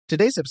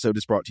Today's episode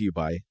is brought to you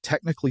by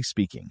Technically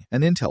Speaking,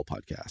 an Intel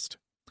podcast.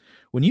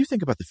 When you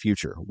think about the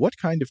future, what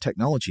kind of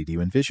technology do you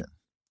envision?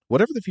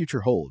 Whatever the future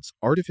holds,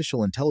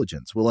 artificial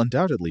intelligence will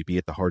undoubtedly be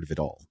at the heart of it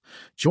all.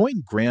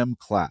 Join Graham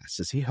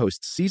Class as he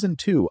hosts Season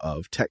 2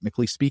 of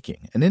Technically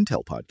Speaking, an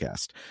Intel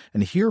podcast,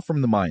 and hear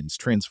from the minds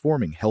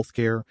transforming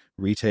healthcare,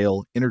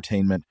 retail,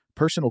 entertainment,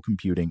 personal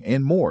computing,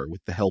 and more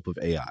with the help of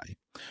AI.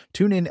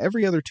 Tune in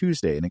every other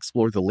Tuesday and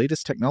explore the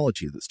latest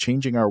technology that's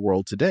changing our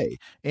world today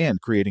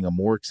and creating a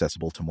more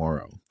accessible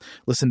tomorrow.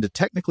 Listen to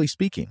Technically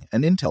Speaking,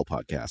 an Intel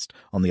podcast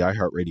on the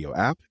iHeartRadio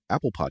app,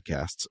 Apple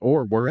Podcasts,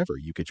 or wherever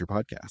you get your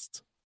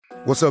podcasts.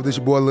 What's up, this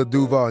your boy Lil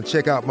Duval, and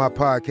check out my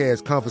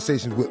podcast,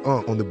 Conversations with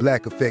Unc, on the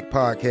Black Effect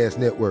Podcast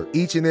Network.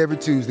 Each and every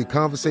Tuesday,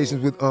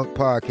 Conversations with Unc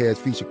podcast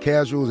feature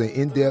casuals and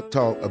in-depth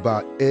talk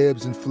about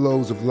ebbs and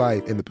flows of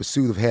life and the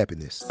pursuit of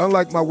happiness.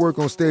 Unlike my work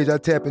on stage, I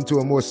tap into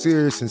a more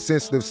serious and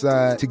sensitive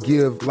side to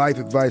give life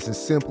advice and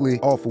simply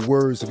offer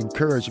words of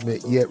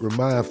encouragement, yet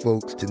remind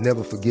folks to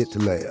never forget to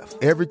laugh.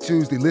 Every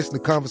Tuesday, listen to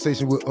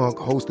Conversations with Unc,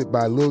 hosted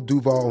by Lil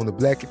Duval on the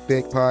Black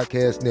Effect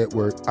Podcast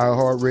Network,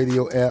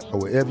 iHeartRadio app,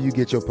 or wherever you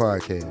get your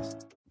podcasts.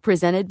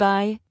 Presented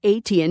by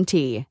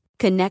AT&T.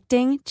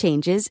 Connecting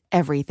changes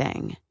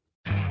everything.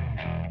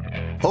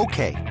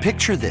 Okay,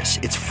 picture this.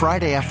 It's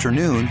Friday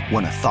afternoon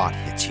when a thought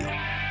hits you.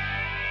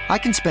 I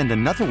can spend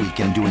another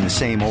weekend doing the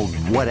same old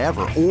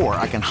whatever, or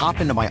I can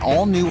hop into my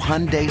all-new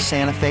Hyundai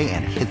Santa Fe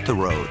and hit the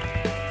road.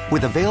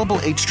 With available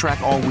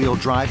H-Track all-wheel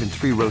drive and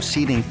 3-row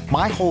seating,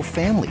 my whole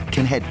family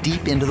can head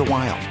deep into the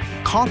wild.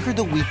 Conquer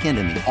the weekend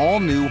in the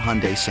all-new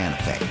Hyundai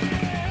Santa Fe.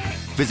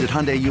 Visit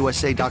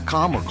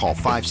HyundaiUSA.com or call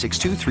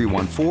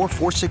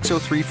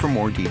 562-314-4603 for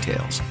more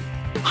details.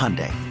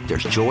 Hyundai,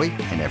 there's joy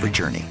in every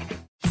journey.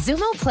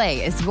 Xumo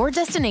Play is your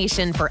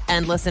destination for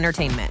endless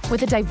entertainment.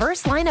 With a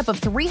diverse lineup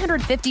of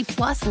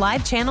 350-plus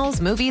live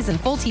channels, movies,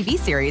 and full TV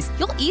series,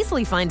 you'll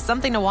easily find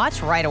something to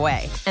watch right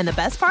away. And the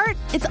best part?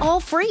 It's all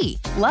free.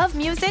 Love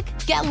music?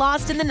 Get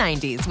lost in the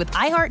 90s with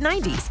iHeart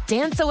 90s,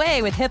 dance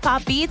away with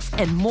hip-hop beats,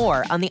 and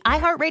more on the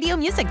iHeartRadio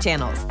music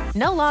channels.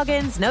 No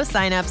logins, no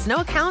signups, no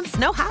accounts,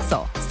 no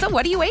hassle. So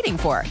what are you waiting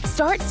for?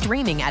 Start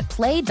streaming at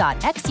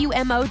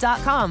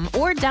play.xumo.com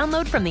or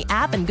download from the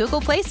app and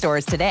Google Play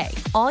stores today.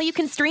 All you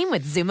can stream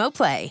with Xumo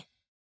Play.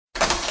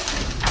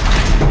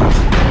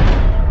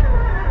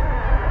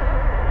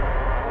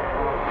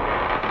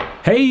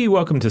 Hey,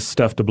 welcome to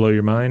Stuff to Blow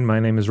Your Mind. My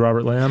name is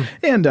Robert Lamb.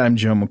 And I'm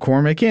Joe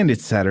McCormick, and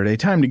it's Saturday.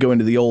 Time to go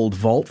into the old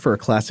vault for a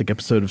classic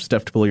episode of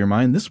Stuff to Blow Your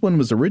Mind. This one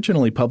was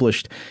originally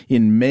published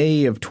in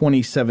May of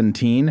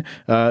 2017.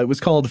 It was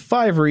called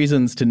 5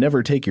 Reasons to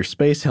Never Take Your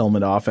Space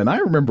Helmet Off, and I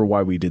remember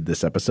why we did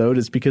this episode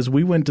is because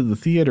we went to the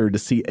theater to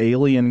see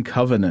Alien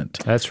Covenant.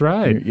 That's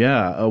right.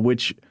 Yeah,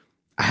 which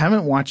I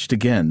haven't watched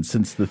again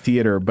since the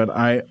theater, but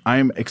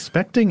I'm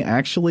expecting,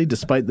 actually,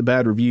 despite the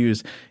bad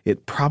reviews,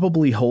 it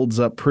probably holds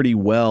up pretty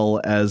well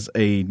as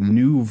a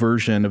new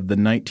version of the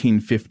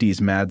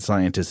 1950s Mad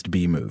Scientist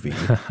B movie.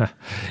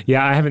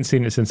 Yeah, I haven't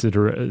seen it since it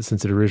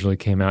originally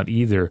came out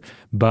either,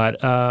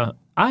 but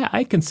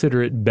I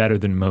consider it better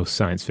than most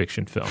science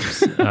fiction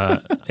films.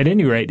 At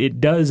any rate, it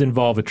does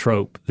involve a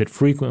trope that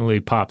frequently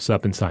pops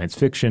up in science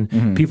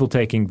fiction, people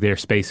taking their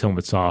space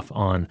helmets off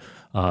on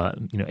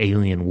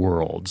alien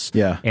worlds.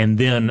 Yeah. And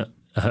then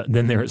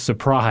they're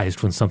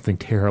surprised when something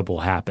terrible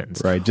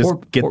happens. Right. Just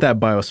get that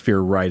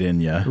biosphere right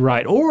in you.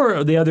 Right.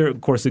 Or the other,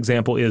 of course,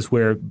 example is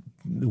where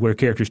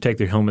characters take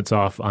their helmets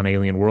off on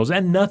alien worlds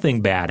and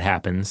nothing bad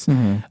happens,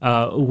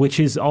 which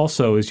is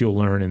also, as you'll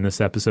learn in this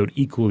episode,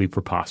 equally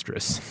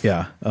preposterous.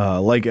 Yeah.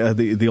 Like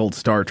the old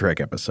Star Trek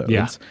episodes.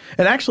 Yeah.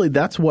 And actually,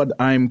 that's what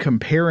I'm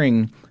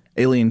comparing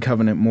Alien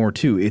Covenant more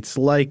to. It's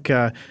like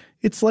a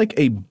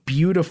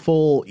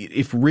beautiful,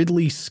 if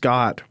Ridley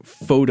Scott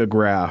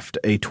photographed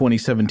a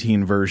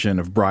 2017 version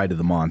of Bride of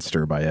the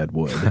Monster by Ed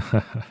Wood.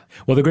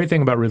 Well, the great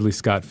thing about Ridley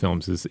Scott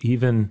films is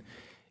even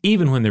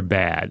when they're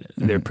bad,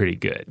 they're pretty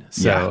good.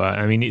 So,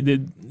 Yeah.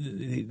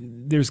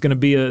 There's going to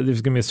be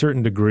a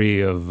certain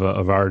degree of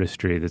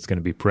artistry that's going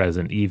to be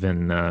present,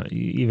 even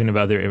of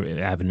other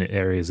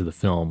areas of the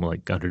film,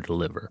 like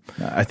Underdeliver.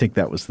 I think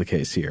that was the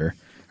case here.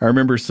 I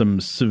remember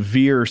some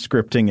severe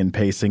scripting and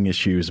pacing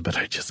issues, but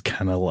I just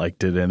kind of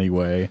liked it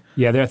anyway.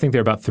 Yeah, I think there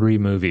are about 3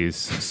 movies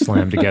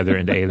slammed together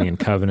into Alien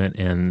Covenant,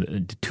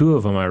 and 2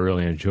 of them I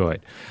really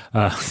enjoyed.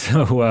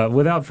 So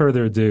without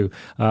further ado,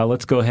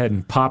 let's go ahead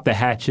and pop the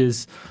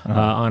hatches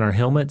on our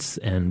helmets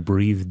and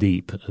breathe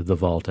deep the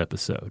Vault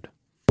episode.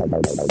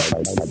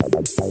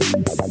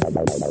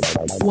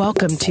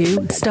 Welcome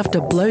to Stuff to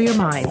Blow Your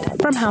Mind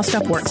from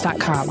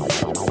HowStuffWorks.com.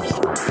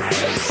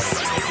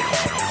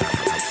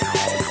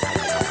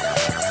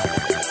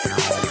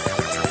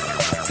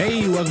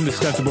 Hey, welcome to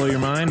Stuff to Blow Your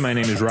Mind. My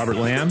name is Robert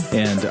Lamb.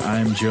 And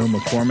I'm Joe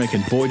McCormick,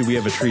 and boy, do we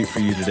have a treat for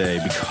you today,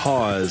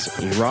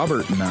 because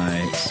Robert and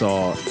I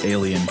saw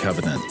Alien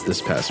Covenant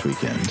this past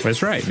weekend.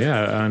 That's right,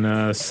 yeah,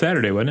 on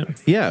Saturday, wasn't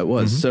it? Yeah, it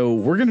was. So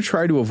we're going to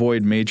try to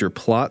avoid major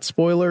plot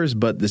spoilers,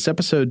 but this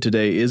episode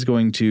today is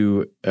going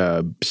to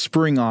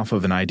spring off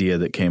of an idea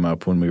that came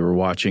up when we were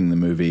watching the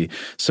movie.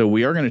 So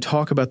we are going to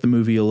talk about the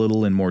movie a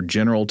little in more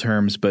general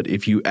terms, but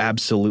if you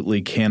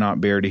absolutely cannot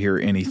bear to hear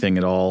anything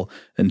at all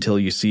until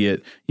you see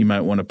it, you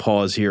might want to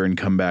pause here and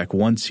come back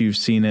once you've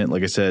seen it.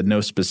 Like I said,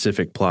 no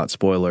specific plot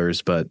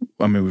spoilers, but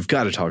I mean, we've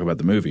got to talk about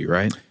the movie,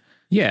 right?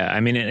 Yeah,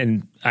 I mean,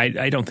 and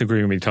I don't think we're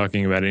going to be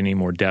talking about any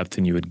more depth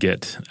than you would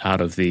get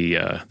out of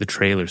the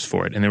trailers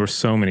for it. And there were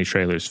so many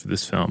trailers for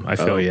this film. I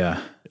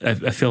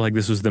feel like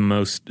this was the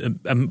most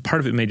part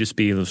of it may just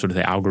be the sort of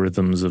the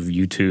algorithms of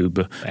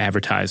YouTube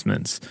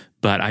advertisements,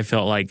 but I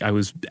felt like I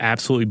was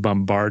absolutely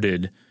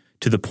bombarded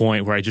to the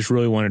point where I just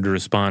really wanted to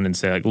respond and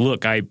say, like,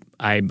 look, I'm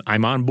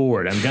on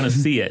board. I'm going to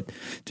see it.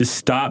 Just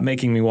stop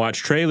making me watch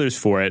trailers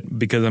for it,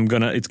 because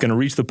it's going to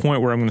reach the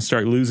point where I'm going to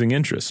start losing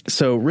interest.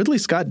 So Ridley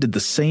Scott did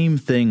the same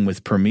thing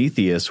with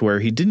Prometheus,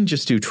 where he didn't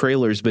just do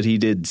trailers, but he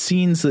did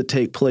scenes that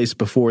take place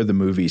before the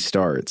movie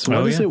starts.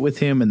 What is it with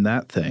him and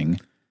that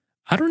thing?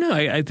 I don't know.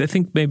 I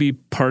think maybe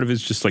part of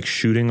it's just like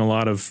shooting a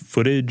lot of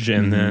footage,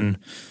 and then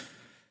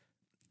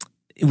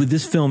with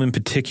this film in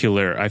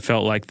particular, I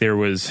felt like there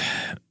was...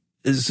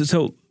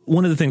 So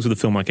one of the things with a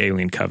film like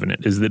Alien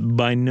Covenant is that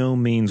by no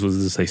means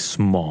was this a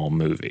small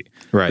movie.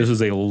 Right. This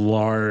was a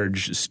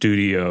large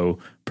studio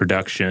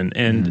production.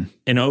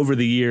 And over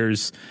the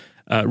years,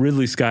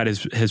 Ridley Scott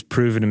has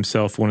proven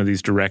himself one of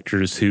these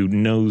directors who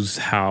knows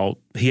how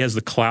 – he has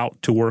the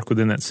clout to work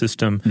within that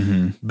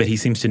system, but he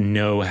seems to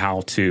know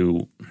how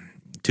to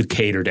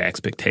cater to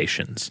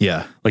expectations.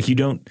 Yeah. Like you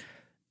don't –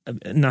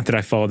 not that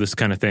I follow this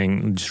kind of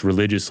thing just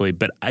religiously,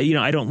 but I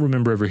don't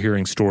remember ever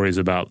hearing stories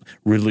about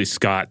Ridley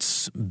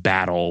Scott's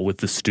battle with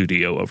the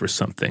studio over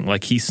something.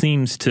 Like he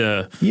seems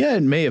to... Yeah,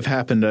 it may have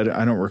happened. I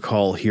don't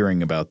recall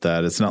hearing about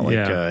that. It's not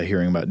like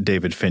hearing about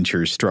David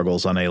Fincher's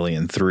struggles on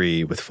Alien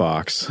 3 with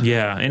Fox.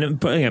 Yeah, and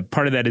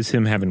part of that is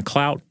him having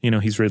clout.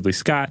 He's Ridley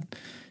Scott.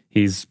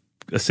 He's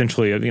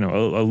essentially a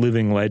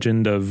living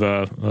legend of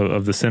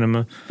the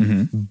cinema.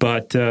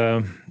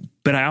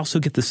 But I also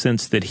get the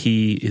sense that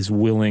he is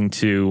willing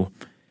to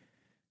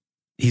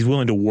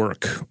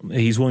work.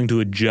 He's willing to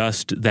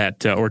adjust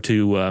that or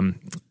to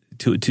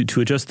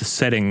adjust the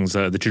settings,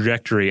 the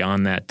trajectory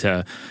on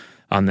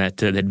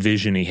that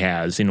vision he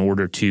has in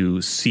order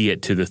to see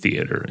it to the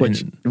theater.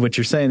 What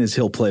you're saying is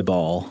he'll play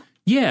ball.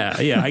 Yeah,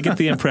 I get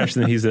the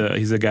impression that he's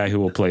a guy who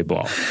will play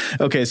ball.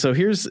 Okay, so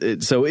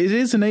it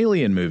is an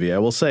Alien movie. I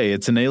will say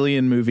it's an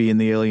Alien movie in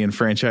the Alien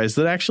franchise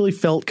that actually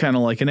felt kind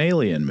of like an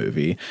Alien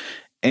movie.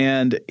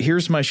 And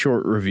here's my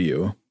short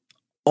review.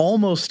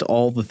 Almost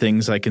all the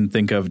things I can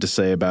think of to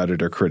say about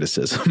it are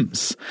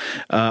criticisms.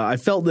 I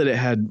felt that it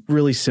had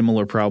really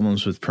similar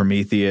problems with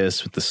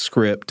Prometheus, with the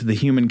script. The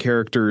human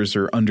characters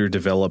are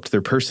underdeveloped.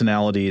 Their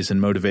personalities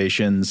and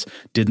motivations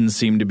didn't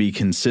seem to be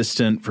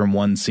consistent from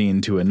one scene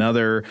to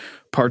another.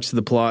 Parts of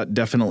the plot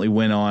definitely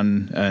went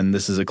on, and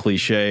this is a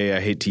cliche,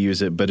 I hate to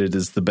use it, but it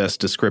is the best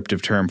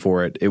descriptive term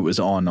for it. It was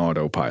on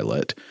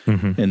autopilot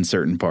in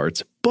certain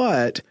parts.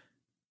 But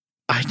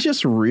I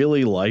just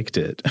really liked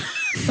it.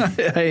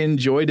 I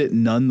enjoyed it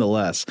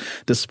nonetheless.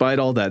 Despite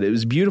all that, it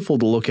was beautiful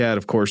to look at.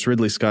 Of course,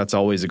 Ridley Scott's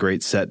always a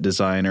great set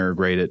designer,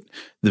 great at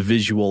the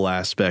visual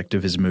aspect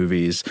of his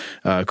movies,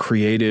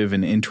 creative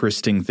and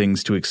interesting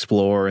things to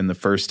explore in the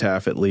first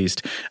half at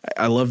least.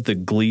 I love the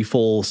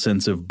gleeful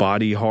sense of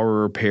body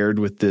horror paired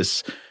with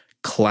this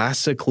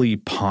classically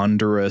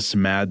ponderous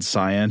mad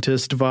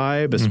scientist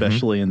vibe,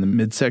 especially in the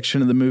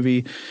midsection of the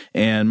movie.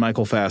 And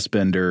Michael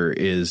Fassbender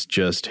is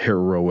just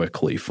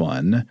heroically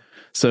fun.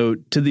 So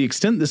to the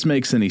extent this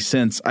makes any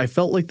sense, I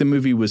felt like the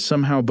movie was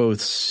somehow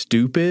both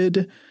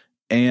stupid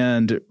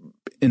and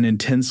an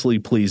intensely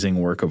pleasing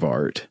work of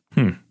art.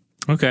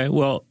 Okay,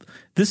 well,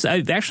 this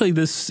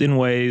in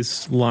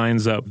ways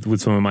lines up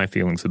with some of my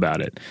feelings about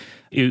it.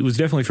 It was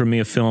definitely for me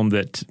a film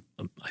that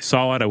I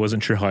saw it. I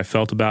wasn't sure how I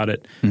felt about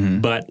it,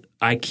 but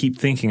I keep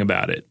thinking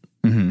about it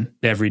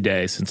every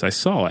day since I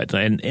saw it.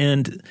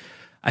 And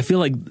I feel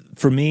like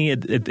for me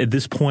at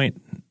this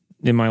point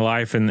in my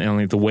life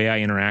and the way I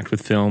interact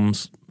with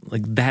films,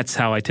 like that's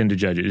how I tend to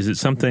judge it. Is it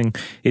something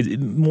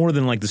more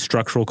than like the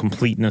structural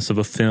completeness of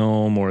a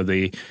film or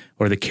the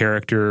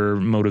character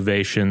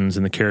motivations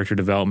and the character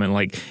development?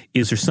 Like,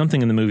 is there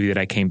something in the movie that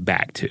I came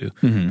back to?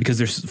 Because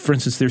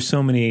there's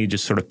so many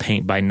just sort of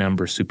paint by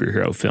number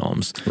superhero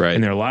films, right?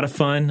 And they're a lot of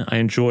fun. I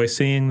enjoy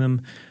seeing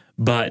them,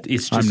 but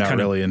it's just I'm not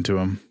really into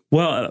them.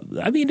 Well,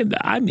 I mean,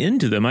 I'm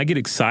into them. I get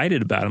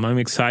excited about them. I'm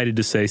excited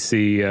to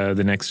see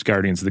the next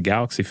Guardians of the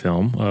Galaxy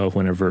film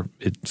whenever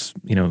it's,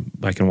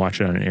 I can watch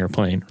it on an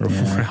airplane or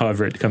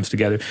however it comes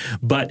together.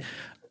 But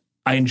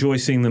I enjoy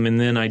seeing them,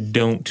 and then I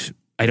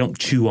don't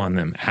chew on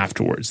them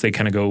afterwards. They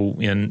kind of go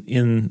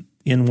in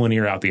one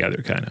ear out the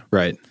other, kind of.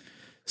 Right.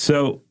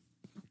 So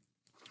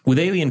with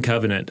Alien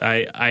Covenant,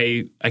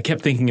 I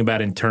kept thinking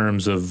about in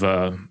terms of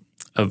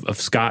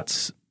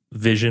Scott's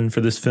vision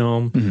for this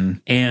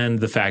film and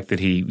the fact that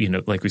he,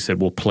 like we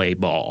said, will play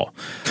ball,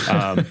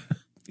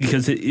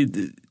 because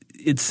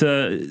it's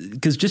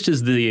because just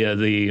as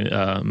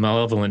the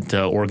malevolent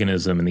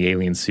organism in the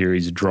Alien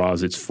series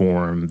draws its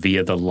form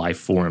via the life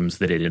forms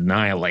that it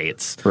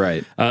annihilates,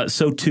 right?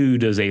 So too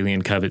does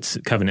Alien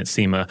Covenant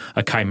seem a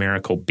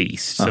chimerical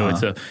beast.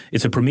 So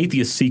it's a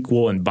Prometheus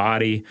sequel in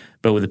body,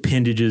 but with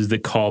appendages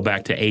that call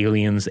back to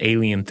Aliens,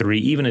 Alien 3,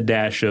 even a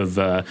dash of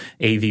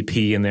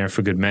AVP in there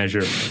for good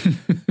measure.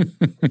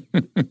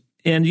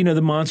 And,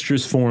 the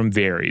monster's form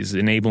varies,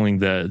 enabling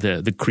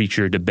the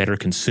creature to better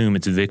consume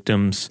its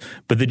victims,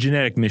 but the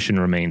genetic mission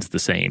remains the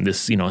same,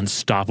 this,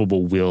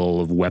 unstoppable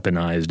will of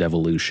weaponized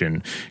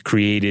evolution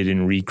created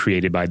and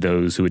recreated by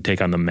those who would take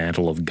on the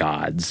mantle of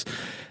gods.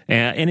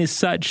 And as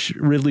such,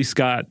 Ridley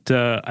Scott,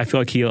 I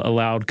feel like he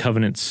allowed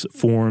Covenant's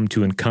form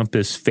to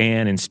encompass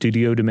fan and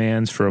studio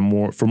demands for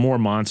more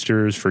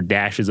monsters, for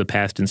dashes of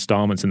past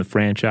installments in the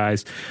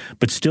franchise.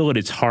 But still, at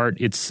its heart,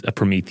 it's a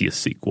Prometheus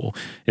sequel.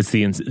 It's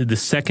the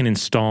second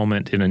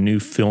installment in a new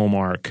film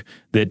arc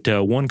that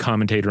one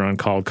commentator on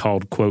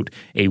called, quote,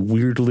 a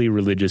weirdly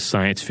religious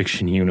science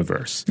fiction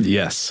universe.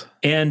 Yes.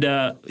 And,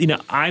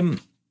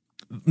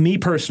 me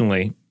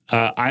personally,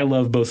 I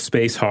love both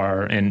space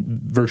horror and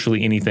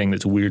virtually anything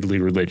that's weirdly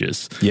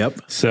religious.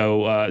 Yep.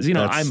 So,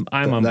 I'm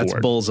on board. That's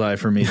bullseye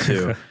for me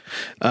too.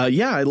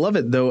 Yeah, I love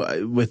it though.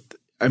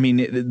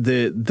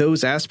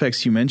 Those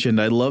aspects you mentioned,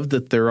 I love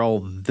that they're all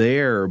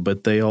there,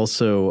 but they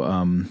also,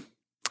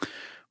 what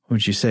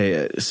would you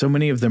say? So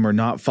many of them are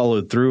not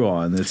followed through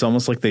on. It's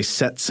almost like they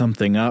set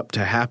something up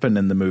to happen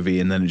in the movie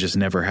and then it just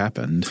never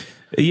happened.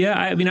 Yeah,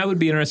 I would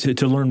be interested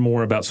to learn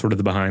more about sort of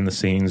the behind the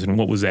scenes and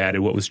what was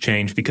added, what was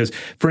changed. Because,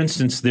 for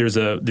instance, there's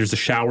a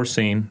shower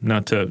scene,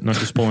 not to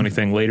spoil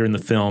anything, later in the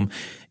film,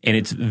 and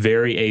it's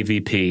very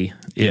AVP,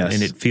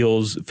 and it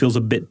feels a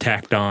bit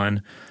tacked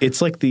on.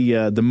 It's like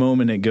the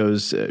moment it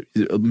goes.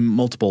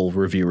 Multiple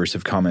reviewers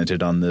have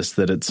commented on this,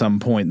 that at some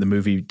point the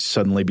movie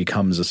suddenly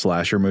becomes a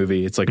slasher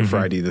movie. It's like a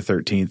Friday the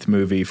 13th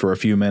movie for a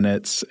few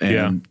minutes,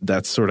 and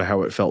that's sort of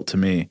how it felt to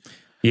me.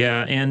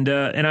 Yeah, and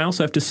I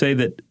also have to say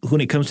that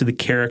when it comes to the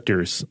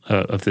characters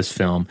of this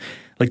film,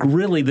 like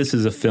really this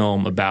is a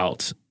film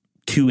about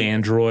two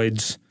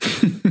androids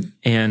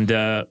and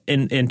to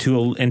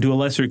a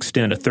lesser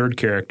extent a third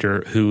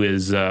character who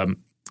is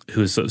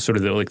sort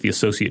of the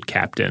associate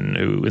captain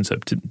who ends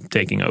up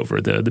taking over,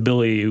 the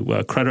Billy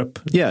Crudup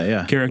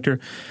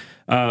character.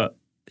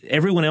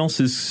 Everyone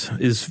else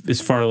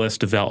is far less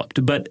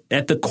developed, but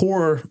at the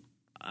core,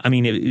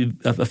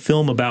 a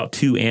film about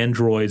two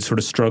androids sort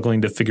of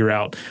struggling to figure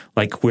out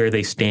like where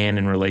they stand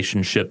in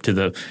relationship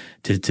to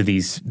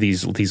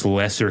these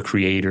lesser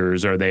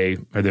creators. Are they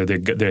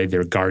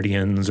their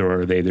guardians,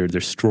 or are they their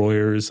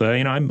destroyers?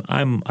 I'm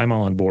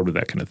all on board with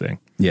that kind of thing.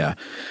 Yeah.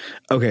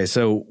 Okay,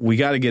 so we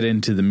got to get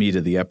into the meat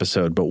of the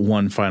episode, but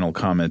one final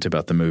comment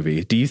about the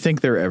movie. Do you think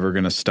they're ever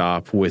going to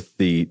stop with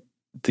the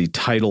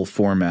title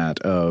format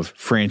of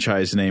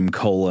franchise name :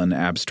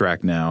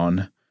 abstract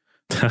noun?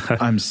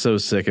 I'm so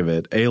sick of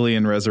it.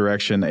 Alien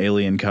Resurrection,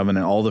 Alien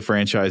Covenant, all the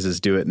franchises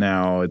do it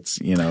now. It's,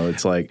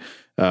 it's like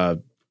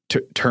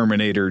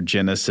Terminator,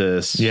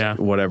 Genesis,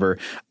 whatever.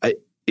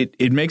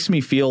 It makes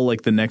me feel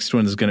like the next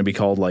one is going to be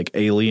called like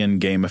Alien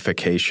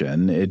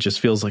Gamification. It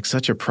just feels like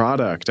such a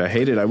product. I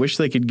hate it. I wish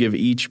they could give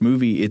each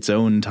movie its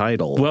own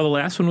title. Well, the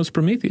last one was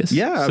Prometheus.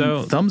 Yeah,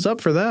 so thumbs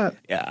up for that.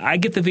 I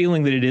get the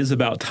feeling that it is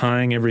about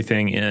tying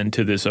everything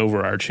into this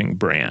overarching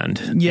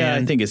brand. Yeah,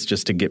 I think it's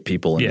just to get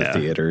people in the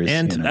theaters.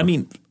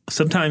 And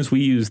sometimes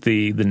we use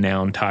the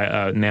noun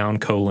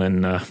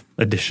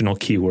additional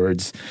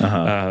keywords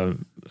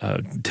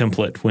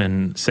template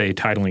when, say,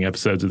 titling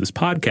episodes of this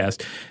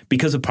podcast,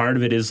 because a part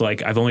of it is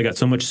like, I've only got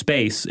so much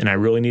space and I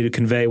really need to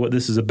convey what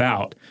this is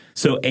about.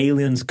 So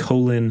Aliens :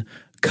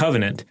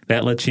 Covenant,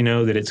 that lets you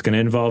know that it's going to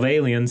involve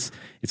aliens,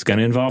 it's going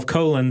to involve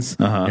colons,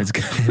 and it's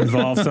going to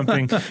involve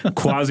something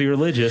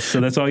quasi-religious, so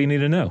that's all you need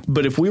to know.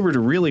 But if we were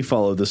to really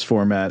follow this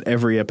format,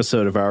 every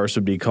episode of ours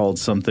would be called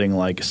something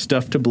like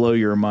Stuff to Blow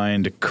Your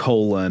Mind :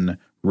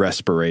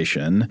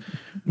 Respiration,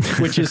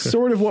 which is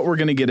sort of what we're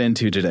going to get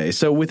into today.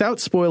 So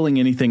without spoiling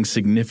anything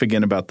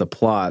significant about the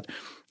plot,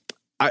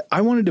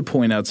 I wanted to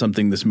point out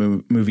something this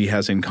movie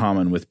has in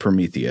common with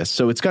Prometheus.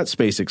 So it's got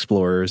space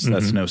explorers.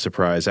 That's no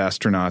surprise.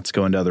 Astronauts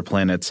going to other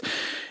planets.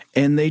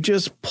 And they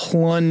just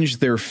plunge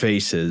their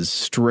faces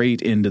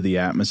straight into the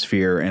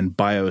atmosphere and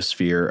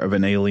biosphere of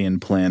an alien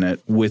planet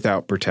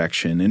without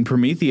protection. In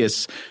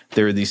Prometheus,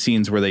 there are these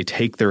scenes where they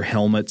take their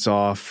helmets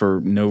off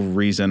for no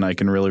reason I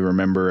can really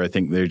remember. I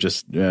think they're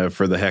just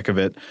for the heck of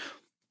it.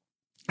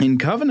 In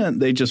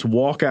Covenant, they just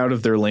walk out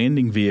of their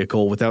landing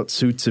vehicle without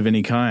suits of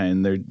any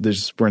kind. They're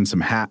just wearing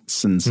some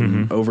hats and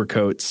some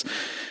overcoats.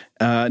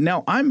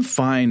 Now, I'm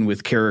fine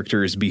with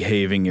characters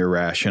behaving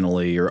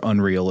irrationally or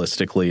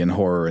unrealistically in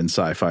horror and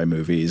sci-fi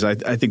movies. I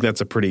think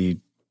that's a pretty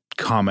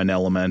common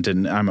element,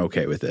 and I'm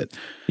okay with it.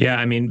 Yeah,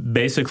 I mean,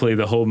 basically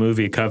the whole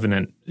movie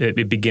Covenant,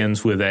 it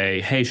begins with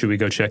a, hey, should we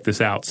go check this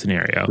out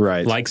scenario?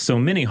 Right. Like so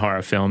many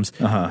horror films.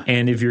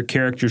 And if your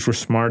characters were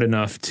smart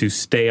enough to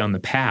stay on the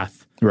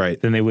path, right,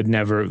 then we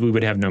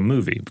would have no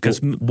movie.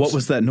 Because what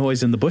was that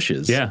noise in the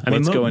bushes? Yeah, I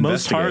mean,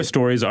 most horror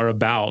stories are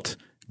about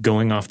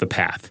going off the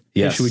path.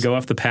 Yes. Hey, should we go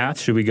off the path?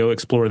 Should we go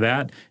explore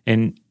that?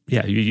 And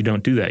yeah, you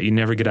don't do that. You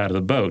never get out of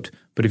the boat.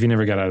 But if you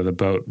never got out of the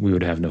boat, we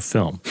would have no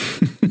film.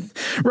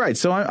 Right.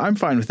 So I'm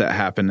fine with that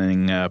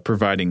happening,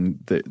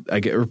 provided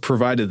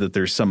that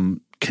there's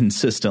some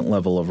consistent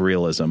level of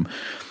realism.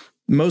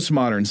 Most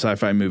modern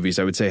sci-fi movies,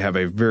 I would say, have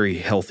a very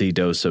healthy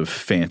dose of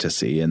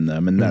fantasy in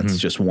them, and that's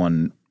just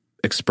one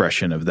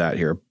expression of that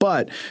here.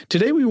 But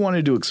today we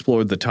wanted to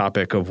explore the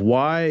topic of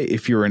why,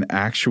 if you're an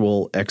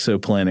actual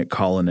exoplanet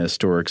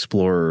colonist or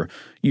explorer,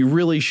 you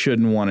really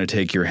shouldn't want to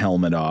take your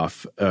helmet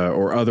off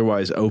or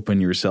otherwise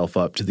open yourself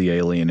up to the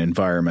alien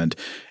environment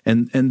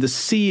and the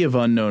sea of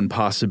unknown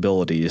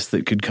possibilities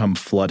that could come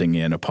flooding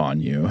in upon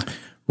you.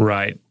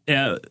 Right.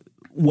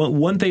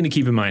 One thing to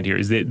keep in mind here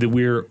is that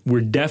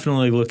we're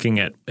definitely looking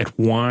at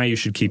why you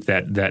should keep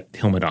that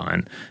helmet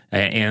on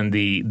and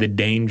the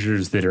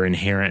dangers that are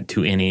inherent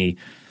to any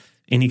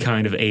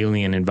kind of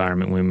alien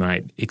environment we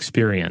might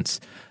experience.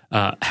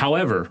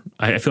 However,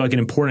 I feel like an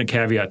important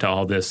caveat to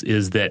all this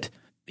is that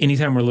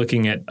anytime we're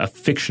looking at a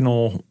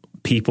fictional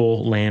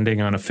people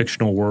landing on a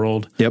fictional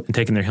world and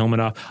taking their helmet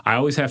off, I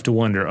always have to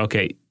wonder,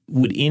 okay,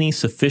 would any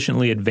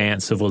sufficiently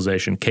advanced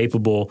civilization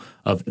capable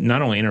of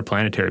not only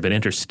interplanetary but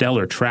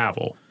interstellar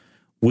travel,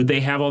 would they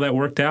have all that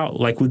worked out?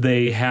 Like, would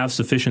they have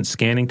sufficient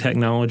scanning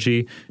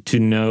technology to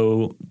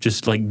know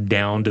just like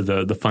down to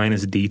the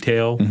finest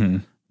detail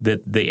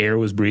that the air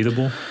was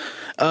breathable?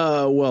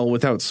 Well,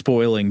 without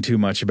spoiling too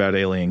much about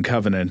Alien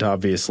Covenant,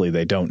 obviously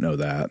they don't know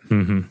that.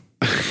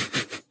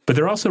 But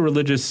they're also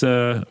religious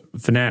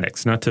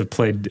fanatics. Not to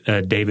play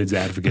David's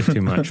advocate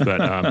too much,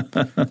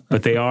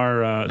 but they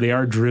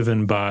are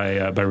driven by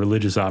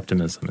religious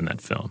optimism in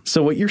that film.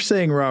 So what you're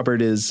saying,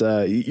 Robert, is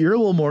you're a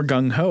little more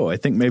gung ho. I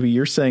think maybe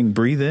you're saying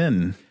breathe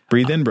in,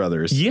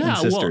 brothers and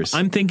sisters. Well,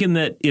 I'm thinking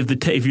that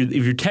if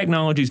your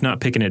technology's not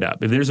picking it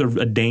up, if there's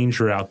a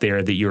danger out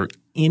there that your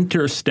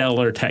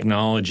interstellar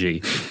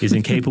technology is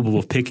incapable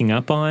of picking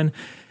up on,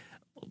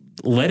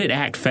 let it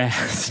act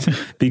fast,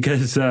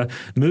 because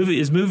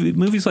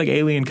movies like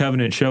Alien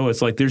Covenant show us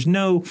like there's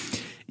no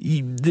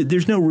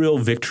real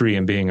victory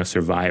in being a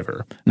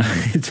survivor.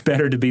 It's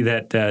better to be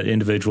that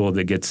individual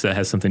that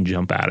has something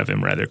jump out of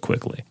him rather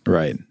quickly.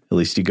 Right. At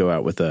least you go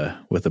out with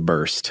a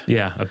burst.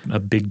 Yeah, a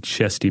big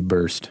chesty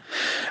burst.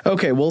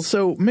 Okay. Well,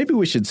 so maybe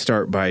we should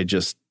start by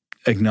just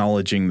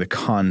acknowledging the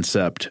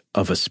concept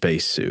of a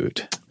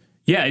spacesuit.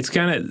 Yeah, it's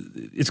kind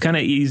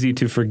of easy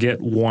to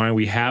forget why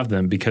we have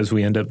them, because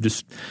we end up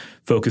just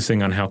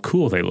focusing on how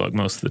cool they look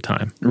most of the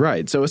time.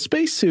 Right. So a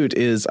spacesuit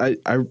is, I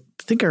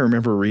think I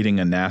remember reading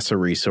a NASA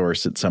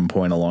resource at some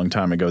point a long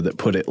time ago that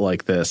put it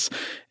like this,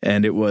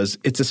 and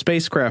it's a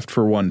spacecraft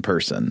for one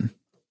person.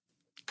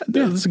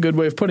 Yeah, that's a good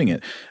way of putting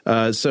it.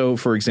 So,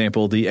 for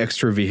example, the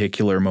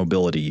extravehicular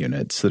mobility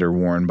units that are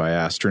worn by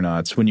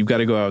astronauts, when you've got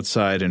to go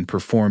outside and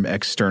perform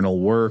external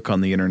work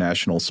on the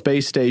International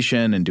Space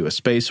Station and do a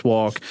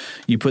spacewalk,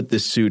 you put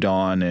this suit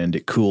on and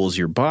it cools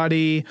your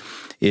body.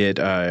 It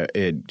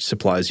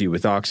supplies you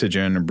with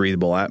oxygen, a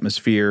breathable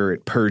atmosphere.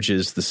 It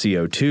purges the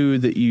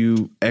CO2 that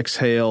you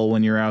exhale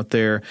when you're out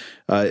there.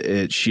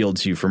 It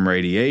shields you from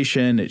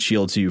radiation. It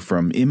shields you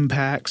from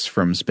impacts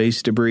from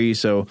space debris.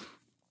 So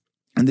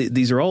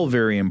these are all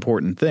very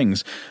important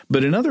things.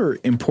 But another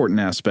important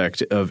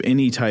aspect of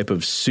any type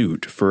of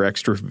suit for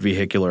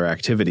extravehicular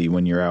activity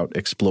when you're out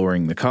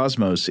exploring the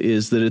cosmos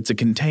is that it's a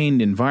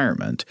contained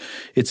environment.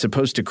 It's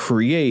supposed to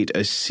create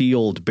a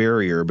sealed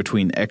barrier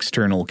between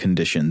external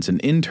conditions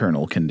and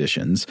internal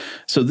conditions.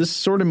 So this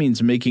sort of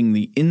means making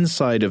the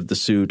inside of the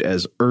suit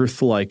as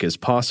Earth-like as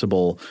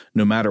possible,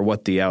 no matter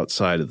what the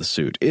outside of the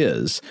suit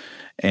is.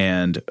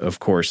 And, of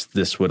course,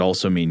 this would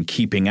also mean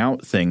keeping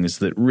out things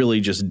that really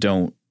just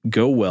don't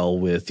go well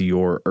with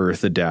your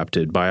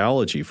Earth-adapted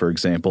biology. For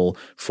example,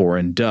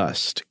 foreign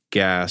dust,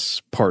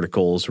 gas,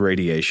 particles,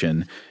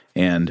 radiation,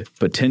 and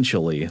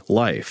potentially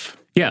life.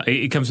 Yeah,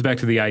 it comes back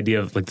to the idea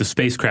of like the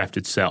spacecraft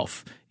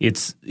itself.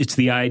 It's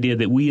the idea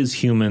that we as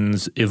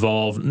humans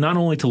evolved not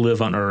only to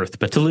live on Earth,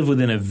 but to live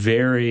within a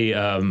very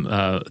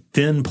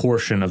thin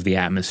portion of the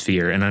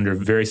atmosphere and under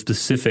very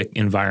specific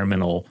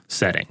environmental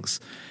settings.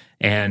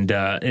 And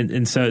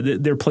so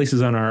there are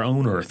places on our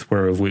own Earth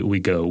where we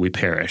go, we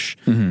perish,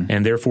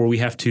 and therefore we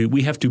have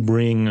to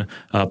bring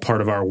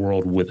part of our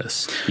world with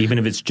us, even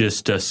if it's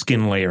just a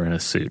skin layer in a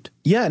suit.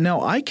 Yeah, now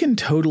I can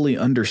totally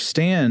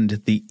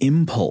understand the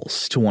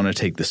impulse to want to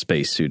take the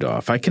spacesuit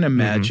off. I can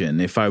imagine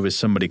if I was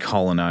somebody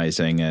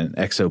colonizing an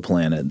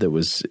exoplanet that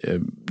was,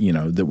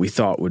 that we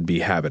thought would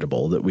be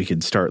habitable, that we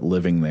could start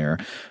living there.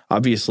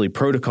 Obviously,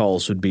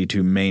 protocols would be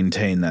to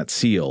maintain that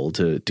seal,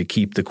 to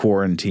keep the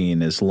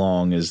quarantine as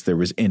long as there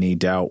was any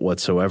doubt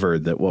whatsoever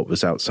that what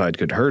was outside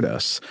could hurt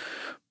us.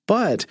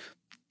 But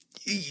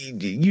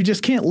you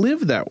just can't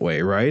live that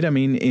way, right? I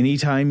mean,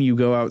 anytime you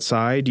go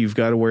outside, you've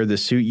got to wear the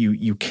suit.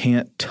 You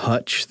can't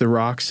touch the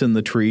rocks and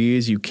the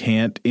trees. You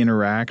can't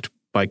interact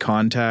by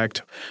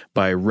contact,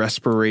 by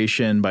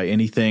respiration, by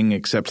anything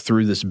except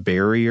through this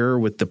barrier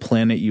with the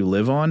planet you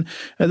live on.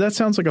 That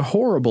sounds like a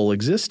horrible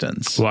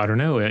existence. Well, I don't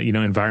know.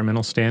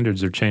 Environmental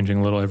standards are changing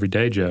a little every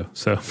day, Joe.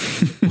 So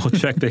we'll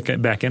check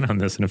back in on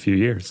this in a few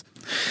years.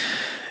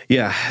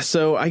 Yeah.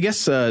 So I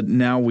guess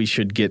now we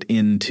should get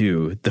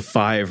into the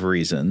 5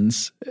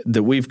 reasons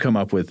that we've come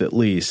up with, at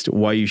least,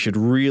 why you should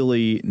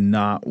really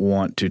not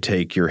want to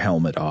take your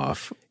helmet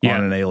off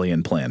on an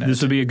alien planet.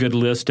 This would be a good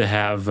list to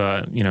have,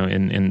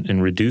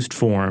 in reduced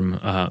form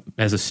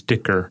as a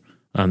sticker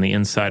on the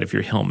inside of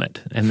your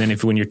helmet. And then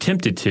when you're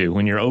tempted to,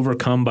 when you're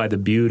overcome by the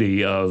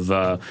beauty of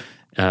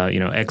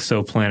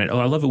exoplanet. Oh,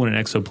 I love it when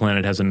an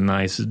exoplanet has a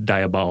nice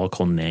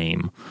diabolical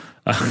name.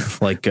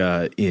 Like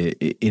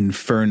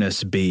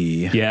Infernus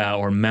B. Yeah,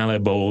 or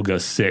Malebolga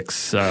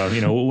 6,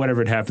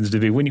 whatever it happens to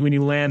be. When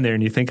you land there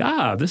and you think,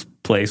 this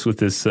place with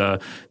this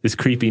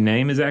creepy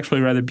name is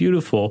actually rather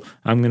beautiful,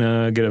 I'm going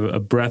to get a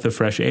breath of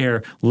fresh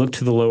air, look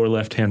to the lower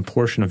left-hand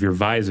portion of your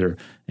visor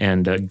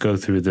and go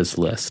through this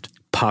list.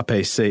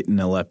 Pape Satan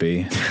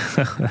Alepi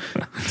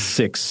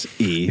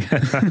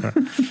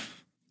 6E.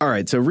 All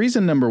right, so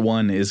reason number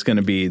 1 is going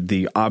to be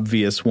the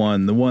obvious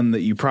one, the one that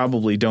you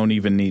probably don't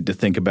even need to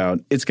think about.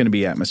 It's going to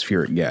be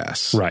atmospheric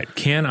gas. Right.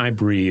 Can I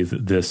breathe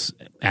this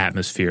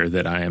atmosphere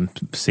that I am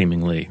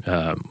seemingly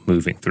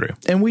moving through?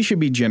 And we should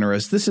be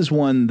generous. This is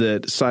one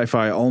that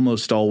sci-fi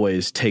almost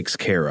always takes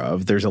care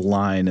of. There's a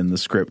line in the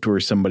script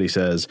where somebody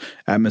says,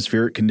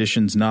 atmospheric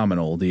conditions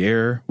nominal, the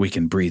air, we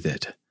can breathe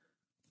it.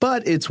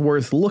 But it's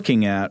worth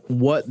looking at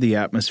what the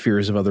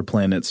atmospheres of other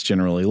planets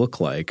generally look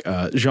like.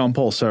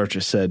 Jean-Paul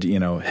Sartre said,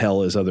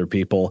 hell is other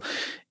people.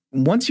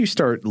 Once you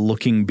start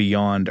looking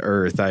beyond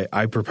Earth,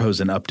 I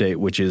propose an update,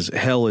 which is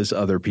hell is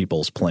other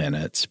people's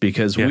planets,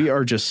 because we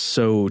are just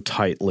so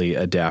tightly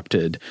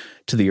adapted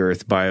to the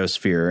Earth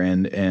biosphere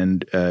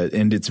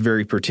and its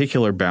very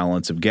particular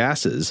balance of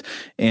gases.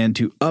 And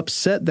to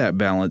upset that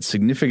balance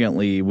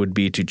significantly would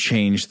be to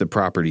change the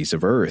properties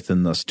of Earth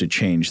and thus to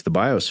change the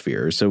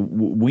biosphere. So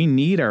we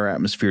need our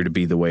atmosphere to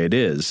be the way it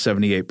is,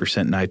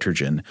 78%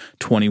 nitrogen,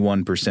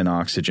 21%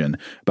 oxygen,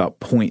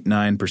 about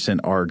 0.9%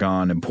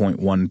 argon and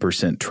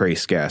 0.1%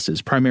 trace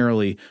gases,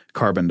 primarily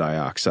carbon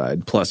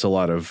dioxide, plus a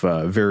lot of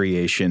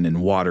variation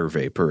in water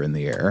vapor in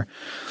the air.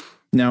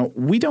 Now,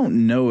 we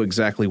don't know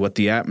exactly what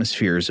the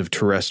atmospheres of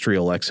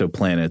terrestrial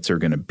exoplanets are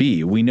going to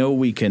be. We know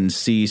we can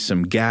see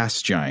some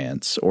gas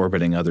giants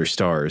orbiting other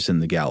stars in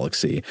the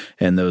galaxy,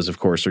 and those, of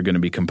course, are going to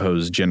be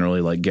composed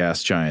generally like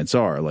gas giants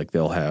are, like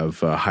they'll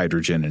have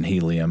hydrogen and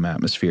helium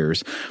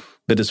atmospheres.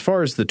 But as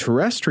far as the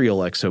terrestrial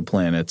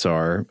exoplanets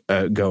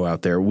go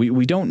out there,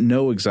 we don't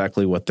know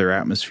exactly what their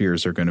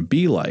atmospheres are going to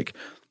be like.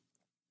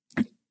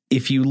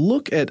 If you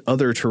look at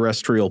other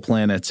terrestrial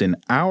planets in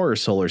our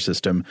solar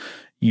system,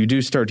 you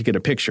do start to get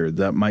a picture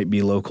that might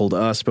be local to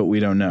us, but we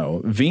don't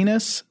know.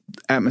 Venus,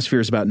 atmosphere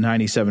is about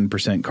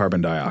 97%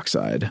 carbon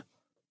dioxide.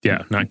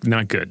 Yeah,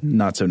 not good.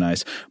 Not so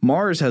nice.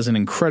 Mars has an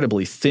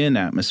incredibly thin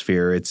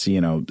atmosphere. It's, a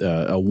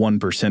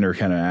 1%er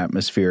kind of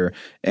atmosphere.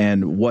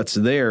 And what's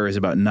there is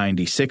about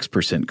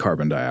 96%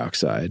 carbon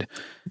dioxide.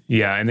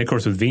 Yeah, and of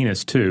course with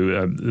Venus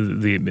too,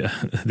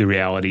 the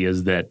reality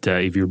is that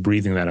if you're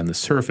breathing that on the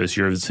surface,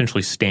 you're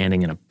essentially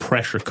standing in a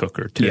pressure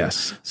cooker too.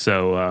 Yes.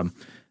 So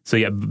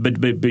yeah,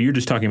 but you're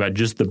just talking about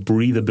just the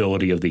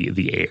breathability of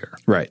the air.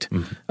 Right.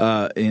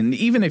 Mm-hmm. And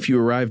even if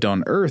you arrived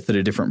on Earth at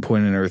a different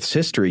point in Earth's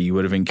history, you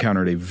would have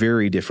encountered a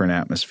very different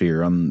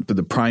atmosphere. On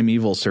the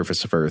primeval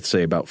surface of Earth,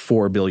 say about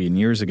 4 billion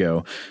years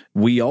ago,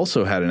 we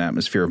also had an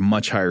atmosphere of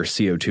much higher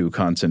CO2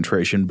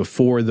 concentration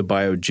before the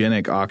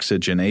biogenic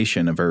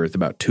oxygenation of Earth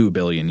about 2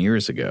 billion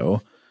years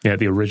ago. Yeah,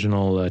 the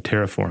original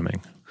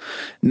terraforming.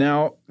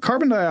 Now,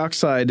 carbon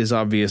dioxide is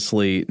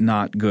obviously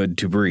not good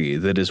to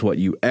breathe. It is what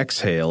you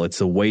exhale. It's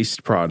the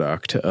waste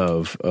product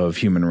of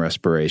human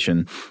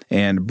respiration.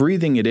 And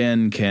breathing it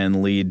in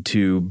can lead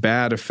to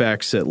bad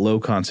effects at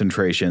low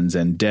concentrations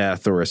and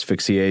death or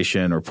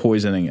asphyxiation or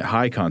poisoning at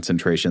high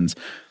concentrations.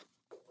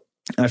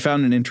 I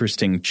found an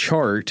interesting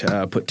chart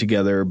put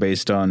together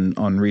based on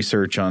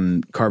research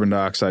on carbon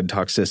dioxide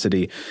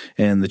toxicity,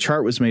 and the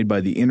chart was made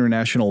by the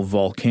International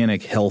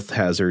Volcanic Health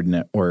Hazard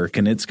Network,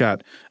 and it's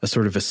got a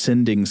sort of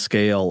ascending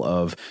scale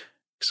of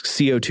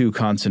CO2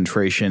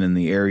 concentration in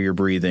the air you're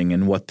breathing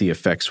and what the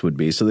effects would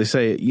be. So they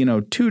say,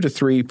 2 to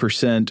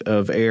 3%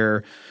 of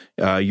air,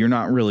 you're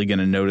not really going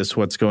to notice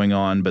what's going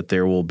on, but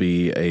there will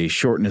be a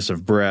shortness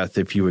of breath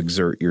if you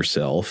exert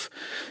yourself.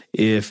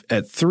 If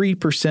at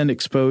 3%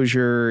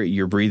 exposure,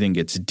 your breathing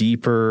gets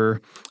deeper.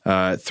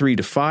 3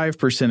 to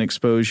 5%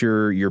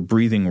 exposure, your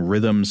breathing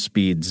rhythm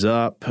speeds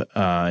up,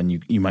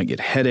 and you might get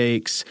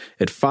headaches.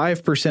 At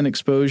 5%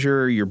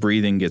 exposure, your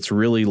breathing gets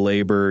really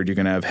labored. You're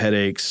going to have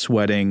headaches,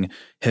 sweating,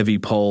 heavy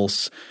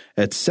pulse.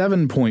 At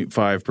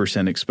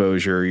 7.5%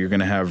 exposure, you're going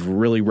to have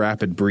really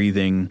rapid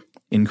breathing,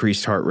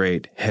 increased heart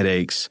rate,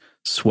 headaches,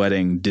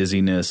 sweating,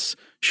 dizziness,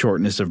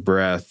 shortness of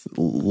breath,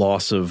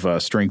 loss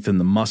of strength in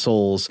the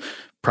muscles,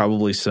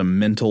 probably some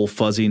mental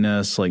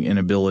fuzziness, like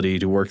inability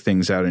to work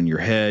things out in your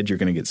head. You're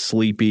going to get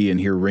sleepy and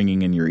hear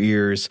ringing in your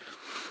ears.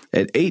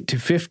 At 8 to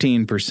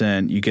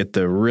 15%, you get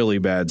the really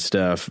bad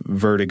stuff: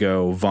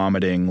 vertigo,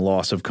 vomiting,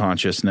 loss of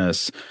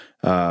consciousness,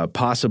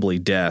 possibly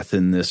death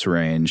in this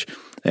range.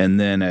 And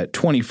then at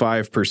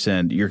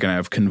 25%, you're going to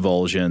have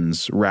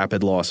convulsions,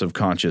 rapid loss of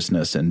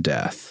consciousness, and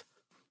death.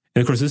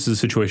 And of course, this is a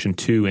situation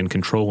too in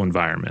control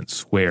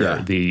environments where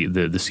the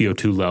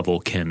CO2 level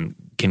can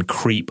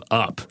creep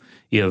up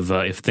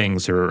if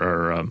things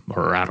are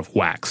out of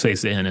whack, say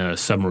in a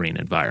submarine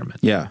environment.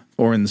 Yeah,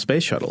 or in the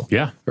space shuttle.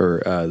 Yeah,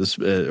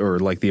 or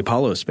like the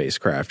Apollo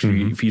spacecraft.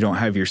 Mm-hmm. If you don't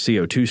have your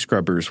CO2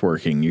 scrubbers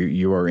working,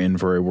 you are in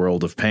for a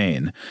world of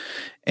pain.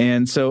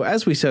 And so,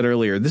 as we said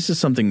earlier, this is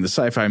something the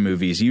sci-fi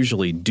movies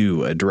usually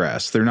do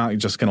address. They're not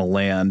just going to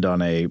land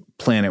on a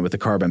planet with a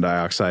carbon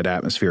dioxide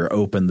atmosphere,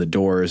 open the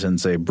doors, and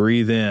say,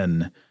 breathe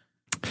in.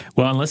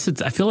 Well, unless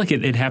I feel like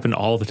it happened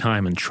all the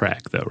time in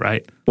Trek, though,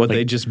 right? What, like,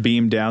 they just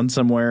beamed down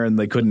somewhere and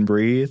they couldn't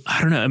breathe? I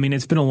don't know. I mean,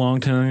 it's been a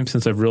long time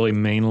since I've really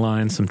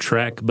mainlined some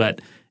Trek,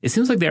 but it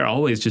seems like they're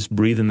always just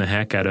breathing the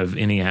heck out of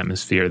any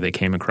atmosphere they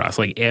came across.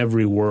 Like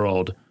every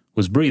world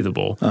was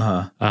breathable,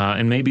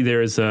 and maybe there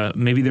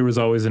was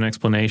always an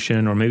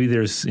explanation, or maybe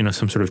there's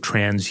some sort of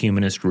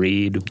transhumanist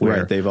read where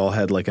right, they've all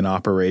had like an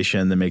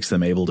operation that makes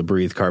them able to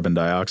breathe carbon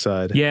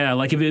dioxide. Yeah,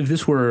 like if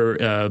this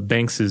were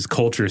Banks's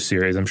Culture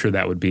series, I'm sure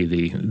that would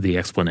be the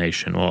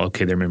explanation. Well,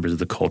 okay, they're members of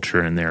the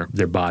culture, and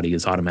their body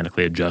is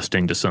automatically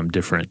adjusting to some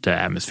different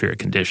atmospheric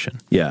condition.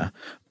 Yeah.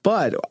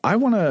 But I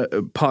want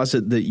to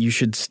posit that you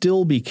should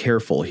still be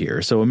careful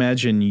here. So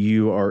imagine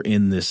you are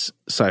in this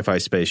sci-fi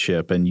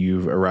spaceship and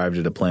you've arrived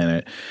at a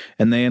planet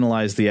and they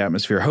analyze the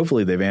atmosphere.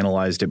 Hopefully they've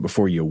analyzed it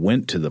before you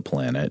went to the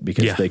planet,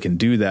 because they can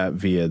do that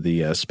via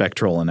the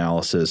spectral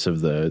analysis of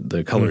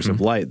the colors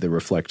of light that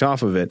reflect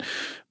off of it.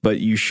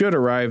 But you should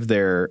arrive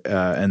there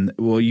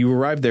you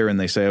arrive there and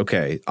they say,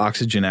 okay,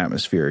 oxygen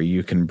atmosphere,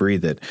 you can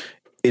breathe it.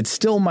 It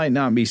still might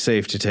not be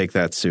safe to take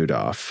that suit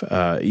off,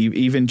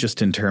 even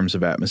just in terms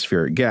of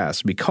atmospheric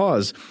gas,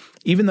 because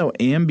even though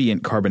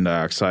ambient carbon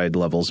dioxide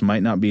levels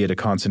might not be at a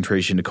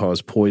concentration to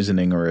cause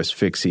poisoning or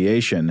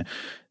asphyxiation,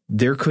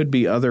 there could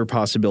be other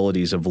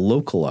possibilities of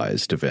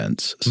localized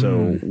events.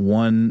 So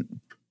one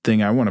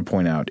thing I want to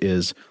point out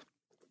is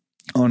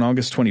on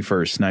August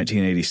 21st,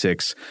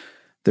 1986,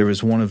 there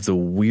was one of the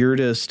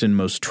weirdest and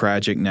most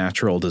tragic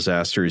natural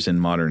disasters in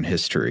modern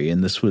history,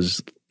 and this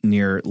was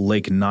near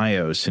Lake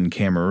Nyos in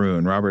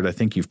Cameroon. Robert, I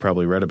think you've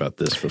probably read about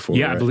this before.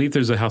 Yeah, right? I believe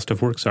there's a How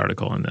Stuff Works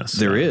article on this.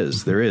 There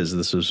is.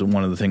 This was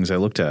one of the things I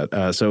looked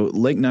at. So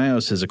Lake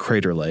Nyos is a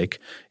crater lake.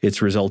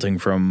 It's resulting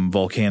from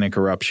volcanic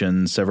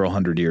eruption several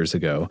hundred years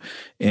ago.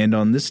 And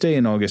on this day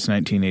in August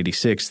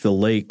 1986, the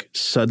lake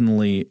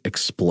suddenly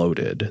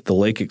exploded. The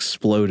lake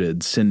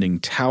exploded, sending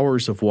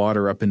towers of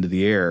water up into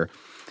the air,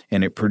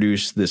 and it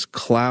produced this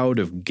cloud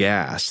of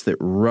gas that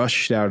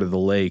rushed out of the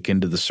lake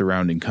into the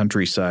surrounding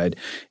countryside,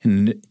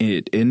 and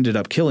it ended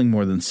up killing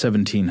more than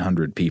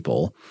 1,700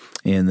 people.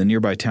 In the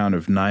nearby town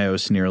of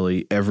Nyos,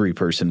 nearly every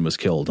person was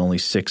killed. Only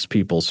 6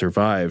 people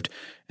survived,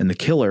 and the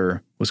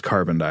killer was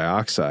carbon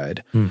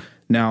dioxide.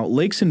 Now,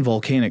 lakes and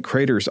volcanic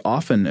craters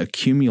often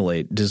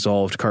accumulate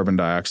dissolved carbon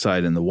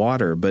dioxide in the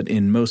water, but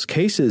in most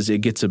cases, it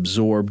gets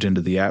absorbed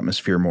into the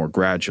atmosphere more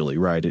gradually,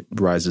 right? It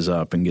rises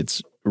up and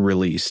gets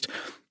released.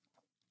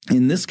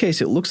 In this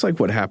case, it looks like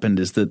what happened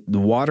is that the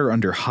water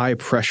under high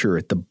pressure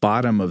at the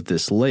bottom of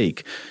this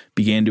lake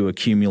began to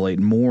accumulate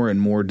more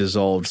and more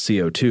dissolved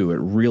CO2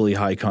 at really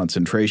high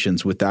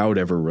concentrations without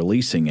ever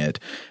releasing it.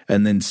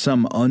 And then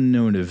some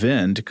unknown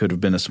event, it could have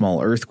been a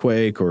small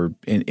earthquake or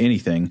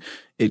anything,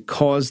 it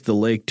caused the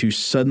lake to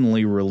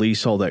suddenly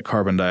release all that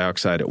carbon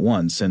dioxide at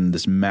once in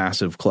this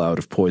massive cloud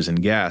of poison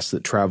gas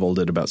that traveled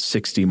at about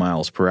 60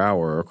 miles per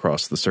hour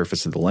across the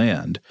surface of the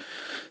land.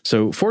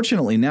 So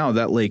fortunately now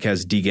that lake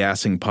has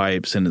degassing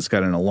pipes and it's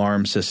got an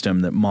alarm system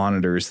that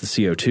monitors the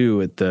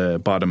CO2 at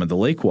the bottom of the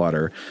lake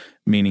water,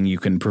 meaning you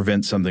can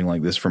prevent something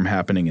like this from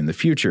happening in the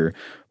future.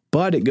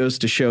 But it goes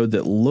to show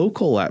that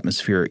local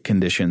atmospheric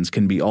conditions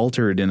can be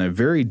altered in a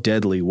very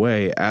deadly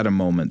way at a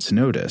moment's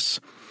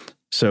notice.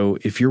 So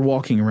if you're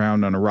walking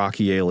around on a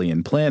rocky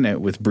alien planet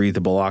with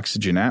breathable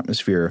oxygen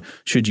atmosphere,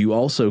 should you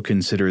also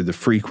consider the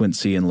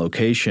frequency and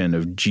location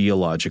of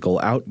geological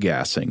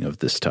outgassing of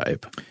this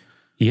type?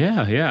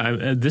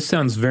 Yeah. This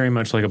sounds very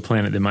much like a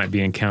planet that might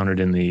be encountered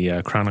in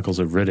the Chronicles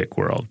of Riddick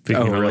world.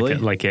 Really?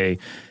 Like a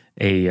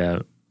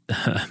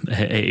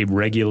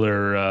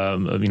regular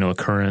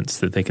occurrence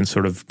that they can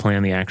sort of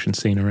plan the action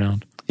scene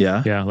around.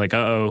 Yeah. Yeah, like,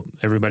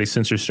 everybody's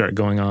sensors starts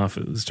going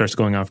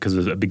off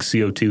because a big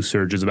CO2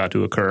 surge is about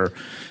to occur,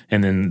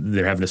 and then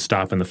they're having to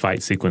stop in the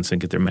fight sequence and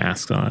get their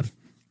masks on.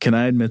 Can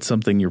I admit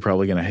something you're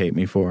probably going to hate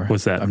me for?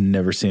 What's that? I've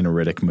never seen a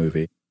Riddick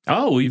movie.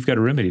 Oh, well, you've got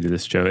a remedy to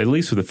this, Joe, at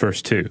least with the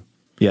first 2.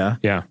 Yeah?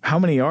 Yeah. How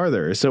many are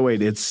there? So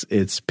wait, it's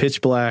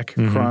Pitch Black,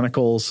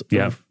 Chronicles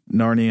of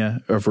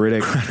Narnia of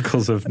Riddick.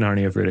 Chronicles of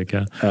Narnia of Riddick,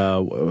 yeah.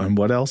 And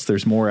what else?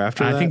 There's more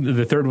after that? I think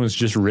the third one's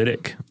just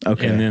Riddick.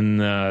 Okay. And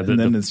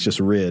then it's just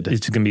Rid.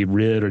 It's going to be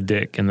Rid or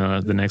Dick in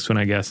the next one,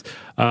 I guess.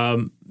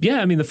 Yeah,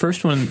 I mean, the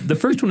first one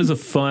is a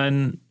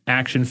fun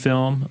action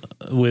film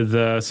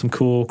with some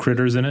cool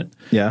critters in it.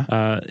 Yeah.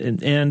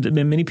 And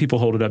many people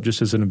hold it up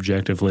just as an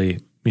objectively,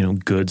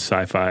 good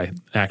sci-fi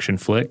action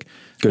flick.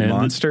 Good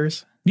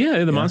monsters?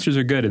 The monsters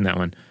are good in that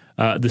one.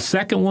 The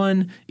second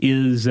one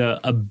is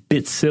a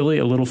bit silly,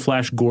 a little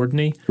Flash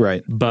Gordon-y.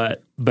 Right.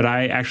 But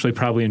I actually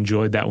probably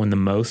enjoyed that one the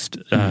most,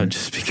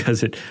 just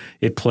because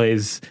it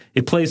plays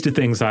to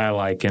things I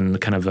like in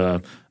kind of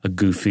a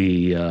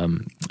goofy a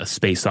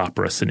space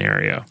opera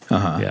scenario.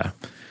 Uh-huh. Yeah.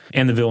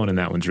 And the villain in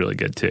that one's really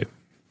good too.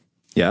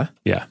 Yeah?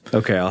 Yeah.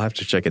 Okay, I'll have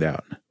to check it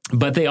out.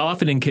 But they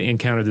often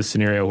encounter this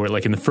scenario where,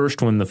 like in the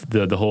first one,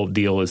 the whole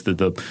deal is that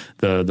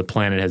the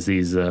planet has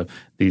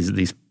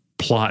these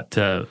plot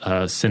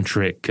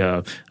centric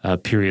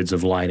periods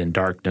of light and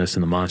darkness,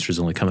 and the monsters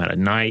only come out at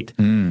night.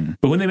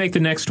 But when they make the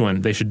next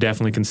one, they should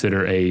definitely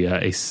consider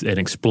an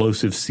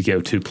explosive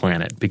CO2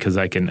 planet, because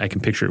I can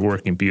picture it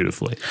working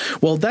beautifully.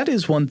 Well, that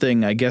is one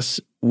thing I guess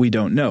we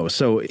don't know.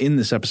 So in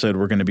this episode,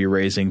 we're going to be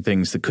raising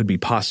things that could be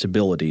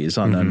possibilities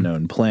on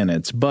unknown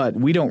planets, but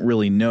we don't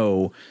really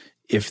know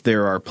if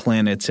there are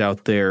planets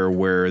out there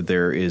where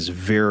there is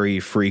very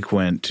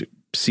frequent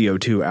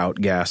CO2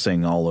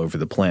 outgassing all over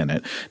the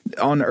planet.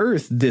 On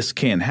Earth, this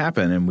can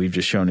happen, and we've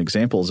just shown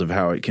examples of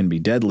how it can be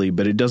deadly,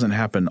 but it doesn't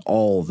happen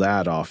all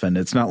that often.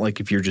 It's not like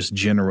if you're just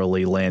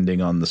generally landing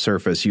on the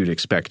surface, you'd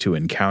expect to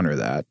encounter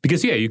that.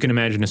 Because, you can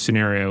imagine a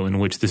scenario in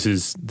which this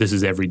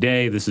is every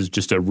day. This is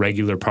just a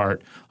regular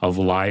part of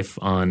life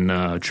on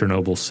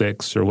Chernobyl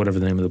 6 or whatever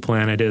the name of the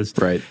planet is.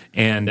 Right.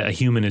 And a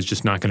human is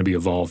just not going to be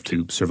evolved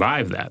to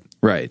survive that.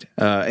 Right.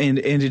 And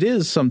it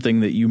is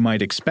something that you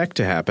might expect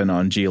to happen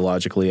on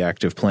geologically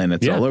active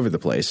planets all over the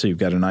place. So you've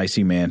got an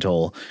icy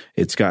mantle.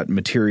 It's got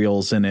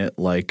materials in it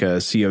like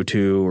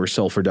CO2 or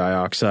sulfur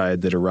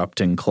dioxide that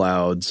erupt in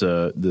clouds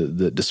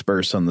that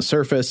disperse on the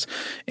surface.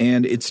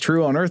 And it's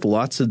true on Earth.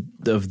 Lots of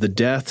the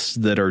deaths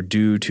that are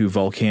due to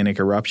volcanic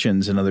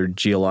eruptions and other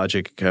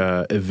geologic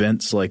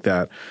events like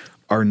that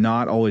are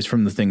not always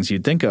from the things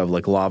you'd think of,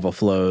 like lava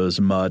flows,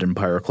 mud and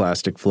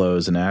pyroclastic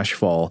flows, and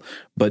ashfall,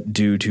 but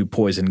due to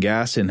poison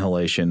gas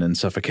inhalation and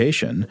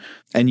suffocation.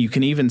 And you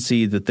can even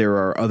see that there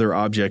are other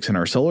objects in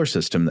our solar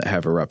system that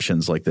have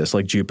eruptions like this,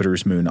 like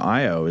Jupiter's moon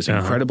Io is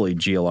incredibly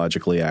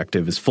geologically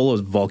active. It's full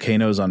of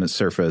volcanoes on its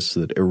surface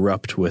that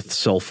erupt with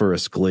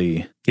sulfurous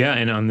glee. Yeah,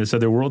 and on this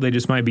other world, they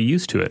just might be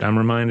used to it. I'm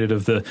reminded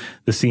of the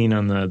scene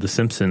on The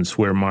Simpsons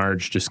where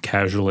Marge just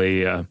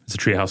casually, it's a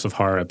Treehouse of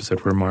Horror episode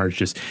where Marge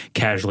just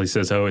casually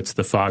says, "Oh, it's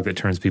the fog that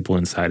turns people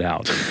inside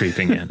out,"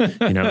 creeping in.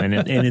 And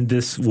in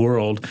this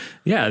world,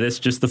 that's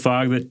just the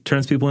fog that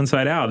turns people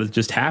inside out. It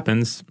just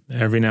happens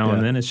every now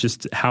and then. It's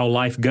just how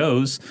life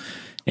goes.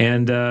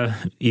 And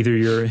either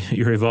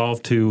you're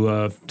evolved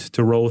to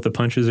roll with the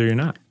punches or you're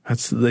not.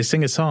 They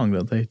sing a song,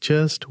 don't they?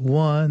 Just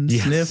one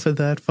sniff of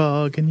that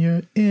fog and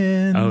you're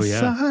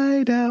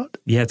inside out.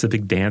 Yeah, it's a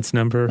big dance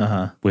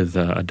number with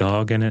a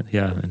dog in it.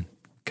 Yeah, and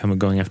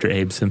going after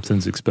Abe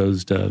Simpson's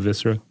exposed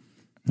viscera.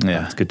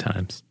 Yeah, it's good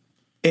times.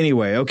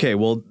 Anyway, okay,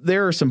 well,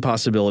 there are some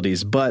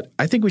possibilities, but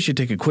I think we should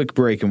take a quick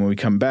break, and when we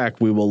come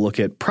back, we will look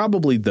at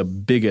probably the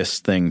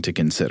biggest thing to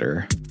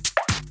consider.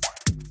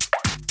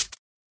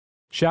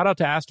 Shout out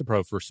to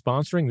Astepro for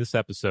sponsoring this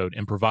episode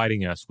and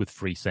providing us with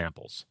free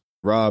samples.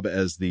 Rob,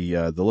 as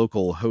the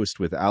local host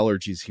with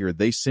allergies here,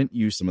 they sent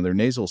you some of their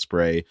nasal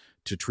spray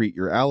to treat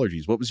your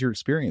allergies. What was your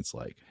experience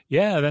like?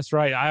 Yeah, that's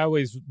right. I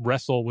always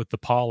wrestle with the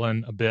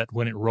pollen a bit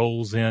when it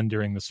rolls in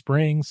during the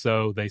spring,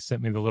 so they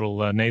sent me the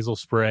little nasal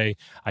spray.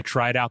 I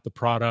tried out the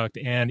product,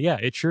 and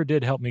it sure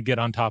did help me get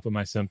on top of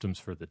my symptoms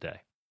for the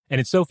day.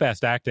 And it's so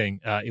fast-acting,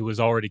 it was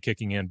already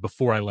kicking in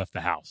before I left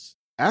the house.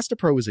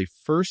 Astepro is a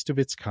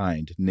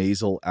first-of-its-kind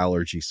nasal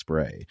allergy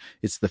spray.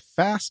 It's the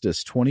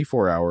fastest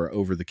 24-hour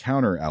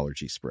over-the-counter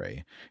allergy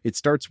spray. It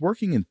starts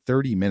working in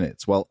 30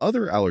 minutes, while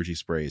other allergy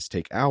sprays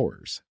take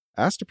hours.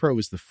 Astepro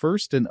is the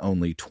first and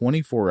only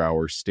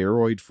 24-hour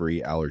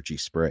steroid-free allergy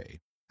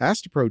spray.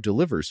 Astepro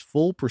delivers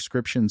full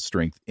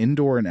prescription-strength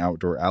indoor and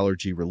outdoor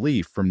allergy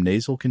relief from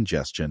nasal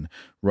congestion,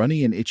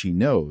 runny and itchy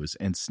nose,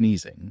 and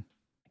sneezing.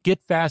 Get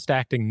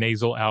fast-acting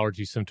nasal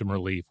allergy symptom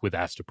relief with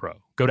Astepro.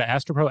 Go to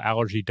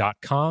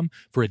asteproallergy.com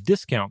for a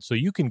discount so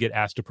you can get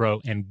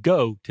Astepro and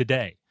go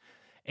today.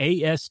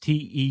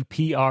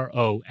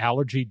 ASTEPRO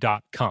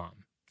allergy.com.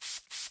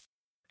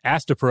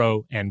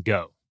 Astepro and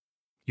go.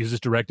 Use as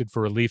directed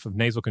for relief of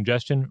nasal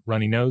congestion,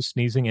 runny nose,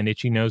 sneezing, and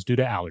itchy nose due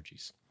to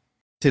allergies.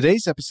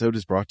 Today's episode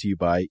is brought to you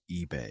by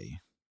eBay.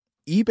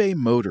 eBay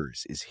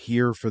Motors is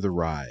here for the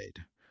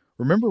ride.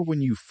 Remember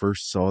when you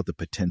first saw the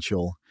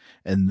potential?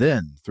 And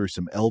then, through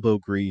some elbow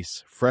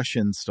grease, fresh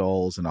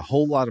installs, and a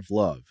whole lot of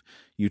love,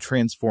 you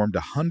transformed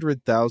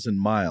 100,000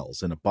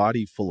 miles and a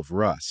body full of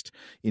rust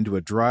into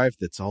a drive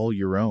that's all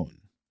your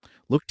own.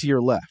 Look to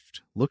your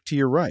left. Look to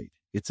your right.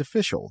 It's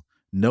official.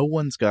 No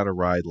one's got a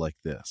ride like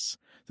this.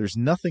 There's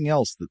nothing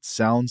else that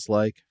sounds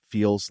like,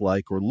 feels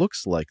like, or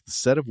looks like the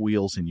set of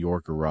wheels in your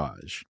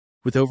garage.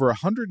 With over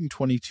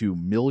 122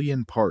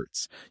 million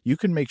parts, you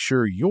can make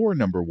sure your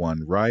number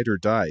one ride or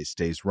die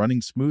stays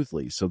running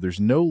smoothly, so there's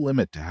no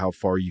limit to how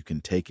far you can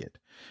take it.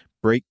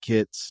 Brake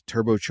kits,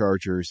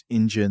 turbochargers,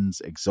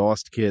 engines,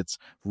 exhaust kits,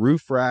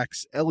 roof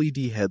racks,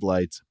 LED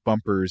headlights,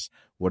 bumpers,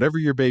 whatever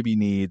your baby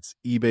needs,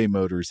 eBay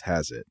Motors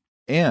has it.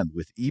 And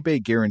with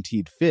eBay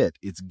Guaranteed Fit,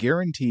 it's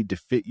guaranteed to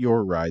fit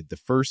your ride the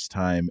first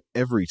time,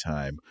 every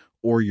time,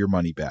 or your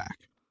money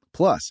back.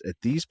 Plus, at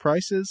these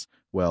prices,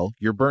 well,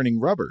 you're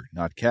burning rubber,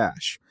 not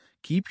cash.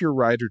 Keep your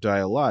ride or die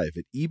alive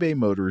at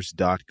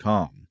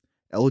ebaymotors.com.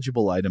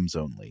 Eligible items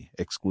only.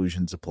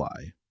 Exclusions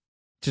apply.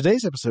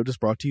 Today's episode is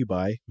brought to you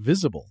by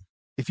Visible.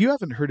 If you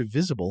haven't heard of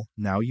Visible,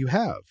 now you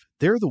have.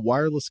 They're the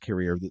wireless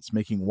carrier that's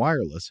making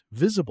wireless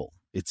visible.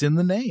 It's in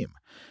the name.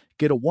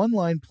 Get a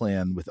one-line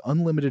plan with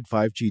unlimited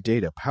 5G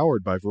data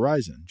powered by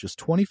Verizon, just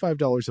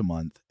 $25 a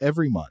month,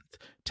 every month,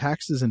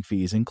 taxes and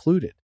fees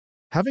included.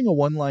 Having a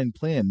one-line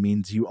plan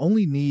means you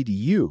only need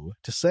you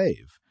to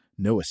save.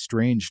 No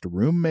estranged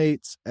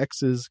roommates,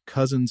 exes,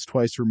 cousins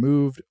twice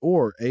removed,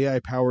 or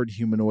AI-powered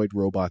humanoid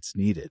robots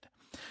needed.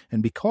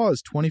 And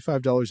because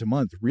 $25 a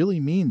month really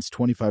means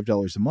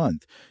 $25 a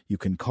month, you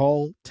can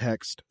call,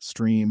 text,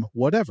 stream,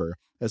 whatever,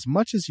 as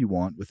much as you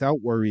want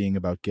without worrying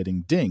about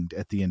getting dinged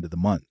at the end of the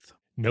month.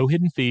 No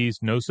hidden fees,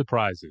 no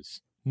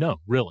surprises.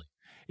 No, really.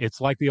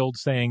 It's like the old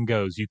saying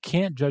goes, you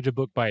can't judge a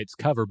book by its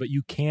cover, but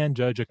you can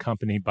judge a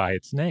company by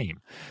its name.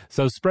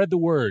 So spread the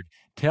word.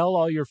 Tell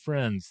all your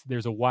friends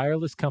there's a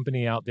wireless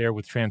company out there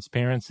with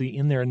transparency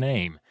in their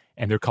name,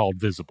 and they're called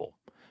Visible.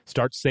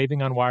 Start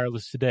saving on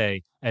wireless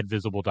today at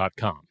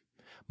Visible.com.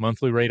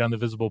 Monthly rate on the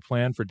Visible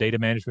plan for data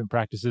management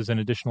practices and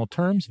additional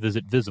terms,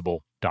 visit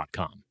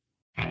Visible.com.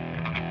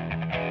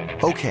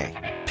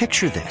 Okay,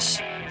 picture this.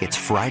 It's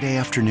Friday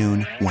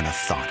afternoon when a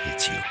thought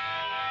hits you.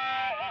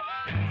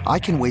 I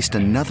can waste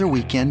another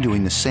weekend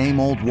doing the same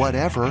old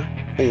whatever,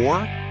 or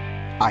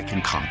I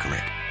can conquer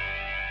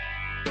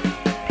it.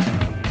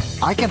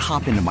 I can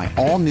hop into my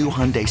all-new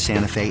Hyundai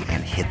Santa Fe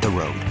and hit the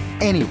road.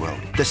 Any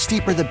road. The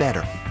steeper, the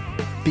better.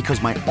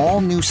 Because my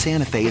all-new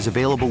Santa Fe is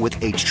available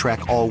with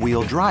H-Track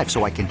all-wheel drive,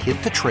 so I can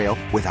hit the trail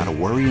without a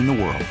worry in the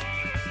world.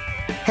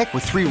 Heck,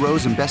 with 3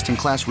 rows and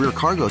best-in-class rear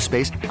cargo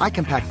space, I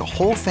can pack the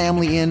whole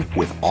family in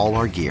with all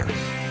our gear.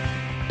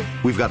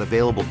 We've got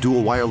available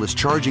dual wireless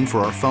charging for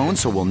our phones,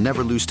 so we'll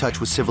never lose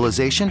touch with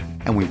civilization,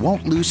 and we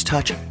won't lose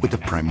touch with the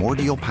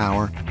primordial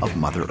power of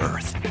Mother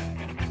Earth.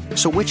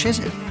 So which is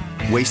it?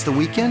 Waste the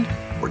weekend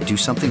or do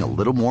something a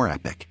little more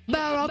epic?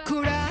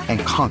 And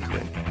conquer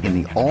it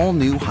in the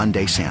all-new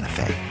Hyundai Santa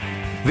Fe.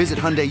 Visit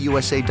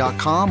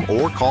HyundaiUSA.com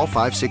or call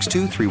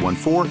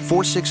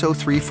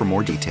 562-314-4603 for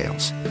more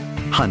details.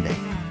 Hyundai,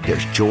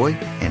 there's joy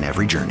in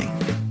every journey.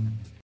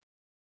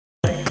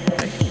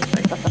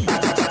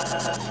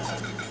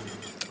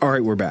 All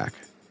right, we're back.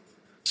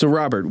 So,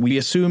 Robert, we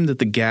assume that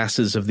the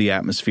gases of the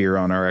atmosphere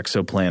on our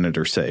exoplanet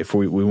are safe.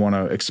 We want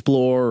to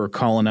explore or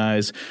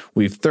colonize.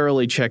 We've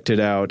thoroughly checked it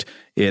out.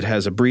 It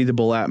has a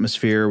breathable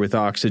atmosphere with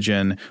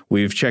oxygen.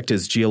 We've checked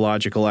its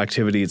geological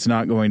activity. It's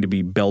not going to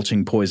be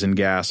belching poison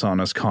gas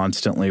on us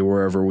constantly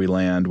wherever we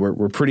land.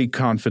 We're pretty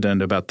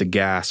confident about the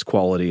gas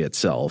quality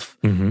itself.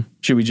 Mm-hmm.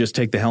 Should we just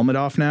take the helmet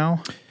off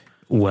now?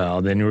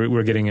 Well, then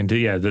we're getting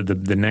into,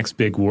 the next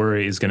big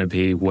worry is going to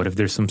be, what if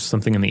there's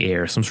something in the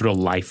air, some sort of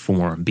life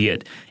form, be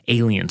it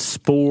alien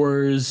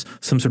spores,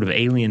 some sort of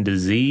alien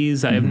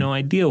disease? I have no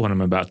idea what I'm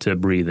about to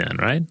breathe in,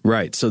 right?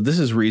 Right. So this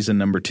is reason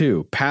number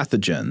 2,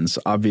 pathogens.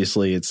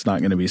 Obviously, it's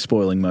not going to be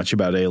spoiling much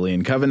about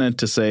Alien Covenant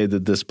to say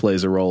that this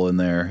plays a role in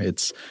there.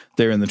 It's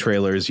there in the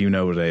trailers. You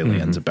know what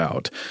Alien's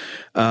about.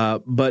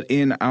 But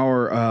in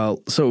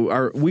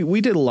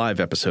we did a live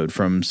episode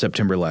from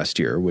September last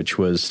year, which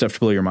was Stuff to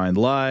Blow Your Mind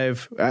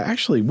Live.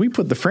 Actually, we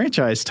put the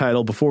franchise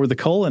title before the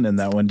colon in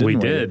that one, didn't we?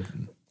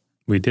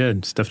 We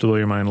did. Stuff to Blow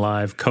Your Mind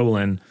Live,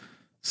 colon,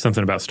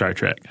 something about Star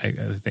Trek, I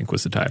think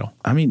was the title.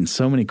 I'm eating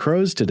so many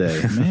crows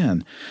today,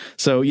 man.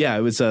 So, yeah,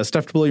 it was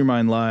Stuff to Blow Your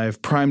Mind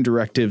Live, Prime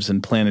Directives,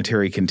 and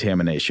Planetary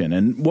Contamination.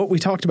 And what we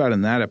talked about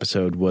in that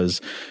episode was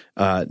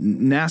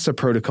NASA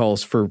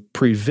protocols for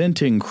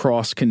preventing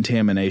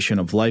cross-contamination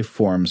of life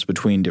forms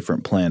between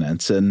different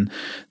planets. And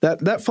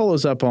that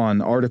follows up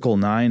on Article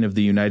 9 of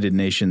the United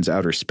Nations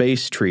Outer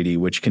Space Treaty,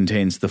 which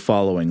contains the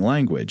following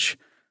language.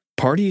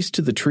 Parties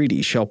to the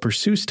treaty shall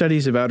pursue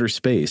studies of outer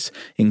space,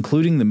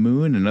 including the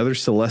moon and other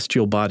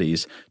celestial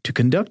bodies, to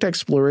conduct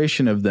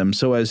exploration of them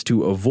so as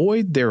to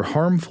avoid their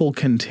harmful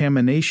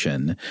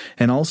contamination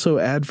and also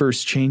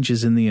adverse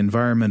changes in the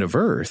environment of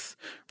Earth,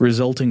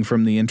 resulting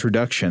from the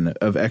introduction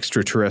of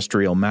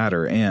extraterrestrial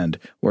matter and,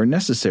 where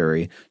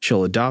necessary,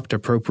 shall adopt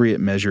appropriate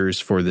measures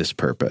for this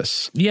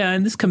purpose. Yeah,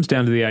 and this comes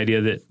down to the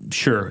idea that,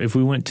 sure, if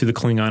we went to the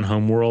Klingon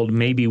homeworld,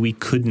 maybe we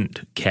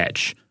couldn't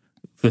catch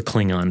the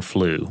Klingon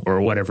flu or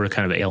whatever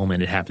kind of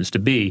ailment it happens to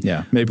be.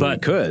 Yeah, maybe we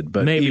could,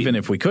 but even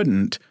if we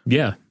couldn't.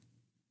 Yeah.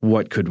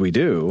 what could we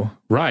do?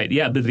 Right.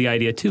 Yeah. But the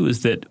idea, too,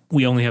 is that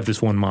we only have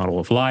this one model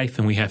of life,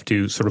 and we have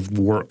to sort of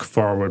work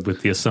forward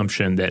with the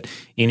assumption that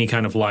any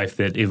kind of life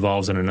that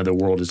evolves in another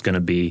world is going to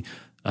be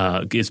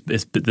is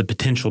the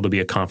potential to be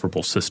a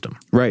comparable system.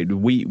 Right.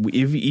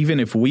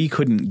 Even if we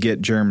couldn't get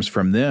germs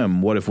from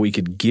them, what if we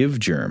could give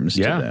germs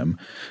to them?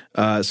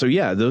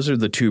 Those are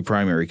the two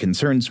primary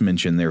concerns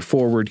mentioned there,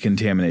 forward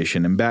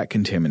contamination and back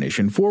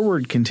contamination.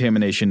 Forward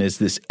contamination is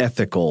this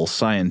ethical,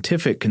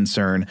 scientific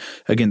concern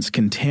against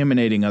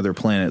contaminating other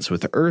planets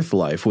with Earth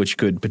life, which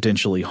could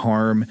potentially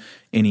harm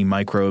any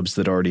microbes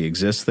that already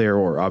exist there,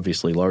 or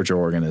obviously larger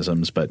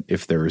organisms, but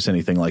if there is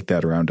anything like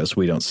that around us,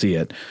 we don't see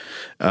it.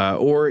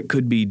 Or it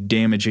could be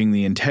damaging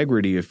the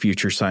integrity of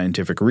future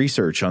scientific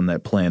research on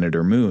that planet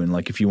or moon.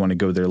 Like if you want to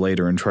go there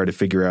later and try to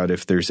figure out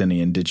if there's any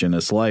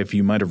indigenous life,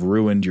 you might have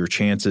ruined your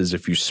chances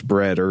if you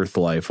spread Earth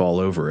life all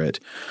over it.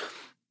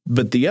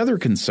 But the other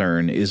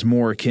concern is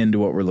more akin to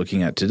what we're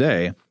looking at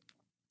today,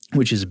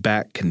 which is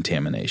back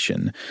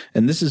contamination.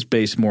 And this is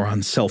based more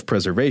on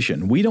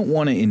self-preservation. We don't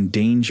want to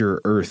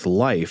endanger Earth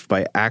life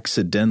by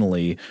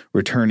accidentally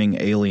returning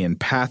alien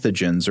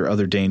pathogens or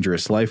other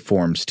dangerous life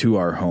forms to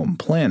our home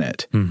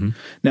planet. Mm-hmm.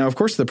 Now, of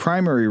course, the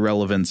primary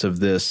relevance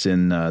of this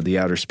in the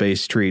Outer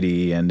Space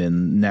Treaty and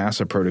in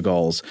NASA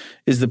protocols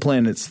is the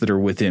planets that are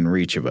within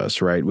reach of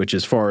us, right? Which,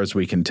 as far as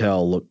we can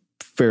tell, look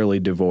fairly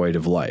devoid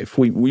of life.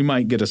 We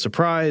might get a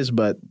surprise,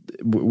 but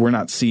we're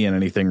not seeing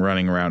anything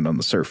running around on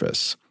the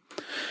surface.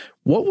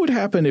 What would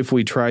happen if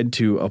we tried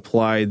to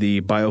apply the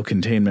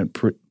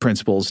biocontainment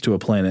principles to a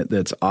planet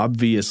that's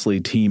obviously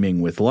teeming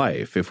with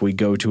life? If we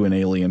go to an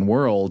alien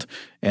world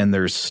and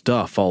there's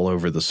stuff all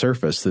over the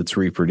surface that's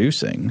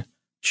reproducing,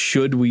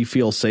 should we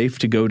feel safe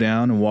to go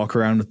down and walk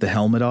around with the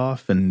helmet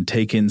off and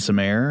take in some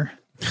air?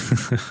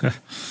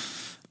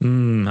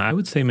 I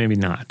would say maybe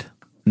not.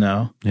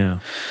 No? Yeah.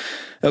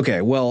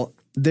 Okay, well,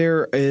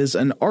 there is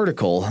an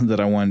article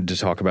that I wanted to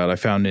talk about I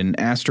found in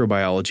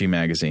Astrobiology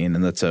magazine,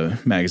 and that's a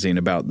magazine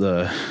about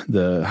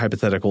the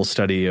hypothetical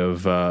study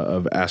of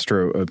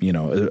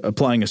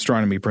applying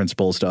astronomy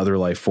principles to other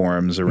life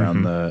forms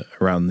around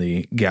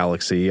the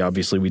galaxy.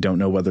 Obviously, we don't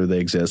know whether they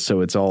exist,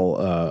 so it's all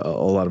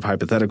a lot of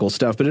hypothetical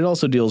stuff. But it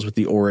also deals with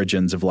the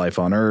origins of life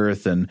on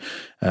Earth and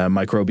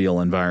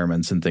microbial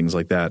environments and things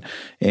like that.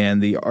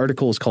 And the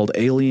article is called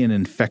 "Alien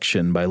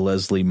Infection" by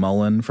Leslie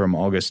Mullen from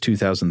August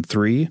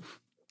 2003.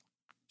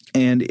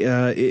 And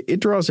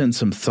it draws in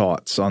some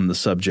thoughts on the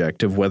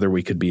subject of whether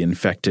we could be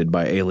infected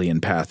by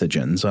alien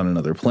pathogens on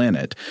another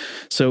planet.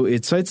 So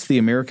it cites the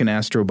American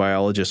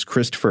astrobiologist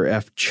Christopher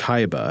F.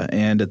 Chiba,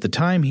 and at the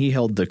time he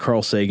held the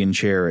Carl Sagan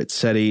Chair at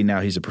SETI. Now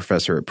he's a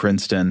professor at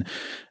Princeton.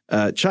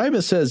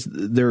 Chiba says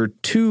there are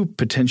two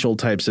potential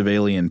types of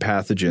alien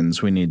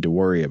pathogens we need to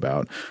worry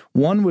about.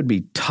 One would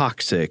be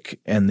toxic,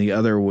 and the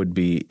other would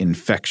be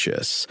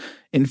infectious.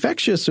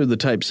 Infectious are the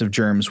types of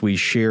germs we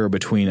share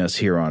between us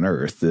here on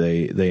Earth.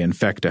 They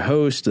infect a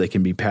host. They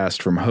can be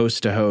passed from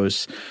host to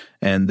host,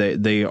 and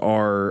they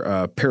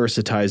are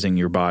parasitizing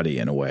your body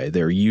in a way.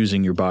 They're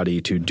using your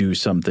body to do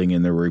something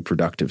in the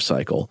reproductive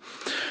cycle.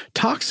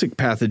 Toxic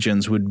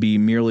pathogens would be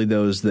merely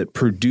those that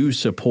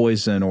produce a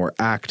poison or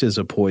act as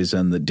a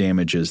poison that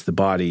damages the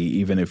body,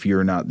 even if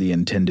you're not the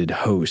intended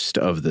host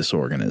of this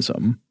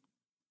organism.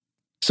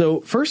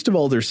 So first of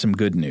all, there's some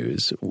good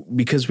news,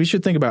 because we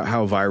should think about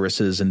how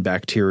viruses and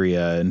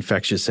bacteria,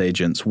 infectious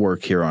agents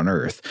work here on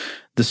Earth.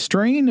 The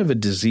strain of a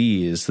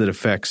disease that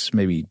affects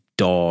maybe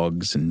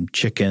dogs and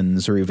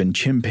chickens or even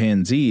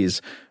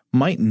chimpanzees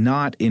might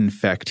not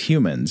infect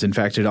humans. In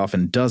fact, it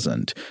often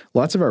doesn't.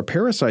 Lots of our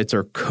parasites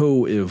are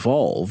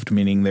co-evolved,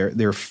 meaning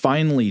they're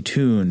finely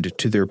tuned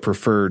to their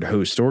preferred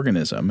host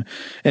organism.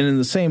 And in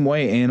the same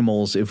way,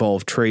 animals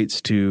evolve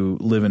traits to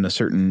live in a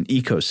certain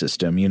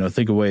ecosystem. You know,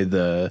 think away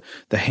the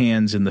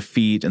hands and the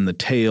feet and the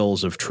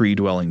tails of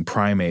tree-dwelling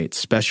primates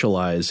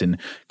specialize in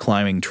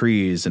climbing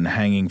trees and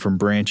hanging from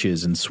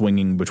branches and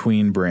swinging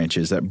between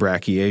branches, that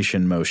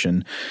brachiation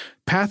motion.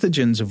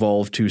 Pathogens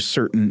evolve to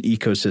certain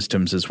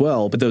ecosystems as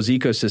well, but those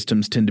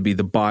ecosystems tend to be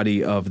the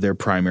body of their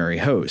primary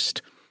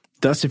host.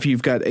 Thus, if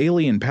you've got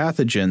alien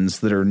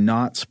pathogens that are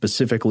not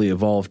specifically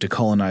evolved to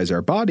colonize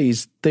our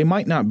bodies, they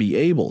might not be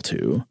able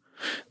to.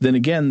 Then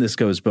again, this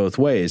goes both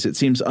ways. It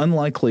seems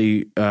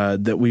unlikely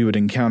that we would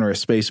encounter a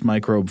space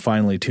microbe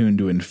finely tuned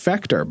to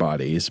infect our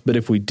bodies, but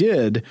if we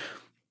did,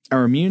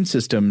 our immune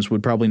systems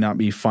would probably not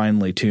be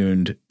finely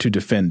tuned to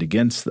defend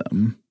against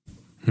them.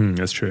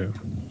 That's true.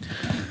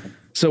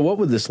 So what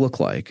would this look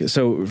like?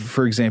 So,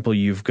 for example,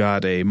 you've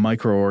got a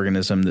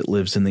microorganism that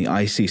lives in the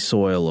icy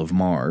soil of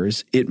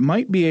Mars. It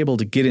might be able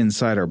to get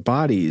inside our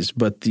bodies,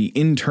 but the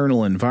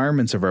internal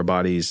environments of our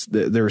bodies,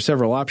 there are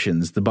several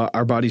options.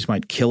 Our bodies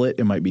might kill it.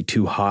 It might be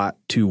too hot,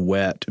 too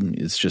wet.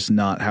 It's just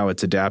not how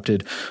it's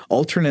adapted.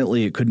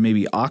 Alternately, it could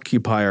maybe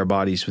occupy our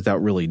bodies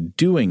without really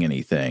doing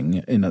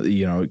anything.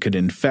 It could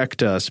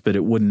infect us, but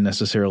it wouldn't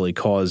necessarily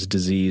cause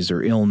disease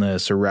or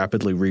illness or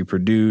rapidly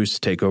reproduce,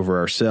 take over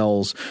our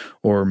cells,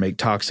 or make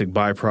toxic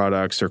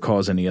byproducts or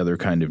cause any other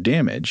kind of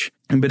damage.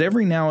 But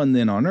every now and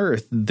then on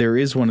Earth, there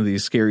is one of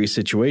these scary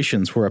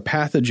situations where a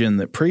pathogen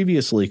that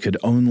previously could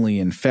only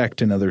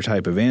infect another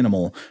type of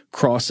animal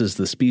crosses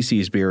the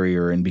species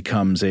barrier and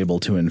becomes able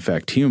to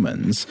infect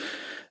humans.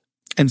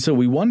 And so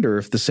we wonder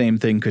if the same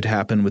thing could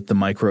happen with the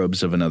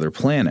microbes of another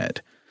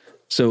planet.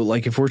 So,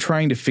 like, if we're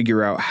trying to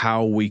figure out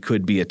how we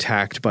could be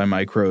attacked by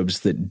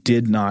microbes that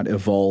did not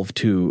evolve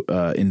to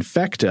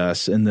infect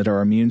us and that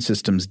our immune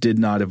systems did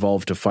not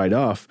evolve to fight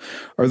off,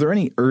 are there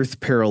any Earth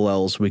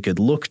parallels we could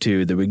look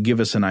to that would give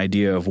us an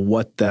idea of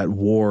what that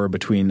war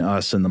between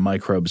us and the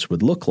microbes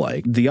would look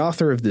like? The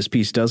author of this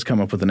piece does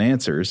come up with an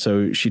answer.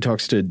 So she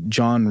talks to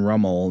John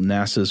Rummel,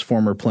 NASA's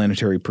former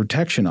planetary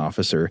protection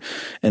officer,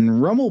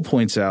 and Rummel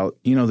points out,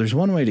 there's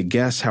one way to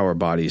guess how our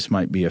bodies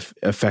might be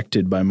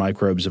affected by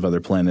microbes of other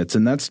planets,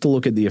 and that's to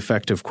look at the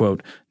effect of,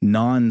 quote,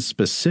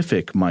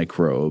 non-specific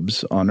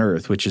microbes on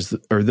Earth, which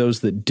are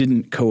those that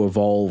didn't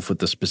co-evolve with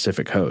the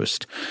specific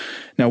host.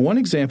 Now, one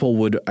example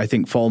would, I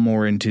think, fall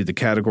more into the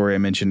category I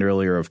mentioned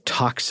earlier of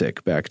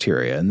toxic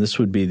bacteria, and this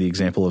would be the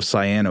example of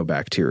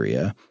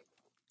cyanobacteria.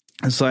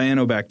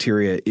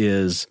 Cyanobacteria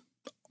is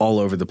all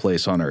over the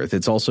place on Earth.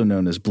 It's also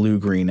known as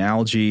blue-green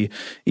algae,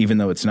 even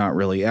though it's not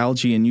really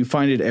algae, and you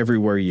find it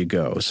everywhere you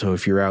go. So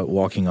if you're out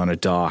walking on a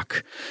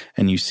dock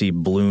and you see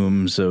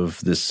blooms of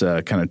this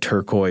kind of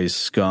turquoise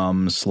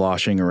scum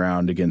sloshing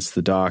around against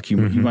the dock, you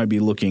might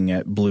be looking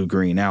at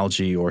blue-green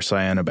algae or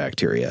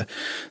cyanobacteria.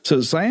 So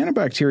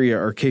cyanobacteria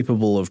are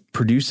capable of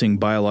producing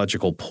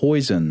biological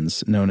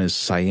poisons known as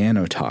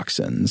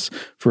cyanotoxins.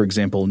 For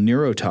example,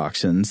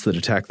 neurotoxins that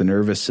attack the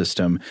nervous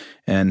system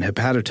and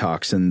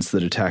hepatotoxins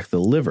that attack the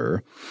liver.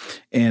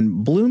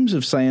 And blooms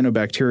of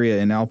cyanobacteria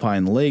in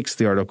alpine lakes,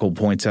 the article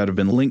points out, have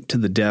been linked to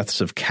the deaths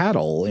of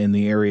cattle in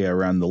the area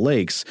around the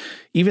lakes,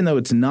 even though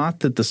it's not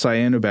that the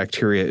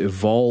cyanobacteria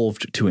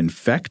evolved to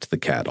infect the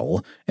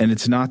cattle, and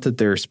it's not that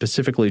they're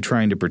specifically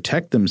trying to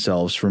protect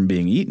themselves from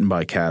being eaten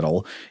by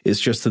cattle. It's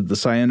just that the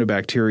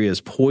cyanobacteria's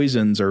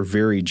poisons are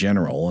very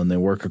general, and they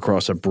work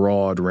across a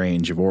broad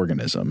range of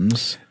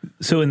organisms.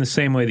 So in the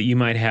same way that you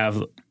might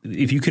have,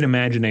 if you can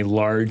imagine a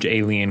large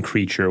alien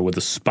creature with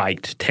a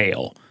spiked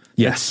tail,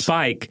 yes. That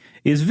spike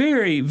is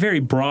very, very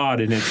broad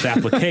in its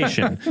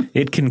application.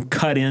 It can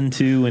cut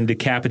into and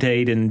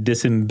decapitate and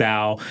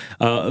disembowel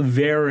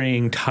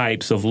varying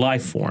types of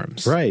life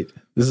forms. Right.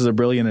 This is a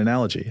brilliant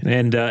analogy.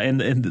 And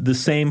the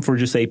same for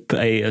just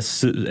a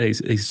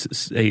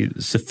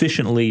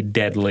sufficiently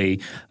deadly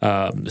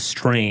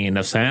strain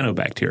of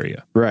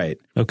cyanobacteria. Right.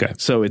 Okay.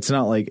 So it's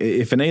not like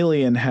if an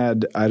alien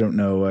had, I don't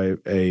know,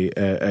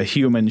 a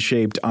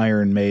human-shaped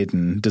Iron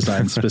Maiden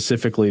designed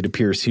specifically to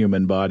pierce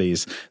human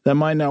bodies, that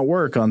might not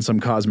work on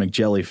some cosmic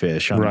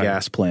jellyfish on a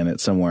gas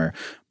planet somewhere.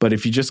 But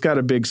if you just got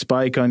a big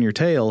spike on your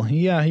tail,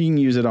 yeah, you can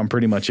use it on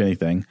pretty much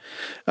anything.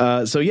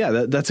 That's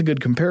a good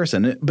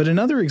comparison. But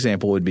another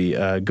example would be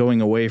going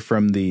away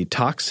from the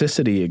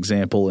toxicity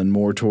example and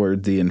more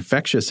toward the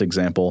infectious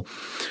example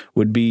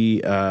would be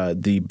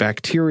the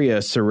bacteria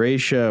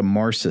Serratia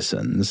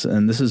marcescens.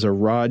 And this is a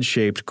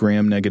rod-shaped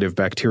gram-negative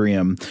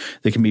bacterium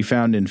that can be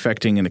found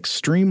infecting an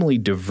extremely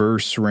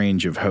diverse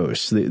range of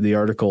hosts. The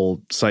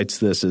article cites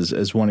this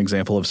as one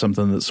example of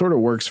something that sort of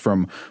works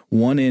from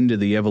one end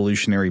of the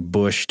evolutionary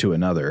bush to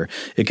another.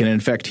 It can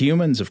infect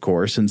humans, of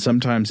course, and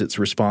sometimes it's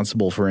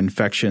responsible for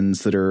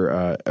infections that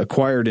are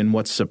acquired in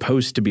what's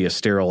supposed to be a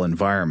sterile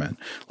environment,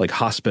 like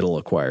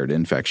hospital-acquired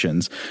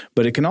infections.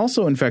 But it can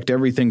also infect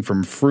everything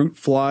from fruit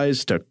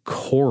flies to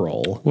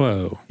coral.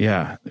 Whoa.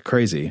 Yeah,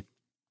 crazy.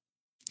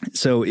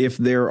 So if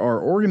there are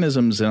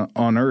organisms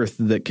on Earth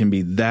that can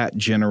be that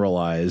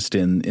generalized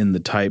in the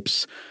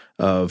types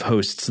of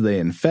hosts they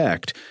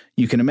infect,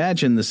 you can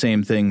imagine the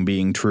same thing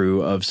being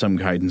true of some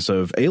kinds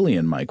of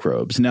alien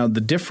microbes. Now,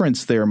 the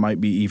difference there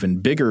might be even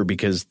bigger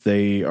because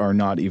they are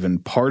not even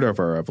part of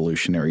our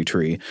evolutionary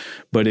tree.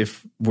 But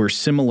if we're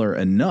similar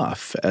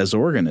enough as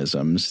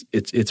organisms,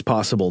 it's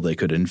possible they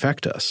could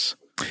infect us.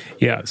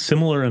 Yeah,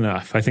 similar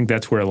enough. I think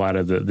that's where a lot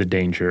of the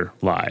danger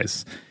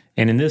lies.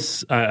 And in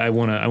this, I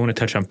want to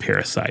touch on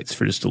parasites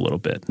for just a little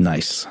bit.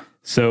 Nice.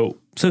 So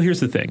here's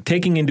the thing.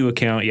 Taking into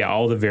account,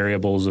 all the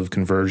variables of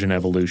convergent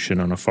evolution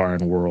on a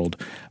foreign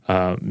world,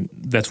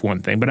 that's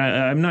one thing. But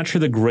I'm not sure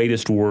the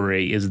greatest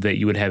worry is that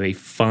you would have a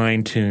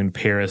fine-tuned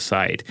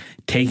parasite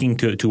taking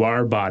to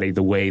our body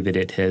the way that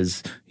it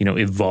has,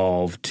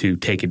 evolved to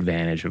take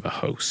advantage of a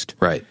host.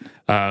 Right.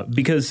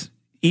 Because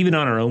even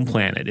on our own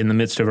planet, in the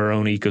midst of our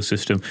own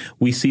ecosystem,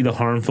 we see the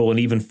harmful and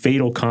even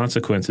fatal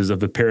consequences of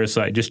the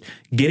parasite just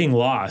getting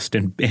lost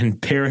and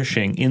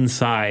perishing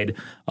inside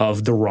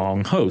of the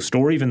wrong host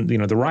or even,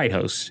 the right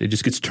host. It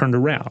just gets turned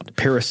around.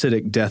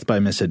 Parasitic death by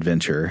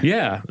misadventure.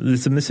 Yeah,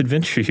 it's a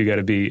misadventure you got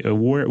to be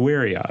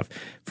wary of.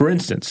 For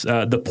instance,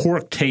 the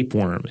pork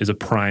tapeworm is a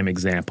prime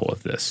example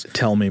of this.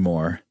 Tell me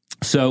more.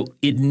 So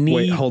it needs...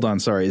 Wait, hold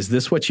on. Sorry. Is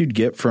this what you'd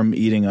get from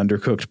eating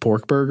undercooked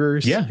pork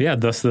burgers? Yeah.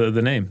 Thus the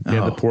name.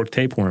 Yeah, the pork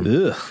tapeworm.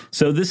 Ugh.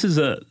 So this is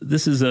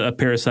a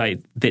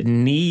parasite that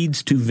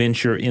needs to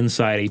venture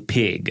inside a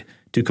pig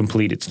to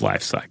complete its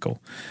life cycle.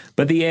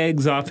 But the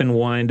eggs often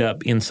wind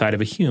up inside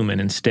of a human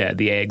instead.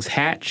 The eggs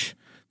hatch.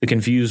 The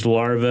confused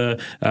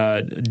larvae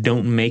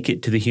don't make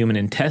it to the human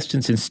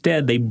intestines.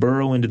 Instead, they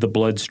burrow into the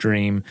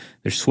bloodstream.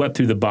 They're swept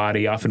through the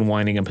body, often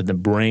winding up in the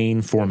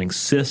brain, forming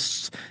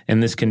cysts.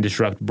 And this can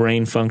disrupt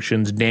brain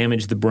functions,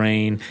 damage the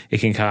brain. It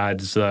can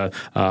cause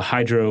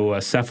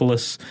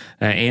hydrocephalus,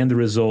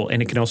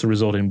 and it can also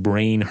result in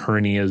brain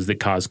hernias that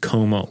cause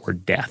coma or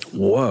death.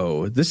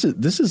 Whoa, this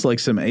is like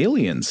some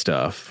alien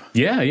stuff.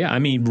 Yeah. I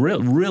mean,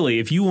 really,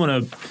 if you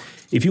want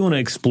to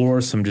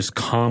explore some just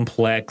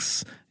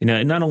complex,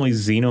 not only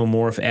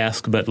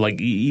xenomorph-esque, but like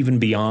even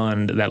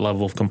beyond that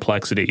level of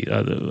complexity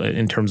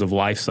in terms of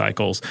life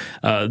cycles,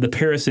 the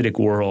parasitic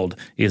world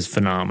is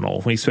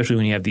phenomenal, especially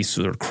when you have these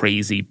sort of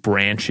crazy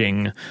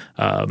branching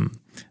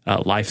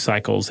life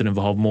cycles that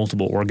involve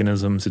multiple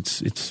organisms.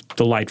 It's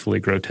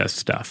delightfully grotesque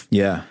stuff.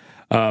 Yeah.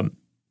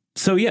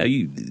 So yeah,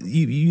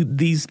 you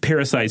these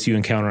parasites you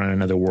encounter on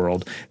another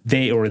world,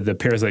 the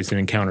parasites that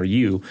encounter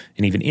you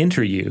and even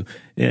enter you,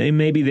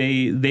 maybe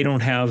they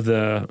don't have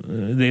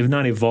they've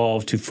not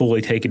evolved to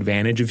fully take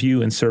advantage of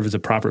you and serve as a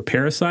proper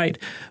parasite.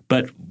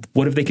 But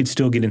what if they could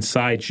still get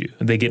inside you?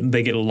 They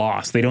get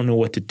lost. They don't know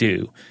what to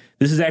do.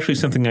 This is actually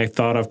something I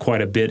thought of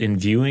quite a bit in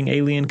viewing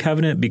Alien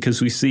Covenant,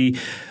 because we see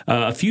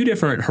a few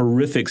different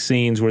horrific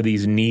scenes where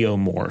these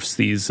neomorphs,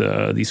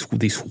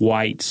 these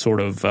white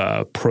sort of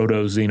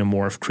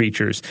proto-xenomorph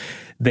creatures,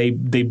 they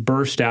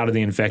burst out of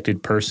the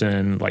infected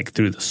person like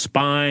through the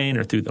spine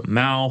or through the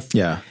mouth.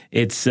 Yeah,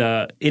 it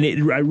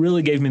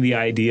really gave me the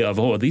idea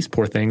of, these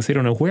poor things, they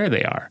don't know where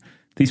they are.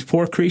 These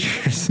poor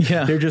creatures,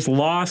 they're just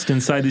lost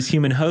inside this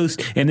human host,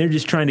 and they're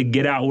just trying to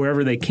get out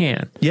wherever they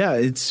can. Yeah,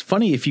 it's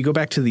funny. If you go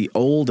back to the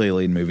old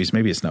Alien movies,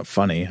 maybe it's not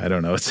funny. I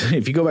don't know.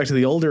 If you go back to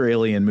the older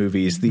Alien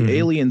movies, the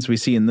aliens we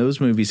see in those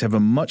movies have a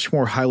much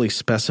more highly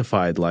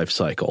specified life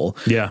cycle.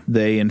 Yeah.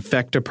 They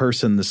infect a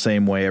person the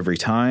same way every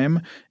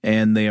time,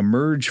 and they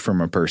emerge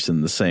from a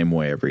person the same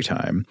way every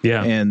time.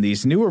 Yeah. And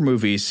these newer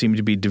movies seem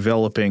to be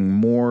developing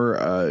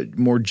more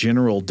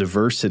general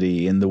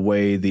diversity in the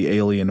way the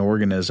alien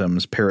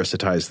organisms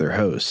parasitize their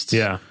hosts.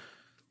 Yeah.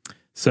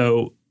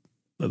 So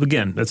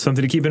again, that's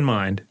something to keep in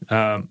mind.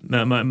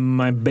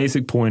 My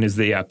basic point is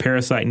that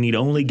parasite need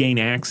only gain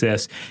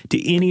access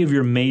to any of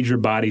your major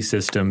body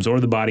systems or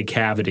the body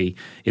cavity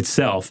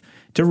itself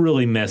to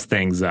really mess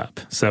things up.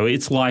 So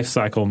its life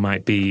cycle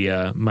might be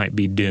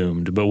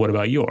doomed. But what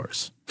about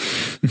yours?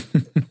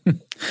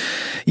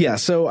 Yeah,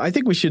 so I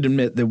think we should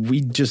admit that we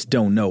just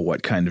don't know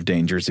what kind of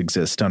dangers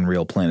exist on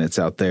real planets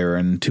out there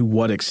and to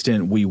what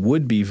extent we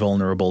would be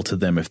vulnerable to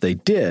them if they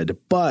did.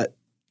 But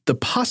the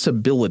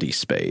possibility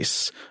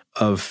space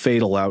of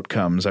fatal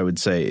outcomes, I would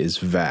say, is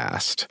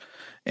vast.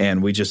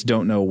 And we just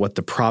don't know what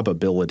the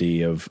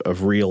probability of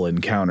real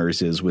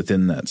encounters is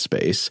within that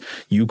space.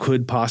 You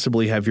could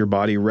possibly have your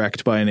body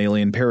wrecked by an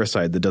alien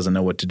parasite that doesn't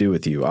know what to do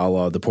with you, a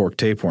la the pork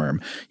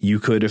tapeworm. You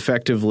could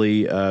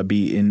effectively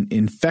be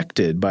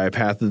infected by a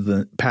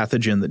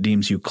pathogen that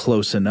deems you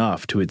close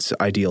enough to its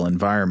ideal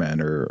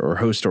environment or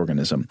host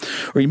organism.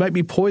 Or you might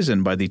be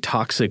poisoned by the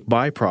toxic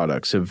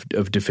byproducts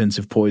of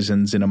defensive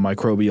poisons in a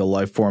microbial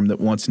life form that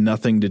wants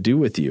nothing to do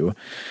with you.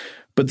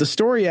 But the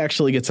story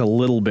actually gets a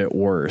little bit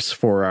worse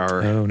for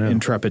our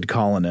intrepid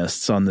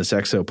colonists on this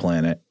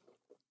exoplanet,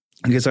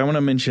 because I want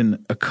to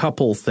mention a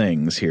couple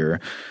things here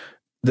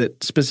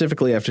that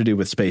specifically have to do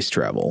with space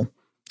travel.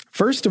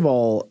 First of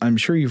all, I'm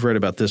sure you've read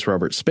about this,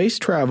 Robert. Space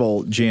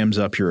travel jams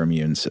up your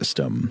immune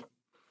system.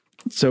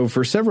 So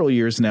for several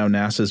years now,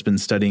 NASA has been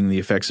studying the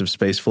effects of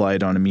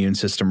spaceflight on immune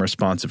system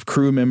responsive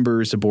crew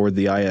members aboard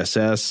the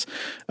ISS.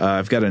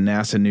 I've got a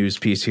NASA news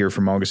piece here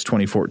from August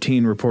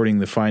 2014 reporting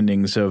the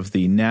findings of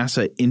the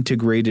NASA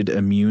Integrated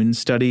Immune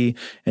Study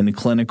and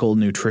Clinical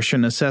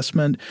Nutrition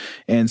Assessment.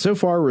 And so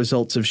far,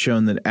 results have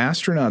shown that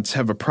astronauts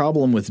have a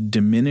problem with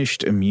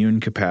diminished immune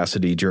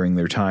capacity during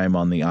their time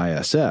on the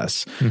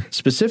ISS.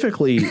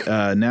 Specifically,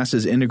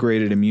 NASA's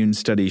Integrated Immune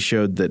Study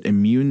showed that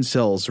immune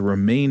cells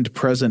remained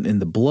present in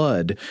the blood,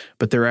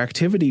 but their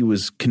activity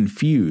was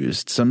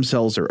confused. Some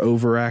cells are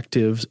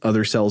overactive,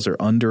 other cells are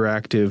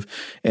underactive,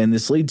 and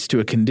this leads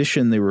to a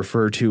condition they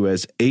refer to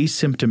as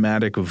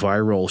asymptomatic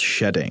viral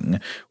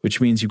shedding,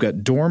 which means you've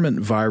got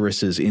dormant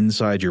viruses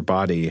inside your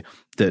body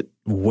that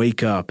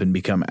wake up and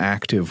become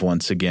active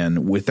once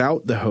again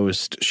without the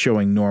host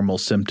showing normal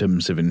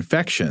symptoms of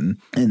infection.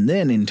 And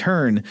then in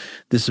turn,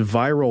 this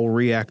viral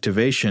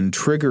reactivation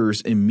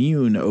triggers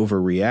immune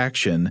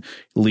overreaction,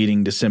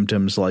 leading to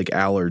symptoms like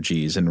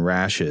allergies and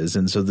rashes.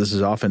 And so this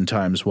is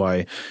oftentimes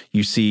why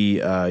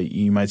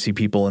you might see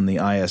people in the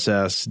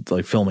ISS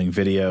like filming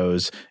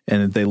videos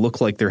and they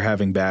look like they're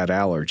having bad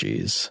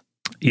allergies.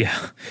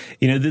 Yeah.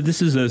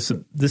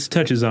 This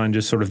touches on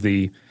just sort of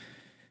the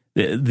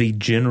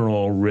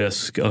general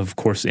risk of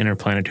course,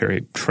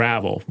 interplanetary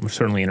travel,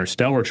 certainly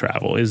interstellar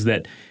travel, is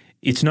that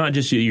it's not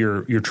just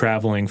you're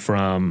traveling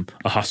from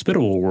a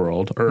hospitable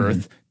world,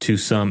 Earth, to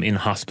some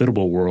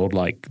inhospitable world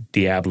like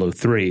Diablo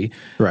 3.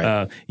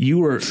 Right.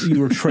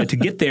 To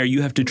get there,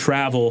 you have to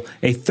travel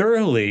a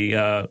thoroughly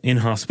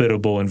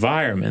inhospitable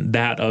environment,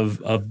 that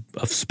of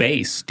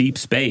space, deep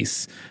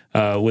space,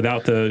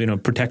 without the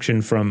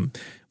protection from.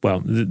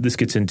 Well, this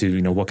gets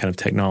into what kind of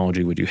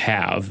technology would you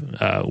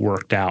have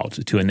worked out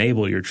to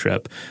enable your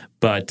trip,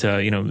 but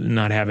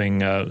not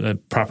having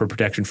proper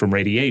protection from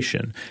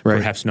radiation, right.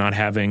 Perhaps not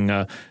having.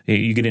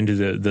 You get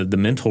into the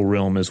mental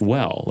realm as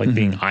well, like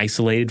being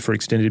isolated for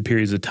extended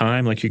periods of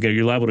time. Like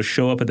you're liable to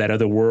show up at that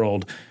other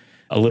world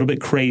a little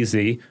bit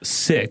crazy,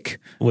 sick,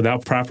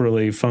 without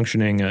properly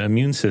functioning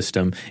immune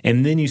system,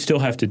 and then you still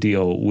have to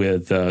deal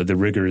with the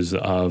rigors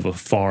of a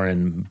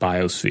foreign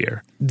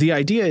biosphere. The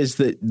idea is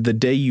that the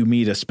day you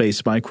meet a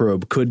space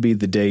microbe could be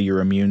the day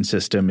your immune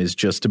system is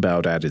just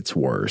about at its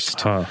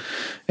worst.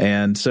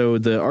 And so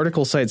the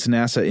article cites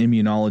NASA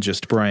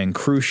immunologist Brian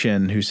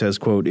Crucian, who says,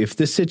 quote, if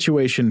this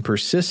situation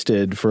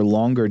persisted for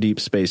longer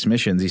deep space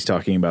missions, he's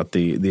talking about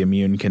the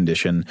immune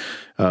condition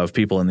of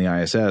people in the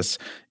ISS,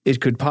 it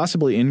could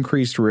possibly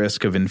increase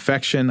risk of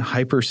infection,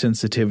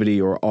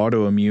 hypersensitivity, or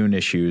autoimmune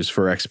issues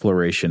for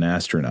exploration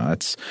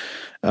astronauts.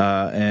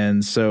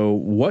 And so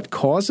what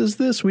causes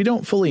this? We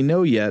don't fully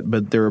know yet,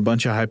 but there are a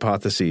bunch of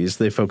hypotheses.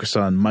 They focus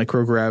on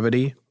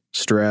microgravity,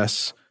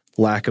 stress,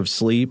 lack of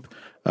sleep,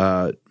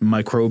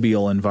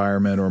 microbial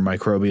environment or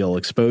microbial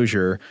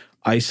exposure,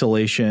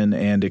 isolation,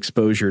 and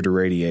exposure to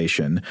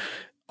radiation.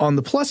 On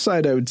the plus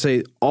side, I would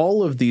say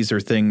all of these are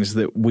things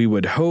that we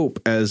would hope,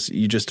 as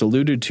you just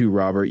alluded to,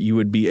 Robert, you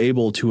would be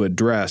able to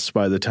address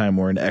by the time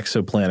we're an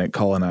exoplanet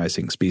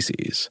colonizing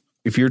species.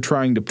 If you're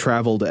trying to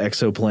travel to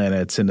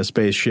exoplanets in a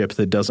spaceship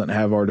that doesn't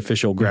have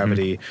artificial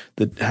gravity,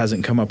 that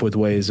hasn't come up with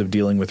ways of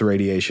dealing with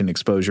radiation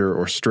exposure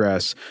or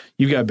stress,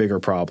 you've got bigger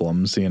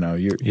problems.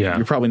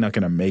 You're probably not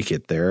going to make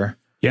it there.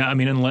 Yeah, I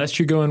mean, unless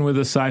you're going with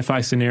a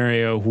sci-fi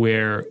scenario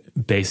where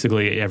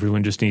basically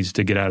everyone just needs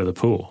to get out of the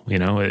pool.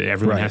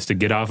 Everyone has to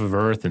get off of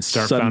Earth and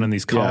start founding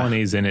these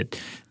colonies, and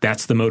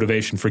that's the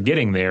motivation for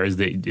getting there, is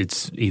that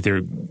it's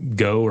either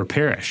go or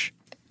perish.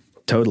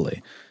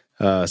 Totally.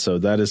 So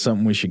that is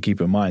something we should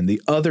keep in mind.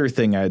 The other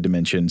thing I had to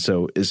mention,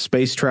 is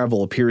space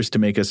travel appears to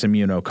make us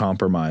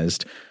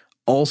immunocompromised.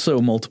 Also,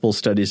 multiple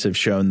studies have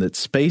shown that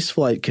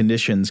spaceflight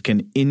conditions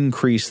can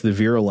increase the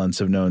virulence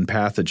of known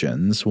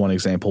pathogens. One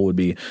example would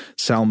be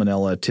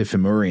Salmonella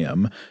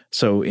typhimurium.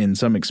 So in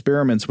some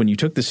experiments, when you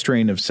took the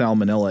strain of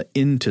Salmonella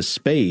into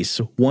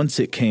space, once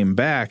it came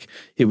back,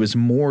 it was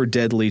more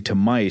deadly to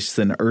mice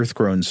than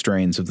Earth-grown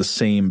strains of the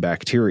same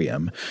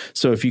bacterium.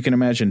 So if you can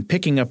imagine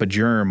picking up a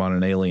germ on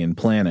an alien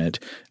planet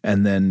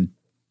and then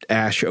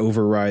Ash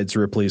overrides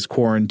Ripley's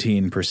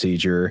quarantine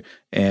procedure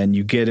and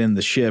you get in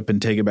the ship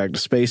and take it back to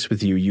space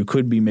with you, you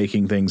could be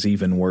making things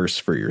even worse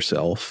for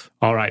yourself.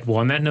 All right. Well,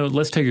 on that note,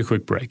 let's take a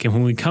quick break. And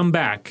when we come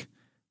back,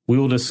 we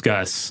will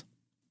discuss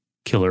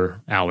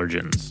killer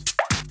allergens.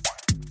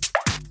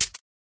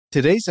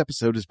 Today's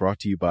episode is brought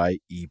to you by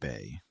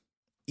eBay.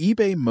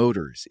 eBay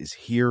Motors is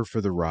here for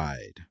the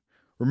ride.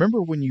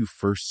 Remember when you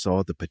first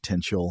saw the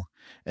potential?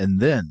 And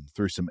then,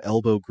 through some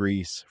elbow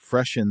grease,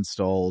 fresh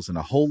installs, and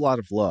a whole lot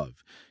of love,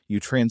 you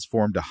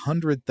transformed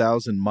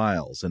 100,000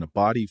 miles and a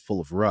body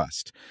full of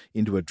rust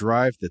into a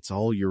drive that's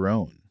all your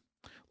own.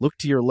 Look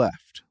to your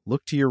left.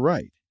 Look to your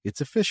right.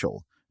 It's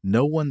official.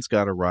 No one's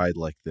got a ride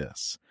like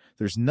this.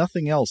 There's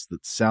nothing else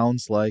that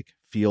sounds like,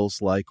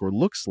 feels like, or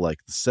looks like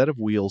the set of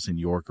wheels in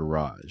your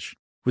garage.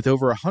 With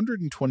over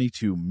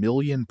 122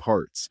 million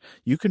parts,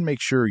 you can make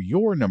sure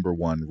your number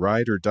one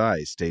ride or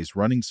die stays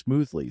running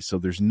smoothly, so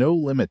there's no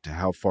limit to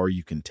how far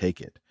you can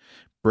take it.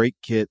 Brake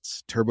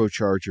kits,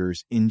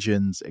 turbochargers,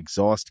 engines,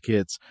 exhaust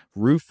kits,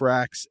 roof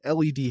racks,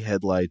 LED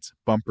headlights,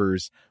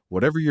 bumpers,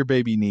 whatever your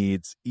baby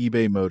needs,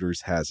 eBay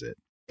Motors has it.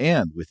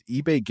 And with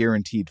eBay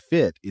Guaranteed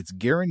Fit, it's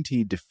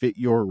guaranteed to fit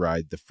your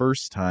ride the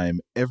first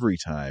time, every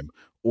time,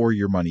 or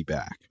your money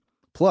back.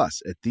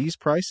 Plus, at these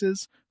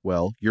prices,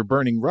 well, you're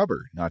burning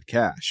rubber, not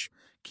cash.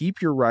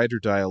 Keep your ride or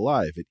die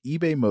alive at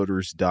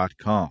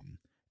ebaymotors.com.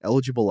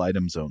 Eligible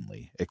items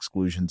only.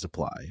 Exclusions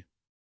apply.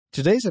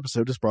 Today's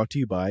episode is brought to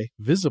you by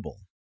Visible.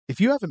 If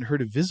you haven't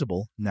heard of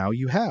Visible, now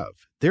you have.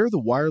 They're the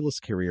wireless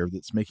carrier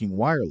that's making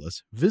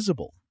wireless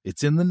visible.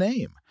 It's in the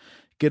name.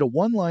 Get a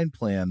one-line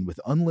plan with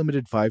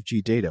unlimited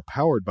 5G data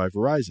powered by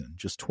Verizon,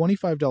 just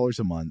 $25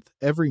 a month,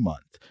 every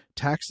month,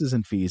 taxes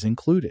and fees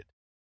included.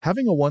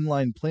 Having a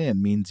one-line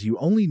plan means you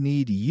only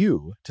need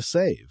you to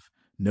save.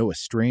 No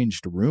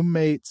estranged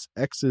roommates,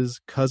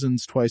 exes,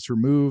 cousins twice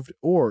removed,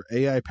 or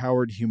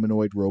AI-powered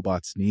humanoid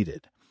robots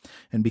needed.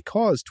 And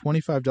because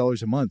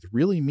 $25 a month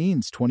really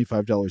means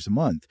 $25 a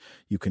month,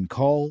 you can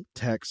call,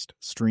 text,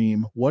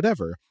 stream,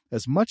 whatever,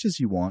 as much as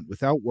you want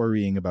without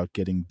worrying about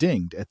getting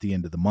dinged at the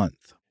end of the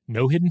month.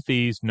 No hidden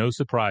fees, no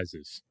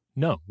surprises.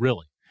 No,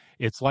 really.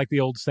 It's like the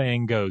old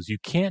saying goes, you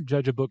can't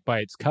judge a book by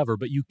its cover,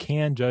 but you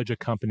can judge a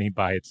company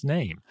by its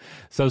name.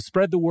 So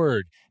spread the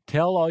word.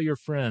 Tell all your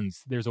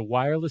friends there's a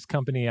wireless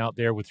company out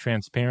there with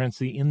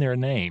transparency in their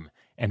name,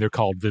 and they're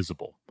called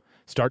Visible.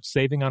 Start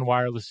saving on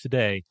wireless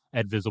today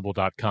at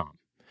Visible.com.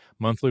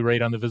 Monthly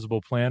rate on the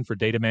Visible plan for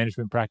data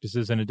management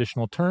practices and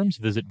additional terms,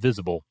 visit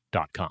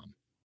Visible.com.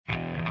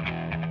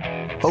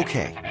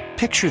 Okay,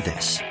 picture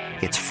this.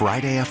 It's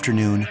Friday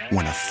afternoon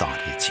when a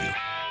thought hits you.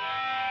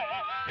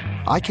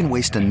 I can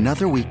waste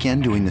another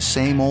weekend doing the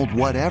same old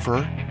whatever,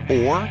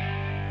 or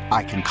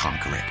I can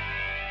conquer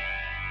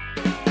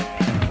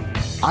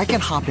it. I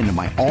can hop into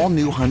my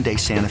all-new Hyundai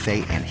Santa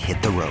Fe and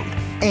hit the road.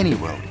 Any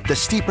road. The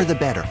steeper, the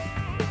better.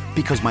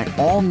 Because my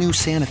all-new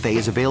Santa Fe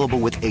is available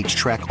with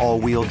H-Track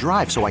all-wheel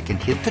drive, so I can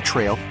hit the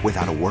trail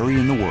without a worry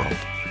in the world.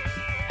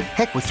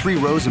 Heck, with 3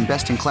 rows and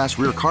best-in-class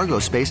rear cargo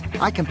space,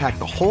 I can pack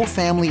the whole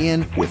family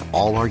in with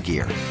all our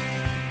gear.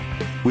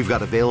 We've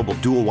got available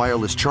dual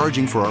wireless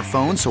charging for our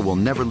phones, so we'll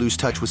never lose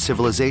touch with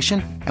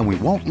civilization, and we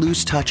won't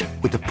lose touch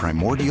with the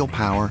primordial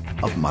power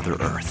of Mother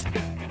Earth.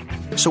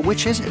 So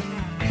which is it?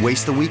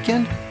 Waste the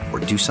weekend or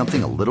do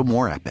something a little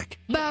more epic?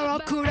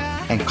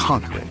 And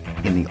conquer it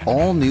in the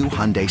all-new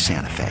Hyundai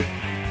Santa Fe.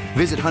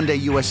 Visit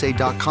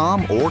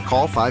HyundaiUSA.com or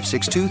call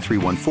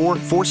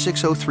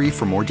 562-314-4603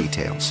 for more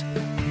details.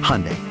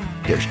 Hyundai,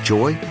 there's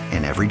joy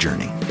in every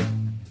journey.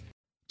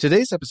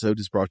 Today's episode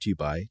is brought to you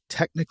by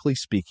Technically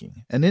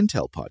Speaking, an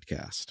Intel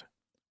podcast.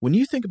 When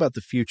you think about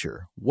the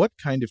future, what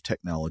kind of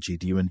technology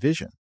do you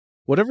envision?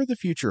 Whatever the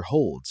future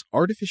holds,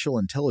 artificial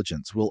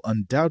intelligence will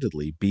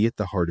undoubtedly be at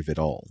the heart of it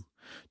all.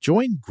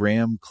 Join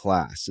Graham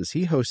Class as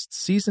he hosts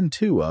Season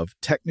 2 of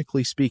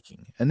Technically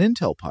Speaking, an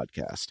Intel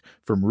podcast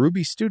from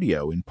Ruby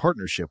Studio in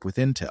partnership with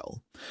Intel.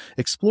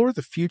 Explore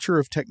the future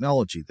of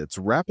technology that's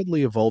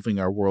rapidly evolving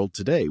our world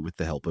today with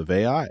the help of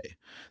AI.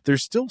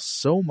 There's still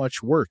so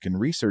much work and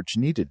research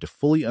needed to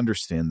fully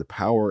understand the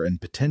power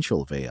and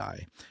potential of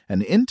AI,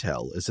 and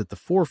Intel is at the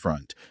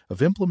forefront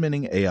of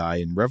implementing AI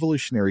in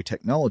revolutionary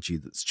technology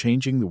that's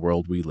changing the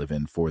world we live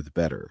in for the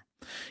better.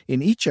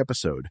 In each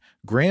episode,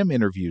 Graham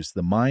interviews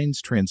the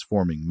minds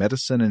transforming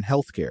medicine and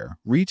healthcare,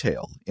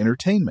 retail,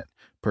 entertainment,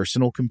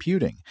 personal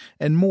computing,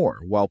 and more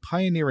while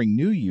pioneering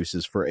new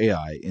uses for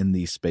AI in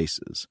these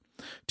spaces.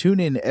 Tune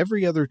in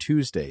every other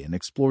Tuesday and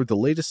explore the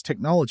latest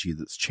technology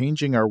that's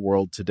changing our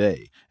world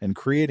today and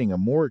creating a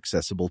more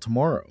accessible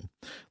tomorrow.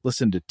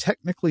 Listen to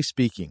Technically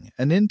Speaking,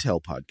 an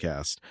Intel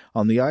podcast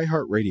on the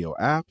iHeartRadio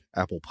app,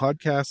 Apple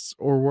Podcasts,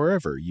 or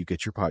wherever you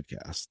get your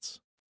podcasts.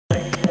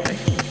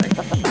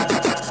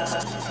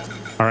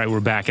 All right,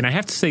 we're back. And I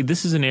have to say,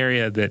 this is an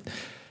area that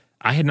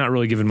I had not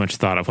really given much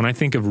thought of. When I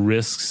think of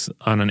risks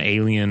on an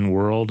alien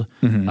world,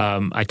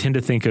 I tend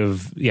to think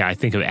of, I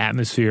think of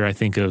atmosphere, I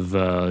think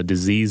of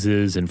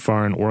diseases and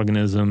foreign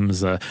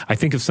organisms. I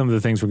think of some of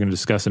the things we're going to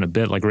discuss in a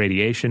bit, like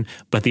radiation.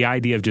 But the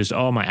idea of just,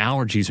 my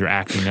allergies are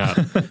acting up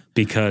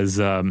because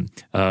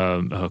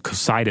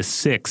Cositis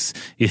 6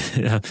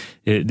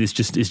 is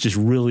just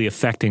really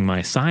affecting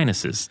my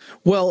sinuses.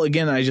 Well,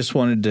 again, I just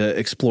wanted to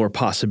explore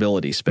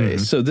possibility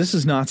space. So this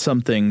is not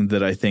something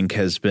that I think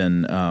has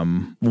been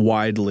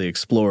widely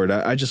explored.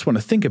 I just want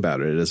to think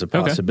about it as a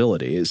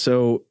possibility. Okay.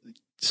 So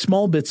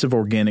small bits of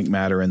organic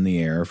matter in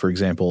the air, for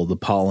example, the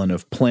pollen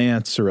of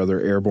plants or other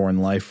airborne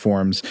life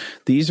forms,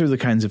 these are the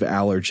kinds of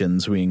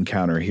allergens we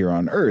encounter here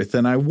on Earth.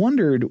 And I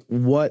wondered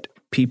what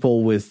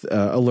people with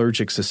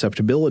allergic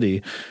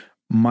susceptibility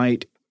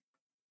might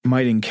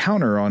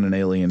encounter on an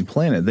alien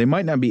planet. They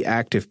might not be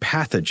active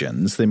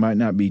pathogens. They might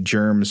not be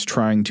germs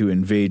trying to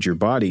invade your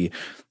body,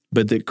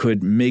 but that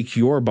could make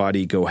your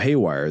body go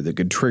haywire, that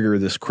could trigger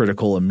this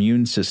critical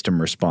immune system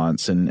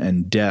response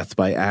and death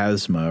by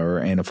asthma or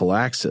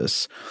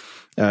anaphylaxis.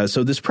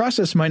 So this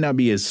process might not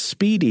be as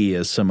speedy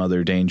as some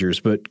other dangers,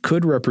 but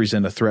could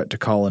represent a threat to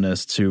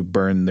colonists who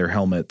burn their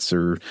helmets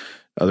or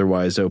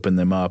otherwise open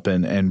them up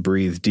and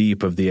breathe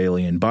deep of the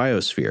alien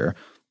biosphere.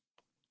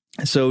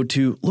 So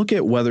to look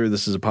at whether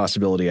this is a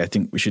possibility, I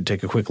think we should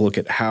take a quick look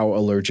at how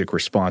allergic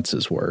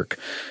responses work.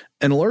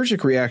 An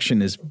allergic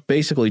reaction is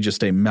basically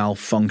just a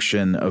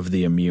malfunction of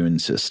the immune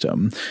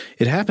system.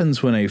 It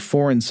happens when a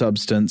foreign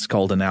substance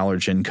called an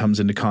allergen comes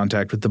into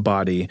contact with the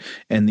body,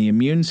 and the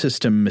immune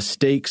system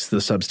mistakes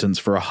the substance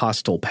for a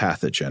hostile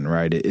pathogen,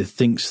 right? It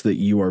thinks that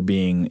you are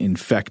being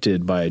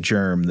infected by a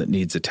germ that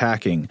needs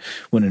attacking,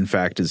 when in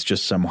fact it's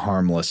just some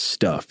harmless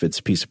stuff. It's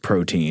a piece of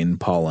protein,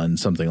 pollen,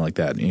 something like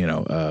that,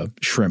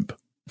 shrimp.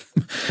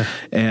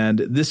 And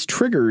this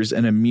triggers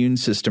an immune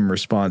system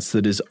response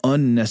that is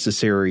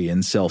unnecessary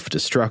and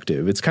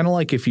self-destructive. It's kind of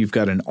like if you've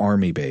got an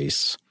army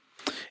base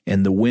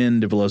and the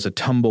wind blows a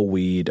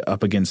tumbleweed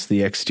up against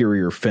the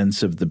exterior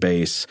fence of the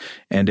base,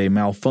 and a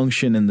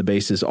malfunction in the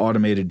base's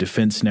automated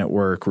defense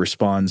network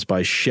responds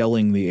by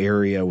shelling the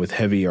area with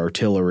heavy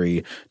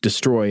artillery,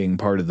 destroying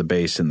part of the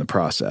base in the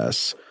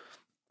process.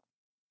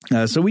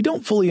 So we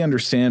don't fully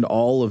understand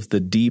all of the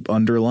deep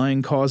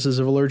underlying causes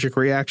of allergic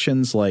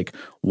reactions, like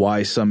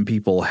why some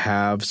people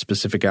have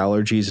specific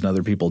allergies and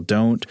other people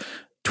don't.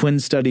 Twin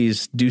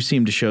studies do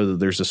seem to show that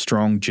there's a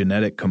strong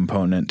genetic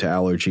component to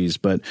allergies,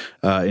 but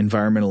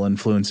environmental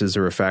influences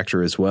are a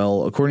factor as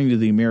well. According to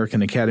the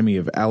American Academy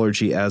of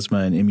Allergy, Asthma,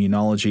 and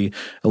Immunology,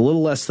 a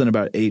little less than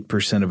about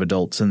 8% of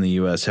adults in the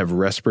U.S. have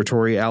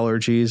respiratory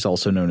allergies,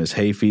 also known as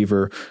hay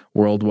fever.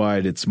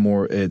 Worldwide, it's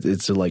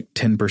like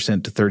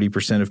 10% to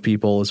 30% of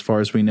people as far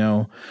as we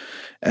know.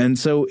 And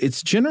so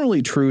it's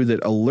generally true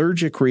that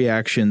allergic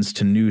reactions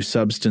to new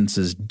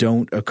substances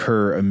don't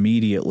occur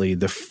immediately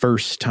the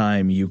first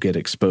time you get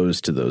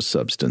exposed to those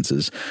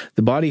substances.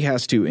 The body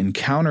has to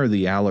encounter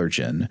the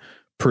allergen,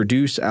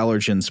 produce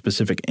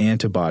allergen-specific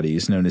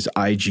antibodies known as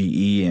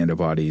IgE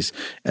antibodies,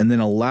 and then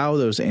allow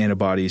those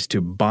antibodies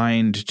to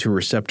bind to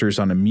receptors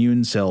on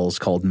immune cells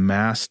called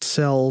mast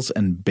cells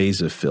and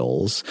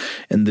basophils.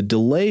 And the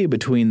delay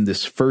between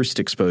this first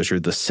exposure,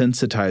 the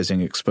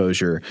sensitizing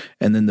exposure,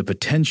 and then the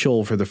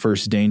potential for the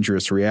first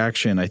dangerous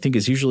reaction, I think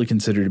is usually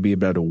considered to be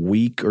about a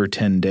week or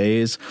 10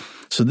 days.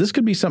 So this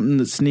could be something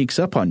that sneaks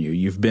up on you.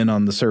 You've been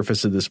on the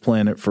surface of this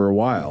planet for a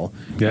while.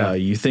 Yeah.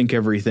 You think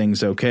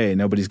everything's okay.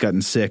 Nobody's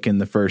gotten sick in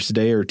the first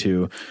day or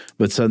two,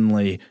 but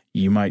suddenly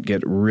you might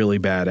get really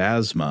bad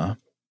asthma.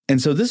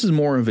 And so this is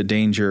more of a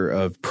danger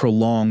of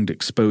prolonged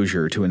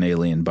exposure to an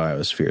alien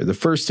biosphere. The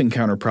first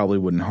encounter probably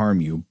wouldn't harm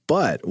you,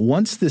 but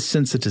once this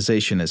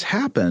sensitization has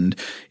happened,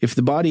 if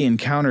the body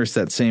encounters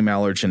that same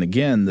allergen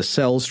again, the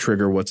cells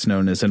trigger what's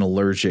known as an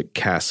allergic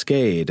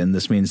cascade, and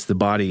this means the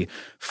body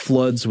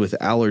floods with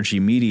allergy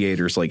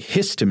mediators like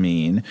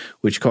histamine,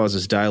 which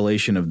causes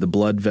dilation of the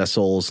blood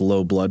vessels,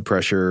 low blood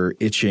pressure,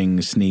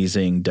 itching,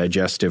 sneezing,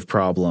 digestive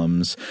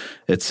problems,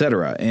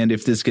 etc. And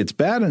if this gets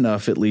bad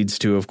enough, it leads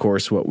to, of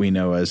course, what we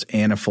know as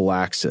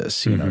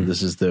anaphylaxis. You know,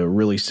 this is the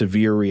really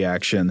severe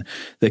reaction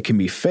that can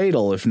be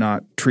fatal if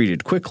not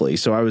treated quickly.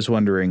 So I was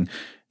wondering,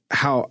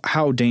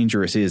 how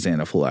dangerous is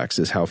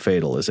anaphylaxis? How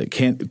fatal is it?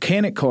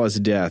 Can it cause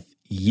death?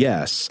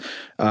 Yes,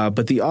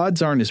 but the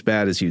odds aren't as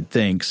bad as you'd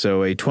think.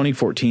 So a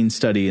 2014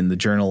 study in the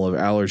Journal of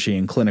Allergy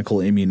and Clinical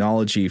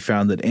Immunology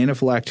found that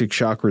anaphylactic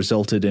shock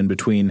resulted in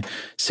between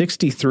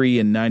 63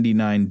 and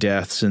 99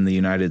 deaths in the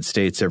United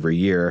States every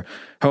year.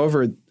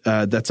 However,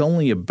 that's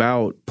only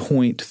about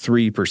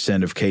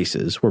 0.3% of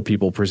cases where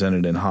people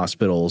presented in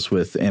hospitals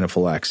with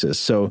anaphylaxis.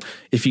 So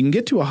if you can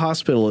get to a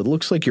hospital, it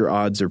looks like your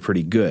odds are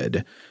pretty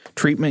good.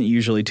 Treatment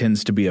usually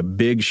tends to be a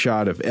big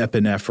shot of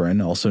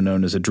epinephrine, also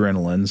known as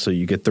adrenaline, so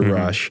you get the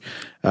rush.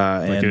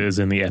 Like it is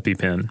in the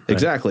EpiPen. Right?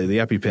 Exactly, the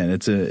EpiPen.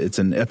 It's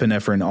an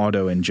epinephrine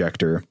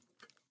auto-injector.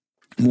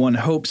 One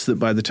hopes that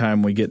by the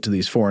time we get to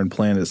these foreign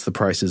planets, the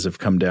prices have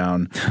come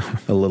down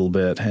a little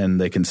bit and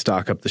they can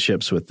stock up the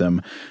ships with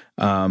them.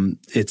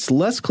 It's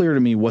less clear to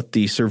me what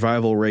the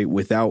survival rate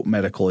without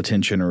medical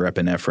attention or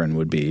epinephrine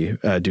would be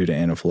due to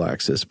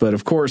anaphylaxis. But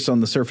of course, on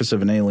the surface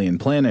of an alien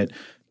planet,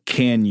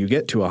 can you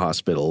get to a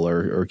hospital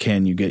or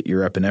can you get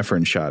your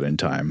epinephrine shot in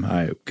time?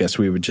 I guess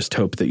we would just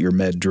hope that your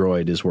med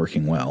droid is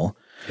working well.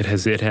 It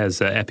has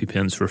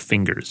EpiPens for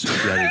fingers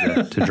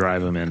ready to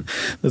drive them in.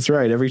 That's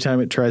right. Every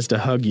time it tries to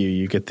hug you,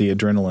 you get the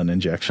adrenaline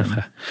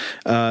injection.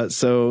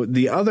 So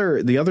the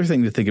other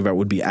thing to think about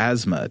would be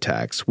asthma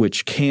attacks,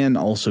 which can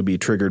also be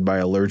triggered by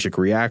allergic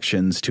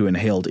reactions to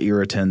inhaled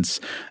irritants,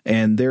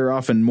 and they're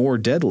often more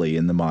deadly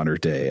in the modern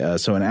day.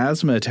 So an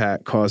asthma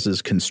attack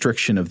causes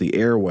constriction of the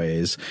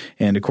airways,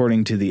 and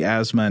according to the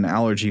Asthma and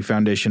Allergy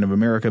Foundation of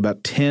America,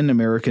 about 10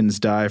 Americans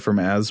die from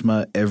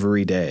asthma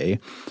every day.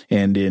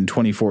 And in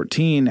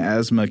 2014,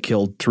 asthma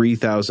killed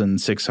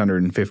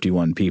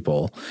 3,651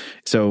 people.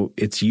 So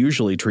it's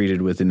usually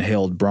treated with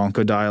inhaled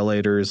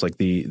bronchodilators, like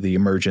the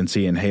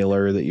emergency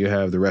inhaler that you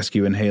have, the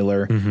rescue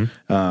inhaler.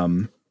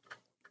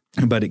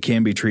 But it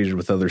can be treated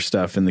with other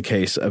stuff in the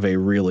case of a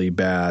really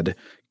bad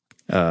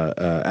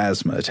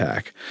asthma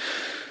attack.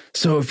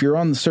 So if you're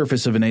on the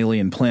surface of an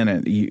alien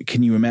planet,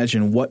 can you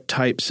imagine what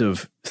types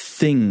of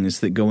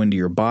things that go into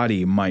your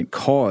body might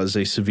cause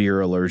a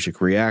severe allergic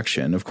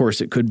reaction? Of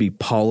course, it could be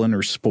pollen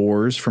or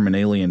spores from an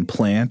alien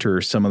plant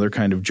or some other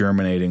kind of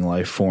germinating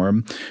life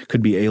form. It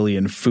could be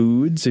alien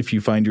foods if you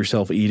find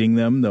yourself eating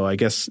them, though I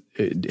guess,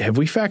 have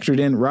we factored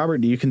in, Robert,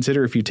 do you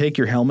consider if you take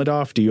your helmet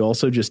off, do you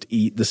also just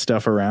eat the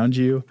stuff around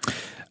you?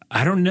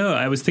 I don't know.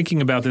 I was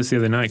thinking about this the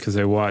other night because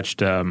I watched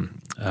the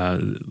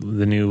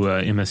new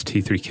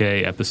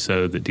MST3K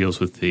episode that deals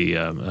with the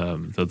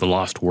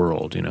Lost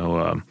World. You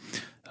know,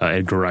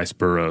 Edgar Rice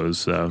Burroughs'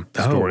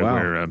 story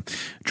where a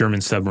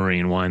German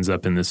submarine winds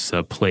up in this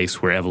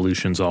place where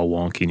evolution's all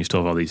wonky and you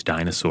still have all these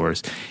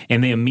dinosaurs.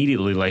 And they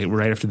immediately, like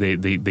right after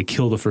they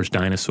kill the first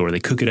dinosaur,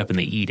 they cook it up and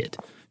they eat it.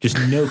 Just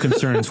no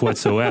concerns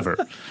whatsoever.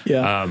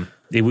 Yeah.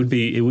 It would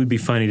be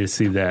funny to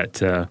see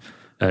that.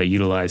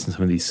 Utilized in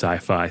some of these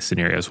sci-fi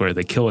scenarios where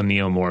they kill a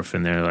neomorph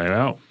and they're like,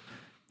 oh,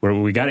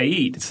 we got to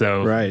eat,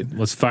 so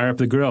let's fire up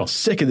the grill.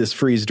 Sick of this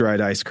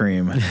freeze-dried ice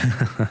cream.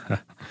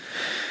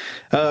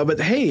 But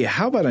hey,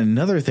 how about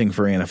another thing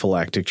for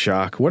anaphylactic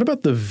shock? What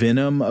about the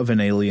venom of an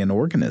alien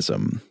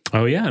organism?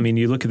 Oh, yeah. I mean,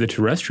 you look at the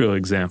terrestrial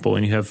example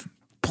and you have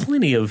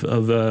plenty of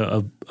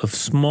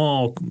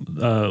small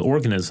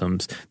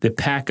organisms that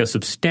pack a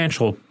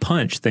substantial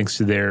punch thanks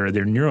to their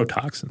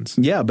neurotoxins.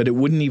 Yeah, but it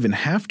wouldn't even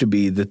have to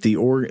be that the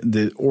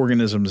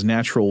organism's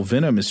natural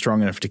venom is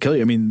strong enough to kill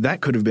you. I mean,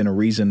 that could have been a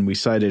reason we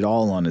cited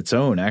all on its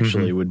own,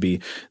 actually, would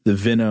be the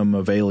venom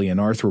of alien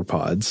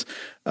arthropods.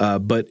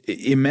 But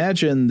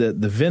imagine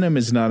that the venom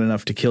is not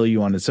enough to kill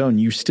you on its own.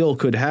 You still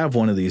could have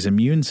one of these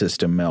immune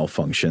system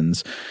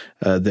malfunctions.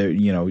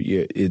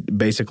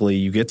 Basically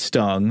you get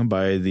stung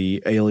by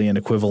the alien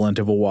equivalent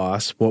of a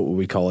wasp. What would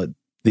we call it?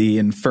 The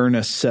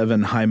Infernus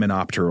 7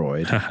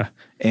 hymenopteroid.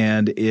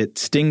 And it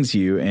stings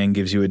you and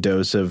gives you a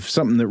dose of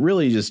something that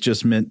really is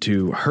just meant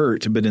to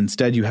hurt, but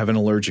instead you have an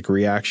allergic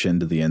reaction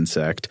to the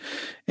insect.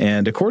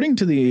 And according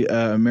to the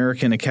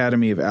American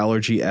Academy of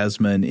Allergy,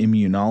 Asthma, and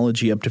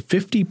Immunology, up to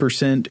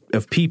 50%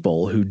 of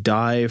people who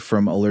die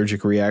from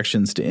allergic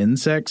reactions to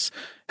insects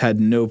had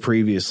no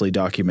previously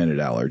documented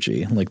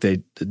allergy, like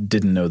they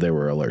didn't know they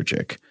were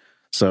allergic.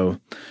 So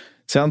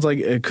sounds like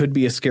it could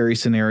be a scary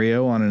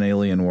scenario on an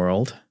alien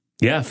world.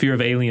 Yeah, fear of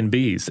alien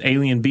bees.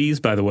 Alien Bees,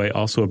 by the way,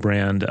 also a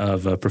brand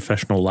of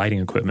professional lighting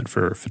equipment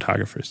for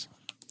photographers.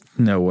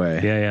 No way.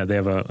 Yeah. They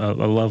have a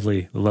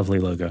lovely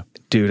logo.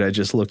 Dude, I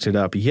just looked it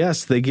up.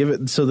 Yes, they give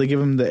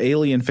him the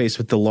alien face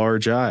with the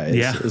large eyes.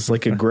 Yeah. It's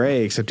like a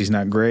gray, except he's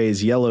not gray.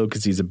 He's yellow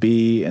because he's a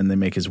bee, and they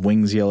make his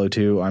wings yellow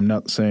too. I'm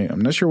not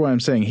sure why I'm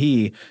saying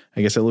he.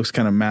 I guess it looks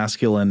kind of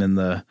masculine in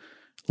the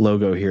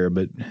logo here,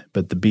 but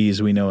the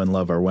bees we know and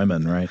love are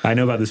women, right? I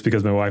know about this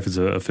because my wife is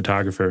a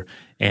photographer,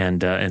 and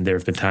there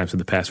have been times in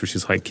the past where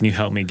she's like, "Can you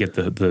help me get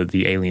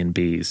the alien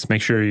bees?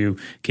 Make sure you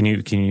get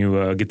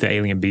the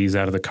alien bees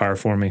out of the car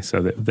for me."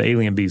 So that the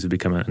alien bees have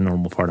become a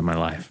normal part of my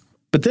life.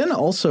 But then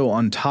also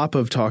on top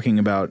of talking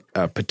about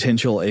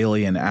potential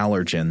alien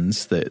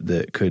allergens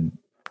that could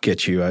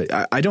get you,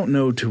 I don't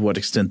know to what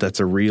extent that's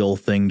a real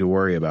thing to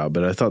worry about,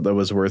 but I thought that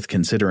was worth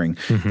considering.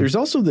 There's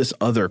also this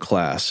other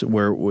class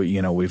where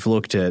we've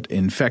looked at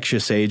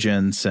infectious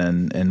agents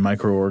and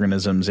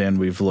microorganisms, and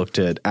we've looked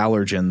at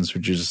allergens,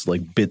 which is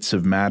like bits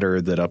of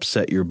matter that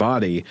upset your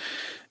body.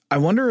 I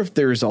wonder if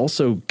there's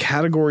also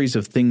categories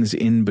of things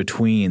in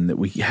between that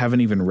we haven't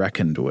even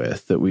reckoned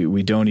with, that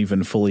we don't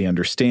even fully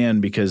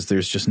understand because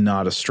there's just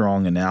not a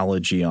strong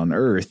analogy on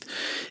Earth.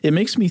 It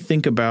makes me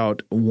think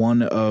about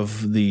one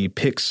of the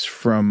picks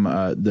from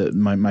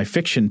my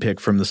fiction pick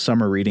from the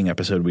summer reading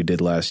episode we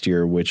did last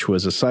year, which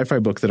was a sci-fi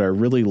book that I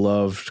really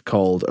loved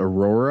called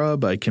Aurora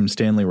by Kim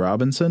Stanley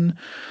Robinson.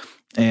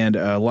 And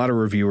a lot of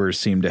reviewers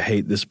seem to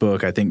hate this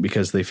book, I think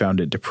because they found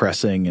it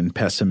depressing and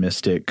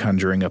pessimistic,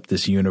 conjuring up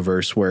this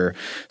universe where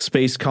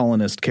space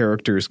colonist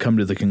characters come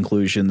to the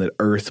conclusion that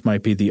Earth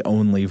might be the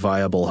only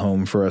viable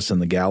home for us in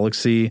the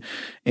galaxy.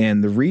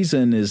 And the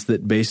reason is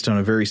that based on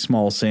a very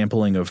small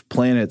sampling of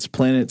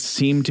planets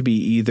seem to be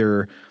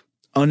either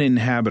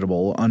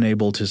uninhabitable,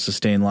 unable to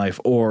sustain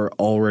life, or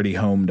already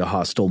home to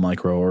hostile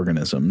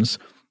microorganisms.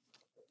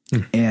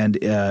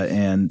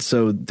 And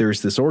so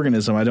there's this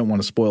organism. I don't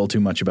want to spoil too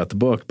much about the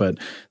book, but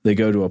they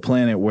go to a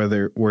planet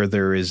where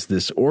there is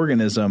this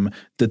organism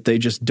that they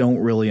just don't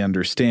really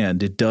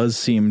understand. It does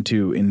seem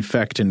to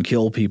infect and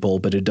kill people,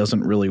 but it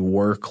doesn't really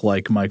work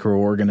like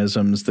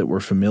microorganisms that we're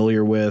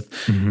familiar with.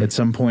 At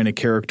some point, a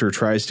character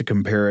tries to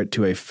compare it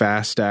to a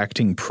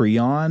fast-acting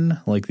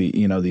prion, like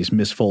these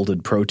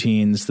misfolded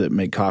proteins that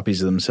make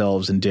copies of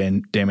themselves and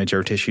damage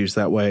our tissues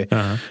that way.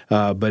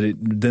 But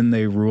then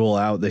they rule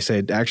out. They say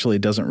it actually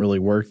doesn't really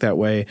work that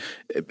way.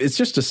 It's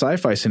just a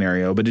sci-fi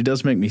scenario, but it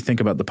does make me think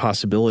about the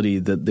possibility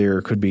that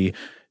there could be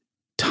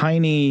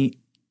tiny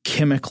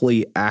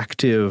chemically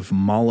active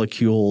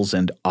molecules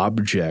and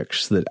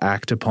objects that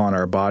act upon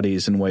our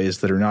bodies in ways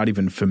that are not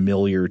even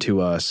familiar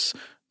to us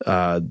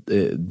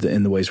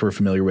in the ways we're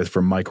familiar with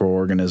from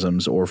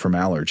microorganisms or from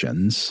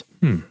allergens.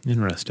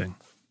 Interesting.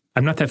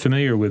 I'm not that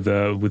familiar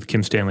with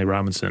Kim Stanley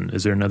Robinson.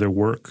 Is there another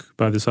work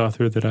by this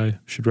author that I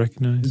should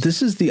recognize?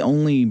 This is the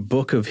only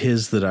book of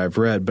his that I've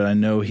read, but I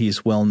know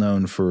he's well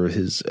known for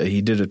his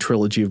he did a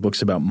trilogy of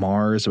books about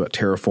Mars, about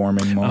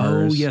terraforming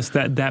Mars. Oh, yes,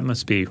 that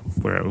must be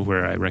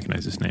where I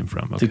recognize his name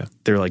from. Okay.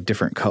 They're like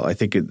different colors. I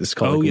think it's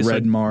called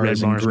Red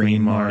Mars and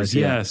Green Mars.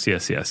 Yes.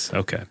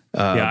 Okay.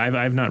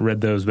 I've not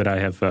read those, but I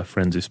have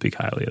friends who speak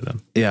highly of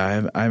them.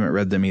 Yeah, I haven't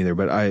read them either.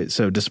 But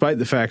so despite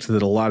the fact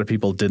that a lot of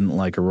people didn't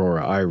like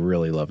Aurora, I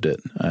really loved it.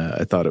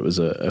 I thought it was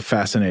a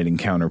fascinating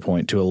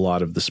counterpoint to a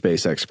lot of the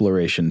space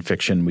exploration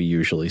fiction we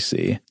usually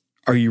see.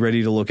 Are you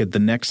ready to look at the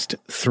next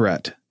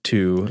threat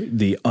to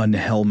the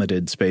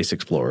unhelmeted space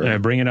explorer?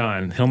 Bring it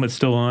on. Helmet's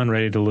still on,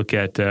 ready to look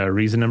at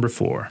reason number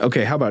 4.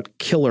 Okay, how about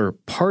killer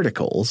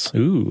particles?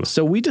 Ooh.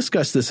 So we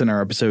discussed this in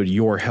our episode,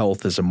 Your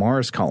Health as a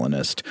Mars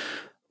Colonist.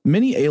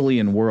 Many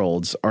alien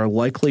worlds are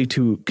likely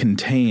to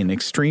contain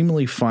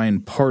extremely fine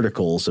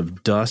particles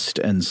of dust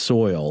and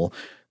soil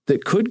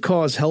that could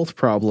cause health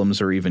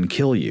problems or even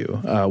kill you.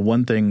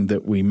 One thing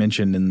that we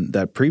mentioned in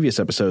that previous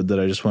episode that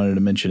I just wanted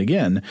to mention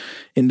again,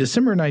 in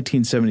December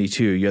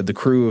 1972, you had the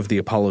crew of the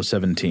Apollo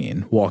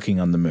 17 walking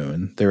on the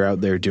moon. They're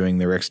out there doing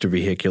their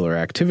extravehicular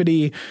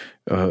activity,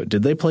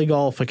 Did they play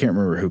golf? I can't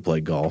remember who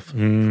played golf.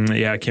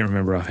 Yeah, I can't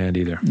remember offhand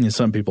either. Yeah,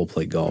 some people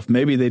played golf.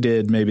 Maybe they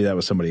did. Maybe that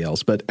was somebody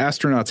else. But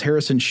astronauts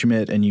Harrison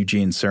Schmitt and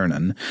Eugene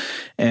Cernan,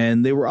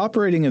 and they were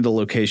operating at a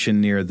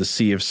location near the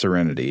Sea of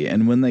Serenity.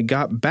 And when they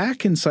got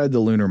back inside the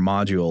lunar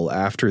module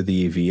after the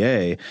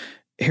EVA,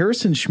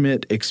 Harrison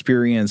Schmitt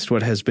experienced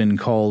what has been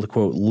called,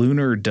 quote,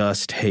 lunar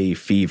dust hay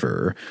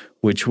fever,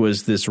 which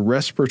was this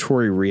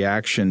respiratory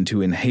reaction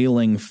to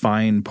inhaling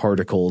fine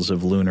particles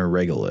of lunar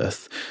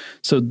regolith.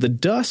 So the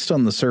dust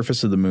on the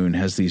surface of the moon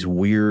has these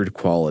weird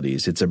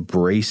qualities. It's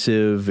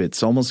abrasive.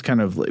 It's almost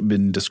kind of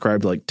been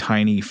described like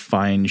tiny,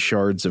 fine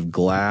shards of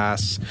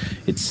glass.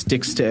 It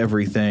sticks to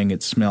everything.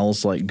 It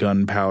smells like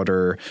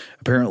gunpowder.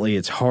 Apparently,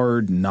 it's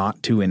hard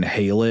not to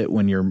inhale it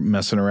when you're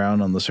messing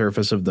around on the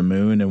surface of the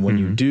moon. And when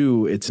you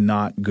do, it's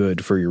not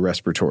good for your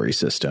respiratory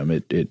system.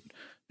 It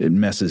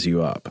messes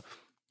you up.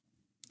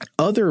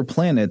 Other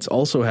planets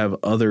also have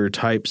other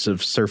types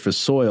of surface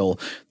soil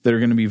that are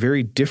going to be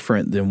very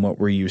different than what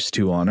we're used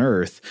to on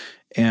Earth.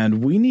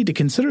 And we need to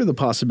consider the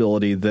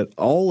possibility that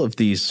all of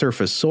these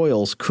surface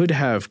soils could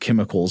have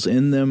chemicals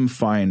in them,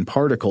 fine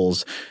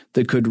particles,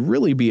 that could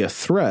really be a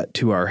threat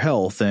to our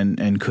health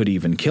and could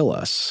even kill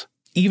us.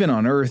 Even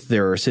on Earth,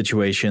 there are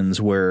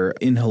situations where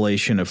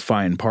inhalation of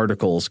fine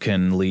particles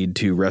can lead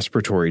to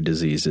respiratory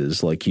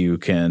diseases. Like you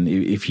can,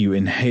 if you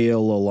inhale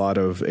a lot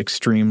of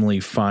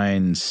extremely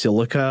fine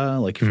silica,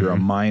 like if you're a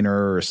miner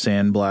or a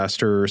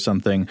sandblaster or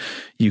something,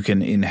 you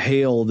can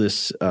inhale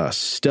this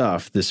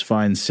stuff, this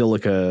fine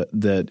silica,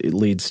 that it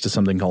leads to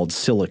something called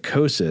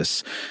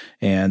silicosis.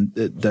 And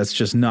that's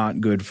just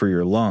not good for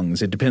your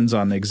lungs. It depends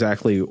on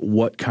exactly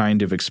what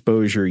kind of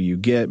exposure you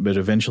get, but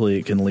eventually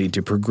it can lead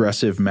to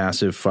progressive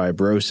massive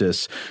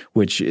fibrosis,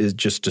 which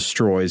just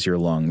destroys your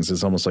lungs.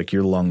 It's almost like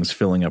your lungs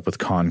filling up with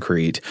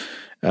concrete.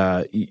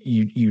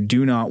 You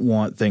do not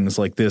want things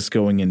like this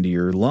going into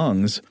your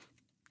lungs.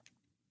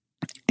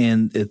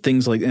 And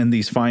things like, and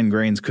these fine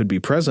grains could be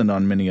present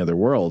on many other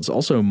worlds.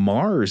 Also,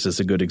 Mars is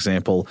a good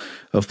example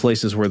of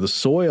places where the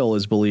soil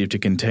is believed to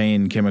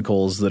contain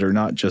chemicals that are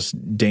not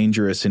just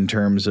dangerous in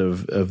terms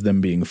of them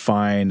being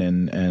fine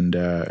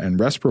and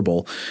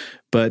respirable,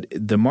 but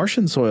the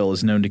Martian soil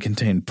is known to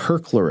contain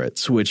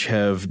perchlorates, which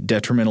have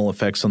detrimental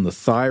effects on the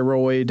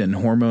thyroid and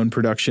hormone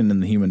production in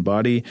the human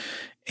body.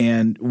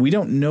 And we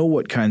don't know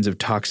what kinds of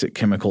toxic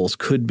chemicals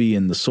could be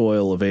in the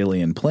soil of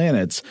alien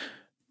planets.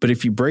 But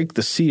if you break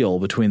the seal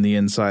between the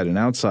inside and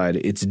outside,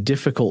 it's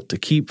difficult to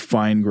keep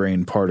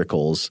fine-grained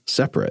particles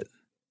separate.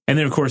 And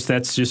then, of course,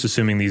 that's just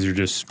assuming these are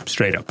just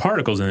straight-up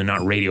particles and they're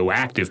not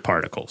radioactive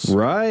particles.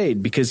 Right,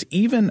 because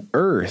even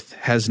Earth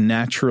has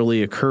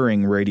naturally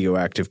occurring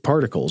radioactive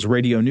particles,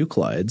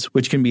 radionuclides,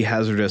 which can be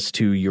hazardous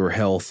to your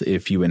health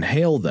if you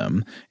inhale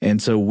them.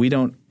 And so we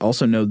don't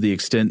also know the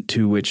extent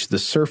to which the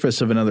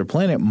surface of another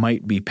planet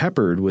might be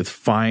peppered with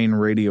fine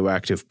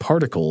radioactive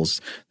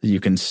particles that you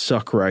can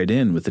suck right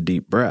in with a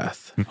deep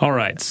breath. All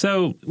right,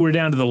 so we're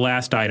down to the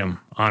last item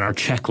on our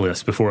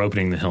checklist before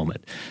opening the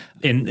helmet.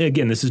 And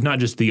again, this is not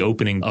just the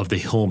opening of the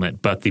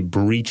helmet, but the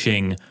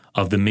breaching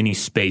of the mini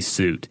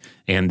spacesuit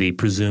and the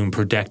presumed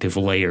protective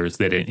layers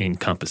that it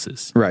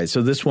encompasses. Right.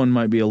 So this one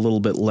might be a little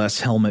bit less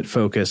helmet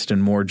focused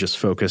and more just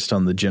focused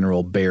on the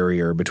general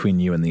barrier between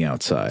you and the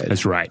outside.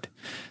 That's right.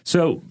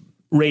 So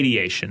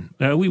radiation.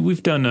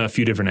 We've done a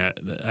few different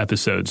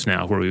episodes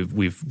now where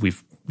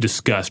we've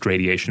discussed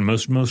radiation.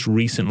 Most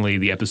recently,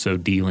 the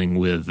episode dealing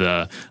with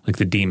like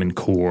the demon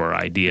core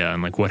idea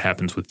and like what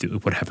happened with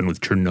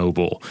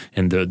Chernobyl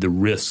and the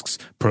risks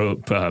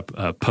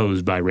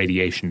posed by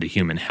radiation to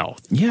human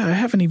health. Yeah, I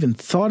haven't even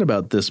thought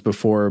about this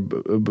before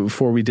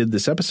we did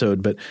this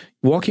episode. But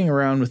walking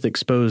around with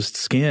exposed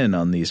skin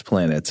on these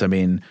planets, I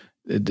mean,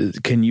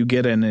 can you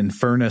get an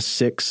Infernus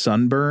 6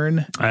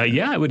 sunburn?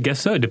 Yeah, I would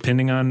guess so,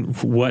 depending on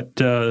what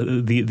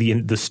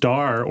the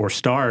star or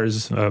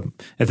stars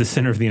at the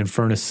center of the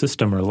Infernus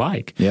system are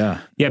like.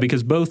 Yeah. Yeah,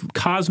 because both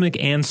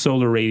cosmic and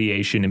solar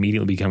radiation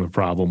immediately become a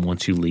problem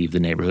once you leave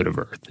the neighborhood of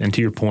Earth. And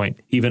to your point,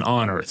 even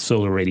on Earth,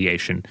 solar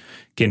radiation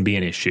can be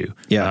an issue.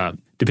 Yeah.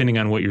 Depending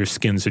on what your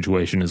skin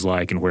situation is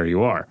like and where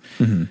you are.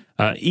 Mm-hmm.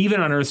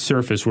 Even on Earth's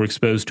surface, we're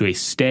exposed to a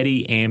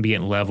steady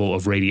ambient level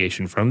of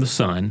radiation from the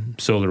sun,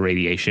 solar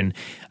radiation,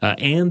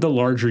 and the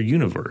larger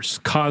universe,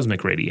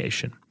 cosmic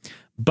radiation.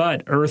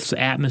 But Earth's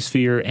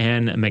atmosphere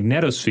and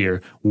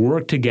magnetosphere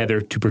work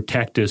together to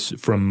protect us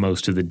from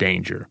most of the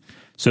danger.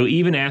 So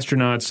even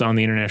astronauts on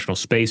the International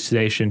Space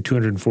Station,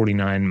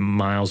 249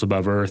 miles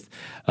above Earth,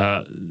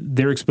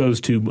 they're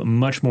exposed to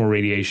much more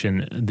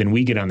radiation than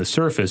we get on the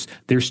surface.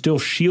 They're still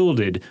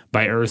shielded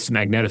by Earth's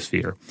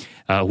magnetosphere,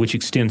 which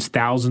extends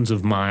thousands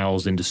of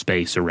miles into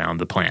space around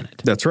the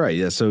planet. That's right.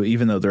 Yeah. So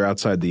even though they're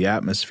outside the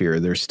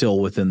atmosphere, they're still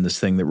within this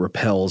thing that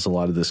repels a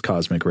lot of this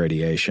cosmic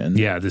radiation.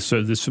 Yeah, this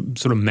sort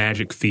of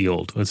magic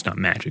field. Well, it's not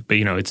magic, but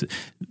it's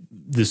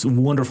this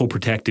wonderful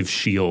protective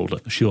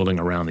shielding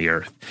around the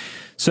Earth.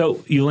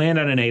 So you land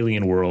on an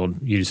alien world.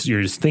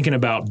 You're just thinking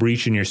about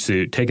breaching your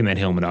suit, taking that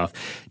helmet off.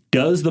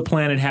 Does the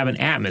planet have an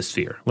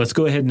atmosphere? Let's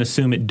go ahead and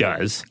assume it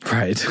does.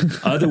 Right.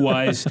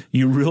 Otherwise,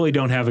 you really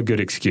don't have a good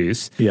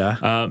excuse.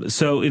 Yeah.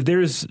 So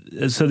there's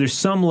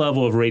some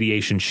level of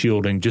radiation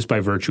shielding just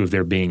by virtue of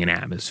there being an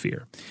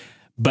atmosphere.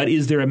 But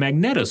is there a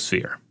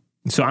magnetosphere?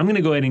 So I'm going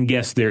to go ahead and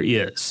guess there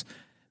is.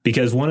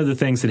 Because one of the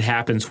things that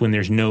happens when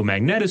there's no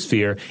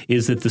magnetosphere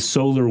is that the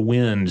solar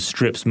wind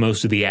strips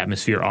most of the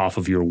atmosphere off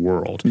of your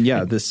world.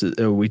 Yeah, this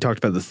we talked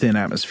about the thin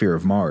atmosphere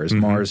of Mars. Mm-hmm.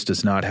 Mars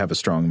does not have a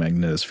strong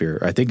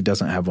magnetosphere. I think it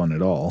doesn't have one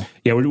at all.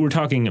 Yeah, we're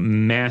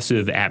talking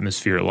massive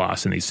atmosphere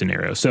loss in these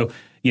scenarios. So,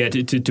 yeah,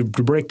 to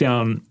break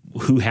down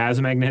who has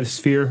a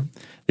magnetosphere,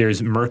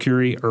 there's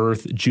Mercury,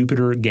 Earth,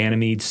 Jupiter,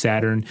 Ganymede,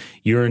 Saturn,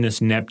 Uranus,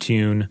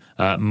 Neptune.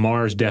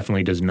 Mars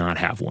definitely does not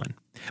have one.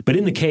 But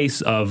in the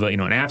case of an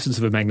absence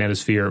of a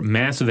magnetosphere,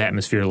 massive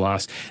atmosphere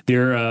loss,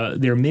 there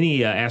are many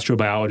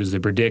astrobiologists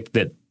that predict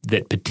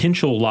that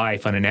potential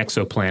life on an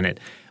exoplanet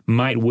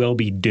might well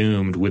be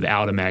doomed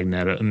without a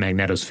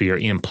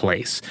magnetosphere in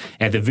place.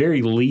 At the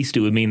very least, it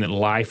would mean that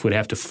life would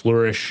have to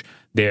flourish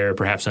there,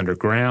 perhaps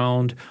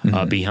underground,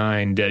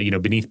 behind,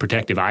 beneath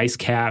protective ice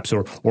caps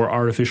or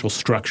artificial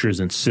structures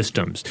and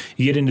systems.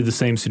 You get into the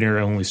same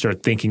scenario when we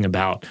start thinking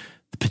about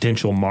the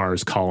potential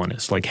Mars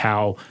colonists, like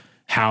how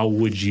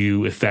would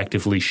you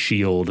effectively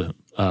shield,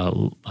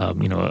 a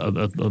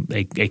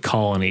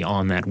colony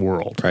on that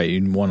world? Right.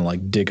 You'd want to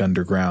dig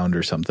underground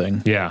or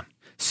something. Yeah.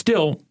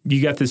 Still,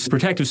 you got this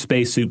protective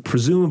spacesuit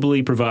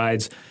presumably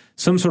provides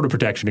some sort of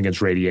protection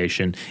against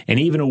radiation, and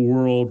even a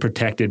world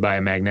protected by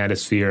a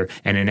magnetosphere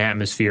and an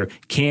atmosphere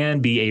can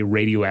be a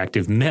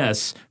radioactive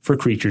mess for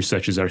creatures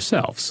such as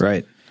ourselves.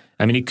 Right.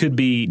 I mean, it could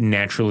be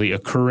naturally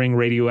occurring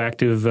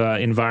radioactive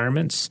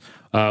environments,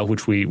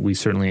 which we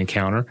certainly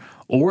encounter,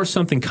 or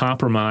something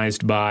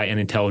compromised by an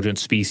intelligent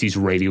species'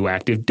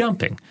 radioactive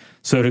dumping.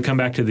 So to come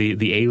back to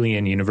the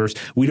alien universe,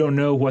 we don't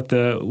know what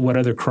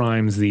other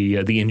crimes the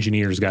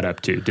engineers got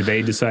up to. Did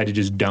they decide to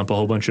just dump a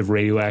whole bunch of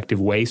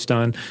radioactive waste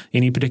on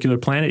any particular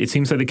planet? It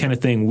seems like the kind of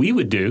thing we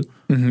would do.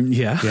 Mm-hmm,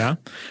 yeah.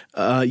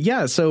 Yeah?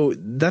 Yeah, so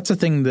that's a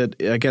thing that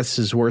I guess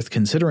is worth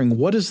considering.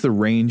 What is the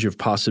range of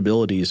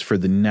possibilities for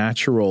the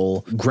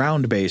natural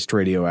ground-based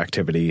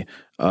radioactivity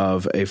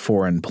of a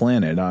foreign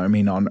planet? I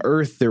mean, on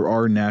Earth, there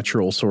are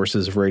natural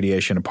sources of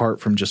radiation apart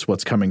from just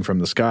what's coming from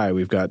the sky.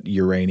 We've got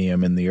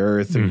uranium in the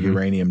Earth. Mm-hmm.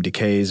 Uranium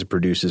decays,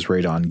 produces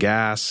radon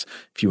gas.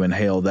 If you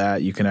inhale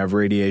that, you can have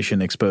radiation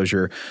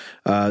exposure.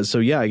 So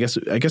yeah, I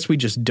guess we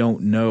just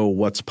don't know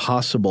what's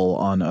possible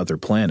on other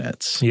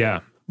planets.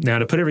 Yeah. Now,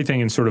 to put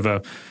everything in sort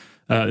of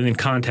in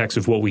context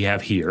of what we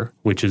have here,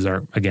 which is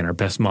our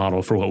best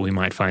model for what we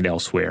might find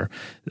elsewhere,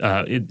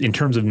 in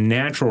terms of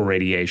natural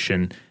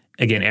radiation,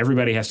 again,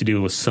 everybody has to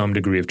deal with some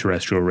degree of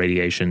terrestrial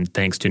radiation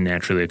thanks to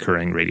naturally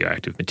occurring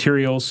radioactive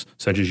materials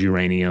such as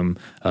uranium,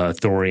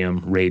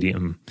 thorium,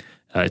 radium,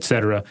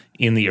 etc.,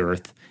 in the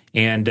Earth.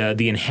 And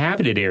the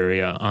inhabited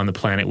area on the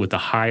planet with the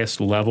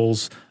highest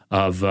levels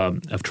of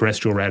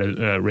terrestrial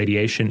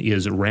radiation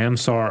is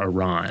Ramsar,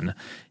 Iran.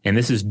 And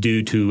this is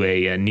due to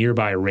a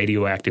nearby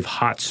radioactive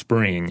hot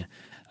spring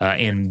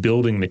and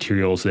building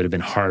materials that have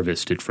been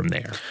harvested from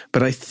there.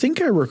 But I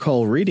think I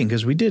recall reading,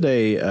 because we did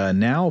a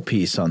Now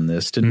piece on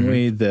this, didn't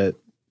we, that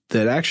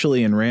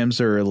actually in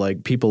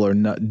Ramsar, people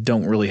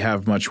don't really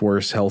have much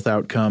worse health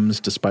outcomes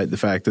despite the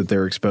fact that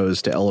they're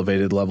exposed to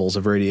elevated levels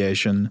of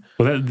radiation.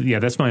 Well,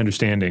 that's my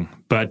understanding.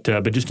 But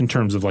just in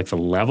terms of the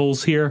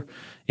levels here,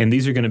 and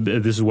this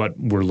is what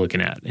we're looking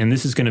at, and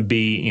this is going to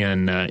be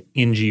in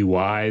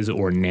NGYs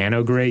or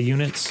nanogray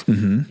units,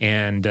 mm-hmm.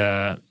 and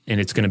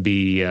it's going to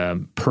be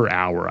per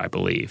hour, I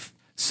believe.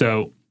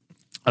 So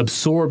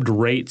absorbed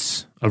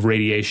rates of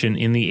radiation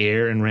in the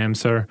air in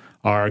Ramsar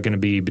are going to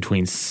be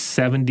between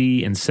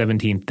 70 and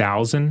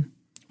 17,000.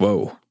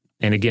 Whoa.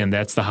 And again,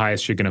 that's the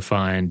highest you're going to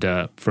find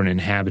for an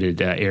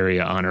inhabited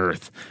area on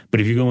Earth. But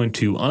if you go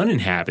into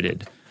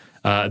uninhabited,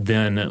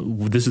 then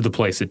this is the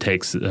place that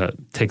takes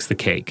the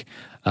cake.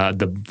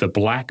 The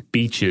black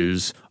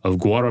beaches of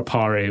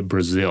Guarapari,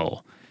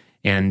 Brazil.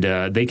 And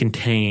they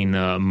contain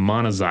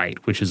monazite,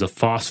 which is a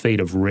phosphate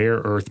of rare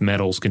earth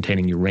metals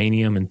containing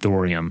uranium and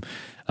thorium.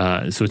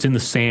 So it's in the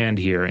sand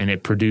here, and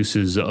it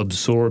produces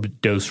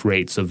absorbed dose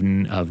rates of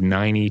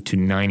 90 to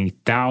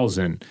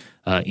 90,000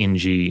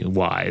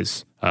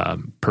 NGYs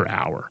per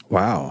hour.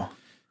 Wow.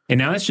 And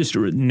now that's just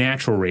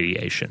natural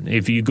radiation.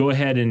 If you go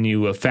ahead and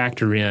you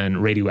factor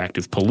in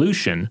radioactive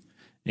pollution,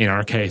 in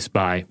our case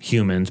by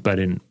humans, but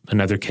in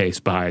another case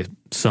by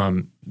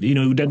some, it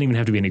doesn't even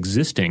have to be an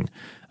existing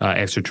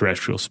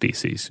extraterrestrial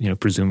species.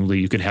 Presumably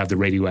you could have the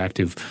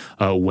radioactive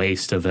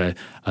waste of an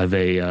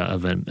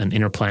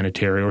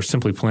interplanetary or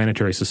simply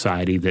planetary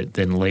society that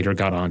then later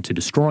got on to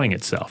destroying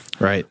itself.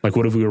 Right. Like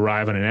what if we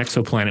arrive on an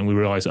exoplanet and we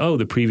realize,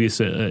 the previous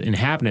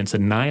inhabitants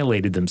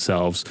annihilated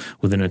themselves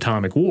with an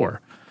atomic war?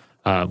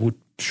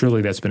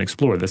 Surely that's been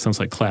explored. That sounds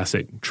like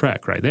classic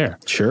Trek right there.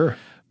 Sure.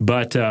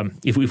 But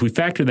if we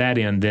factor that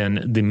in,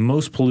 then the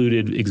most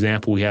polluted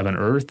example we have on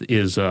Earth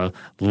is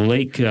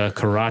Lake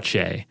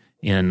Karachay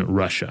in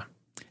Russia.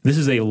 This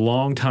is a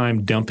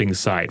long-time dumping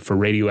site for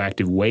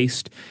radioactive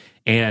waste,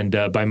 and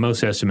by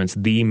most estimates,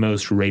 the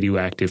most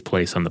radioactive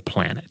place on the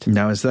planet.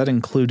 Now, is that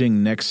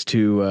including next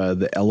to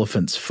the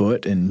Elephant's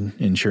Foot in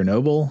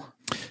Chernobyl?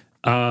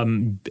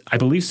 I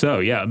believe so.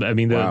 Yeah. I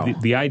mean,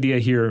 the idea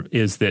here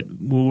is that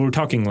we're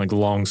talking like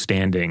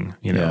long-standing,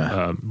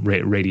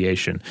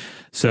 radiation.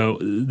 So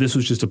this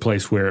was just a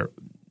place where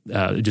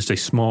just a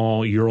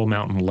small Ural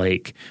Mountain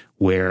lake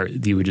where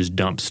you would just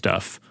dump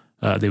stuff.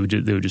 They would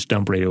just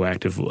dump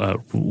radioactive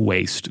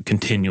waste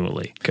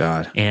continually.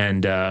 God.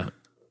 And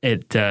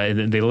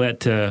they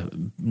let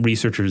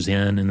researchers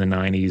in the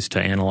 90s to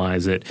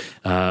analyze it.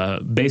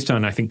 Based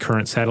on, I think,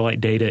 current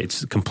satellite data,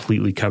 it's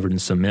completely covered in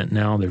cement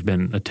now. There have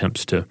been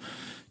attempts to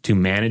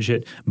manage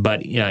it.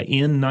 But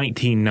in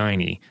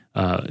 1990,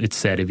 it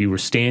said if you were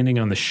standing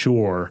on the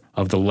shore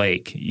of the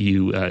lake,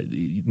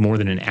 more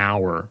than an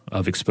hour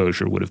of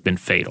exposure would have been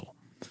fatal.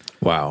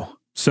 Wow.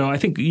 So I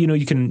think,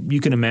 you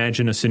can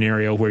imagine a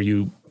scenario where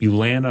you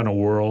land on a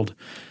world.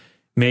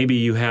 Maybe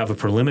you have a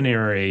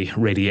preliminary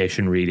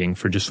radiation reading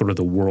for just sort of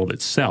the world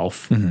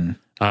itself. Mm-hmm.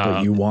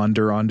 But you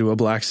wander onto a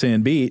black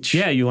sand beach.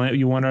 Yeah, you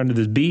wander onto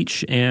this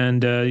beach,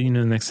 and the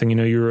next thing you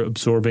know, you're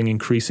absorbing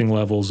increasing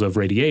levels of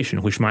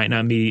radiation, which might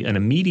not be an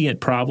immediate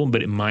problem,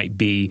 but it might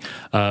be,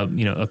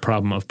 a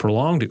problem of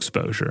prolonged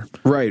exposure.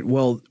 Right.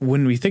 Well,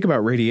 when we think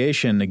about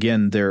radiation,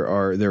 again, there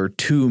are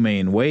two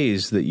main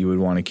ways that you would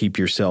want to keep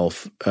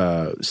yourself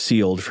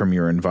sealed from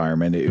your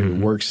environment. It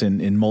works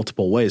in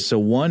multiple ways. So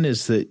one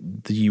is that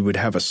you would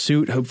have a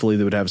suit, hopefully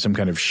that would have some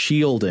kind of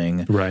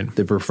shielding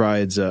that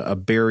provides a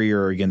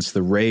barrier against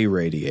the ray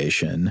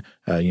radiation,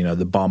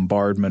 the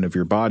bombardment of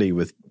your body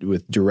with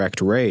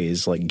direct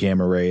rays like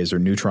gamma rays or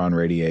neutron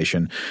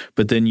radiation.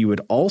 But then you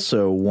would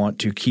also want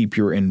to keep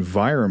your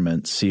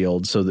environment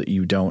sealed so that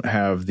you don't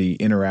have the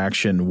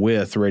interaction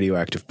with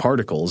radioactive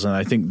particles. And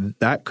I think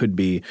that could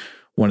be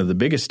one of the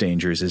biggest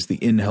dangers is the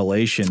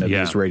inhalation of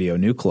these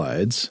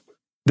radionuclides.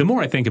 The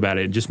more I think about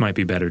it, it just might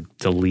be better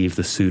to leave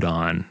the suit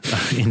on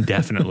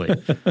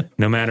indefinitely.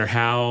 No matter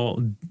how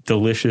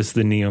delicious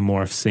the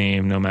neomorphs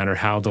seem, no matter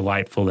how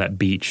delightful that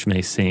beach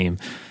may seem,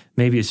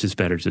 maybe it's just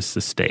better just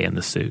to stay in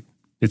the suit.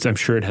 I'm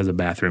sure it has a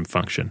bathroom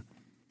function.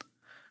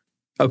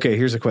 Okay,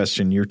 here's a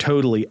question. You're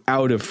totally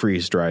out of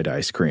freeze-dried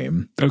ice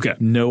cream. Okay.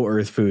 No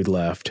Earth food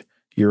left.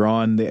 You're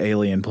on the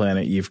alien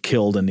planet. You've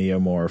killed a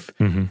neomorph.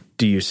 Mm-hmm.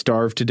 Do you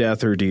starve to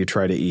death or do you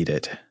try to eat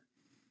it?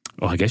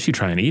 Well, I guess you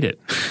try and eat it.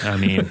 I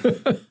mean,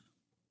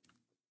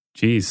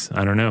 geez,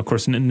 I don't know. Of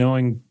course,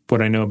 knowing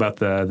what I know about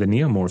the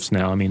neomorphs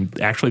now, I mean,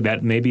 actually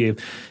that may be,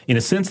 in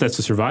a sense, that's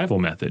a survival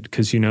method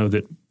because you know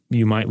that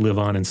you might live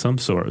on in some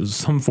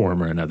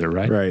form or another,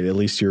 right? Right, at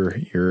least your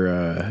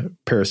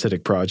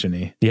parasitic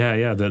progeny.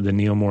 Yeah, the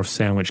neomorph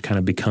sandwich kind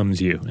of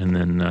becomes you, and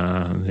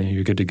then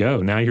you're good to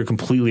go. Now you're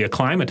completely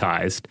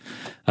acclimatized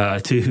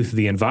to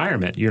the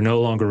environment. You're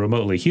no longer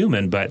remotely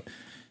human, but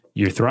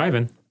you're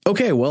thriving.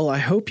 Okay, well, I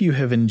hope you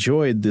have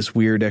enjoyed this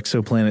weird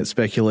exoplanet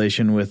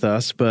speculation with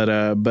us, but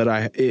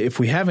if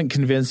we haven't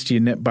convinced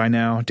you by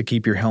now to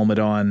keep your helmet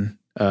on,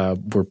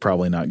 we're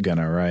probably not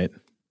gonna, right?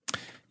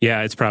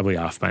 Yeah, it's probably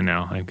off by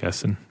now, I'm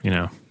guessing,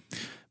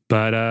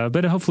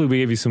 But hopefully we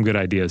gave you some good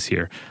ideas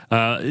here.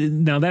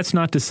 Now, that's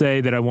not to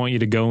say that I want you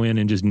to go in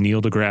and just Neil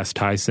deGrasse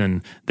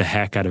Tyson the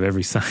heck out of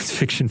every science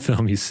fiction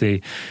film you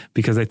see,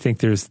 because I think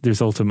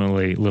there's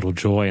ultimately little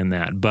joy in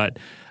that. But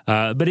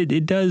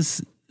it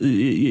does.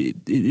 I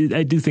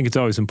do think it's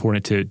always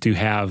important to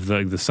have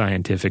the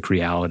scientific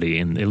reality,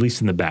 at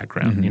least in the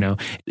background. Mm-hmm.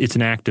 It's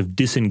an act of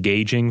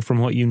disengaging from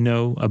what you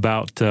know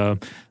about the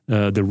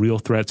real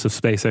threats of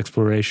space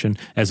exploration,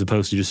 as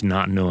opposed to just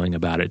not knowing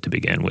about it to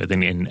begin with,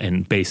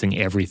 and basing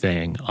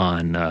everything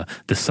on the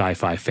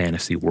sci-fi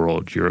fantasy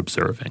world you're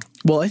observing.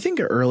 Well, I think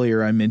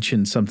earlier I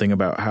mentioned something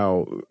about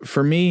how,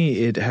 for me,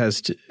 it has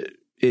to.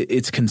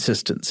 It's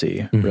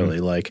consistency, really.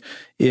 Mm-hmm. Like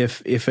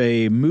if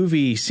a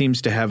movie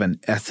seems to have an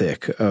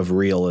ethic of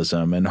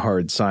realism and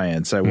hard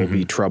science, I will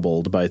be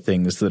troubled by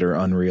things that are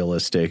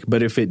unrealistic.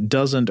 But if it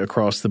doesn't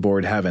across the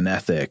board have an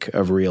ethic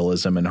of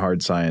realism and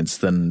hard science,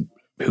 then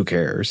who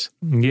cares?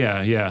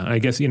 Yeah. I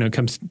guess,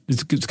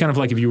 it's kind of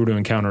like if you were to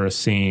encounter a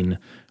scene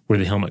where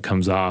the helmet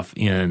comes off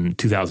in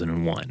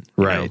 2001.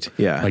 Right,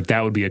 yeah. Like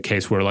that would be a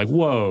case where like,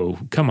 whoa,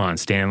 come on,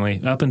 Stanley.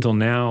 Up until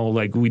now,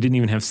 like we didn't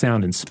even have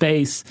sound in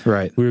space.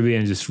 Right. We were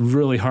being just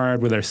really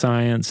hard with our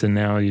science, and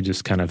now you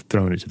just kind of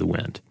thrown it to the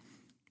wind.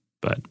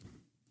 But,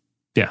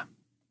 yeah.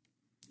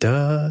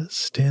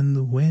 Dust in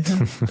the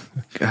wind.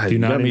 God, do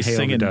not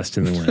inhale the dust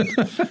in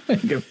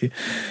the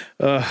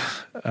wind.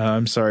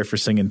 I'm sorry for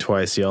singing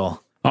twice,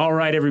 y'all. All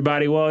right,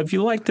 everybody. Well, if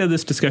you liked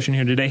this discussion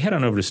here today, head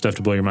on over to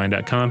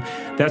StuffToBlowYourMind.com.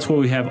 That's where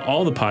we have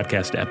all the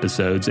podcast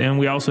episodes, and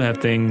we also have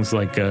things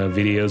like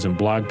videos and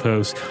blog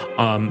posts,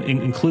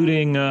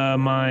 including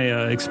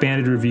my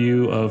expanded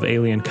review of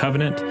Alien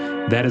Covenant.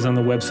 That is on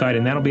the website,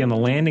 and that'll be on the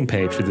landing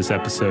page for this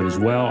episode as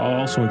well.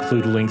 I'll also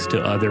include links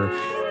to other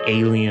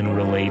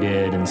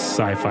alien-related and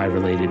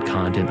sci-fi-related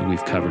content that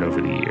we've covered over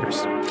the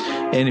years.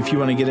 And if you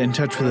want to get in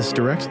touch with us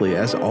directly,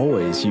 as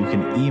always, you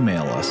can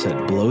email us at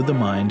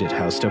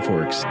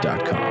blowthemind@howstuffworks.com.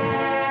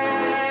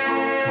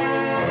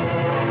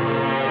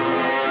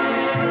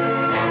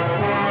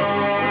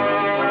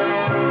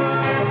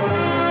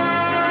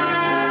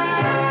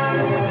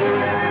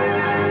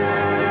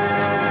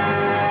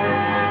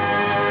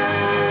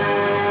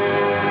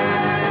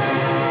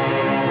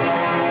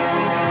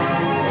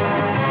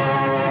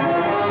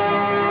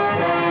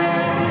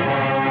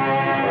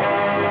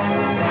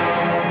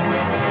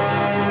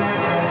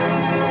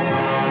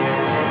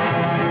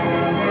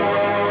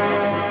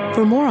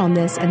 For more on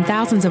this and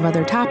thousands of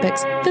other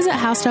topics, visit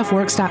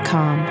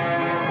howstuffworks.com.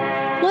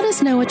 Let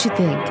us know what you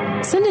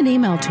think. Send an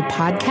email to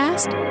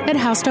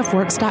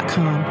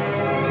podcast@howstuffworks.com.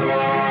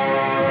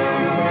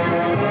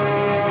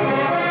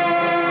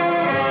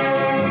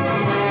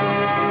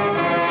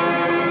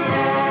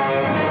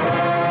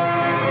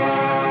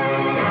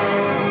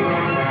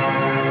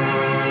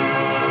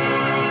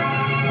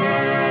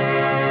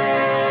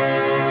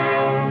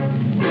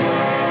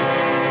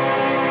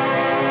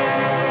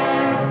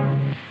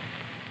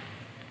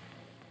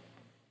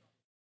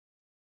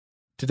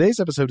 Today's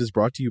episode is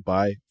brought to you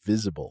by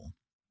Visible.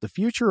 The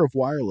future of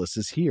wireless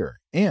is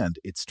here, and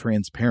it's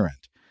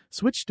transparent.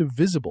 Switch to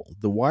Visible,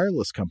 the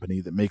wireless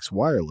company that makes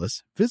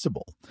wireless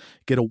visible.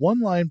 Get a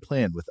one-line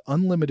plan with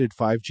unlimited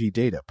 5G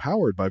data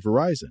powered by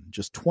Verizon,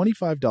 just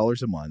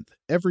 $25 a month,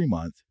 every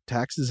month,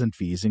 taxes and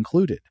fees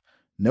included.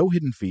 No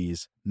hidden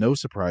fees, no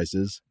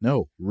surprises,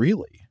 no,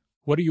 really.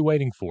 What are you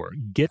waiting for?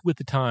 Get with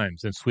the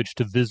times and switch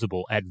to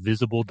Visible at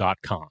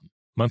Visible.com.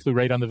 Monthly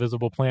rate on the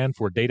Visible plan.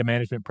 For data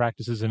management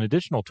practices and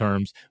additional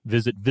terms,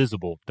 visit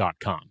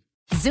Visible.com.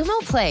 Xumo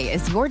Play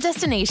is your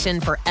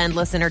destination for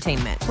endless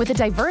entertainment. With a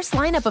diverse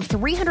lineup of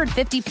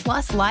 350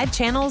 plus live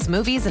channels,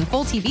 movies, and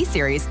full TV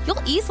series,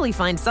 you'll easily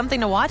find something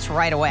to watch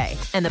right away.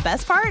 And the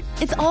best part?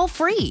 It's all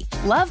free.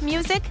 Love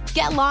music?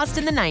 Get lost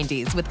in the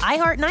 90s with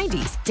iHeart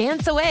 90s,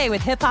 dance away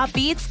with hip-hop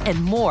beats,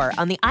 and more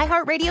on the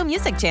iHeartRadio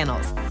music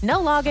channels. No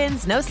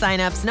logins, no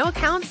signups, no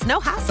accounts, no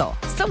hassle.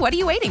 So what are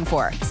you waiting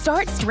for?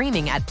 Start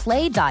streaming at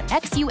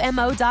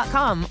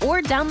play.xumo.com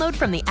or download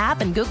from the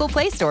app and Google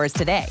Play stores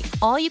today.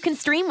 All you can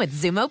stream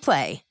with Xumo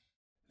Play.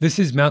 This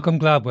is Malcolm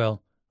Gladwell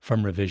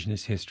from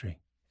Revisionist History.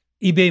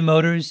 eBay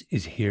Motors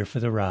is here for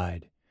the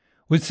ride.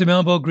 With some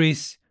elbow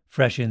grease,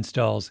 fresh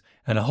installs,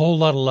 and a whole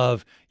lot of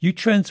love, you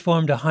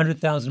transformed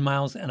 100,000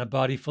 miles and a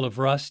body full of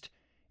rust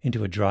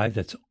into a drive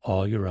that's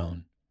all your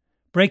own.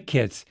 Brake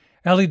kits,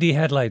 LED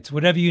headlights,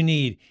 whatever you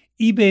need,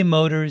 eBay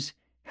Motors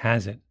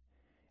has it.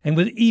 And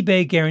with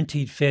eBay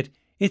Guaranteed Fit,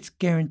 it's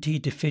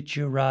guaranteed to fit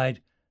your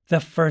ride the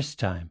first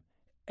time,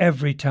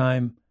 every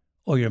time,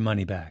 or your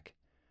money back.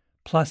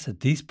 Plus, at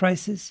these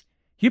prices,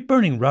 you're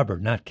burning rubber,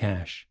 not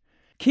cash.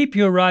 Keep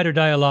your ride or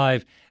die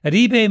alive at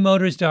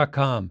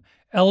ebaymotors.com.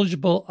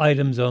 Eligible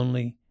items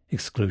only.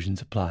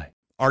 Exclusions apply.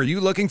 Are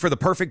you looking for the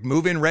perfect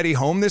move-in ready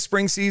home this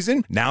spring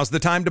season? Now's the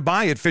time to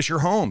buy at Fisher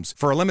Homes.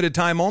 For a limited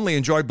time only,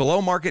 enjoy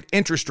below-market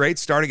interest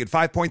rates starting at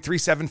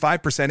 5.375%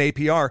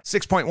 APR,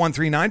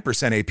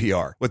 6.139%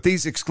 APR. With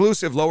these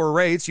exclusive lower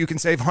rates, you can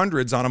save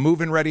hundreds on a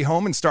move-in ready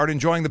home and start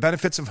enjoying the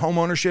benefits of home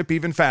ownership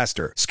even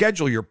faster.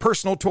 Schedule your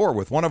personal tour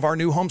with one of our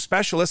new home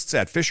specialists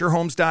at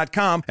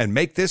FisherHomes.com and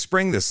make this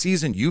spring the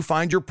season you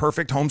find your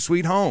perfect home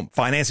sweet home.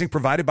 Financing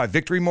provided by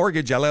Victory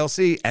Mortgage,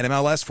 LLC,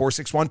 NMLS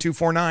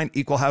 461249,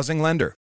 Equal Housing Lender.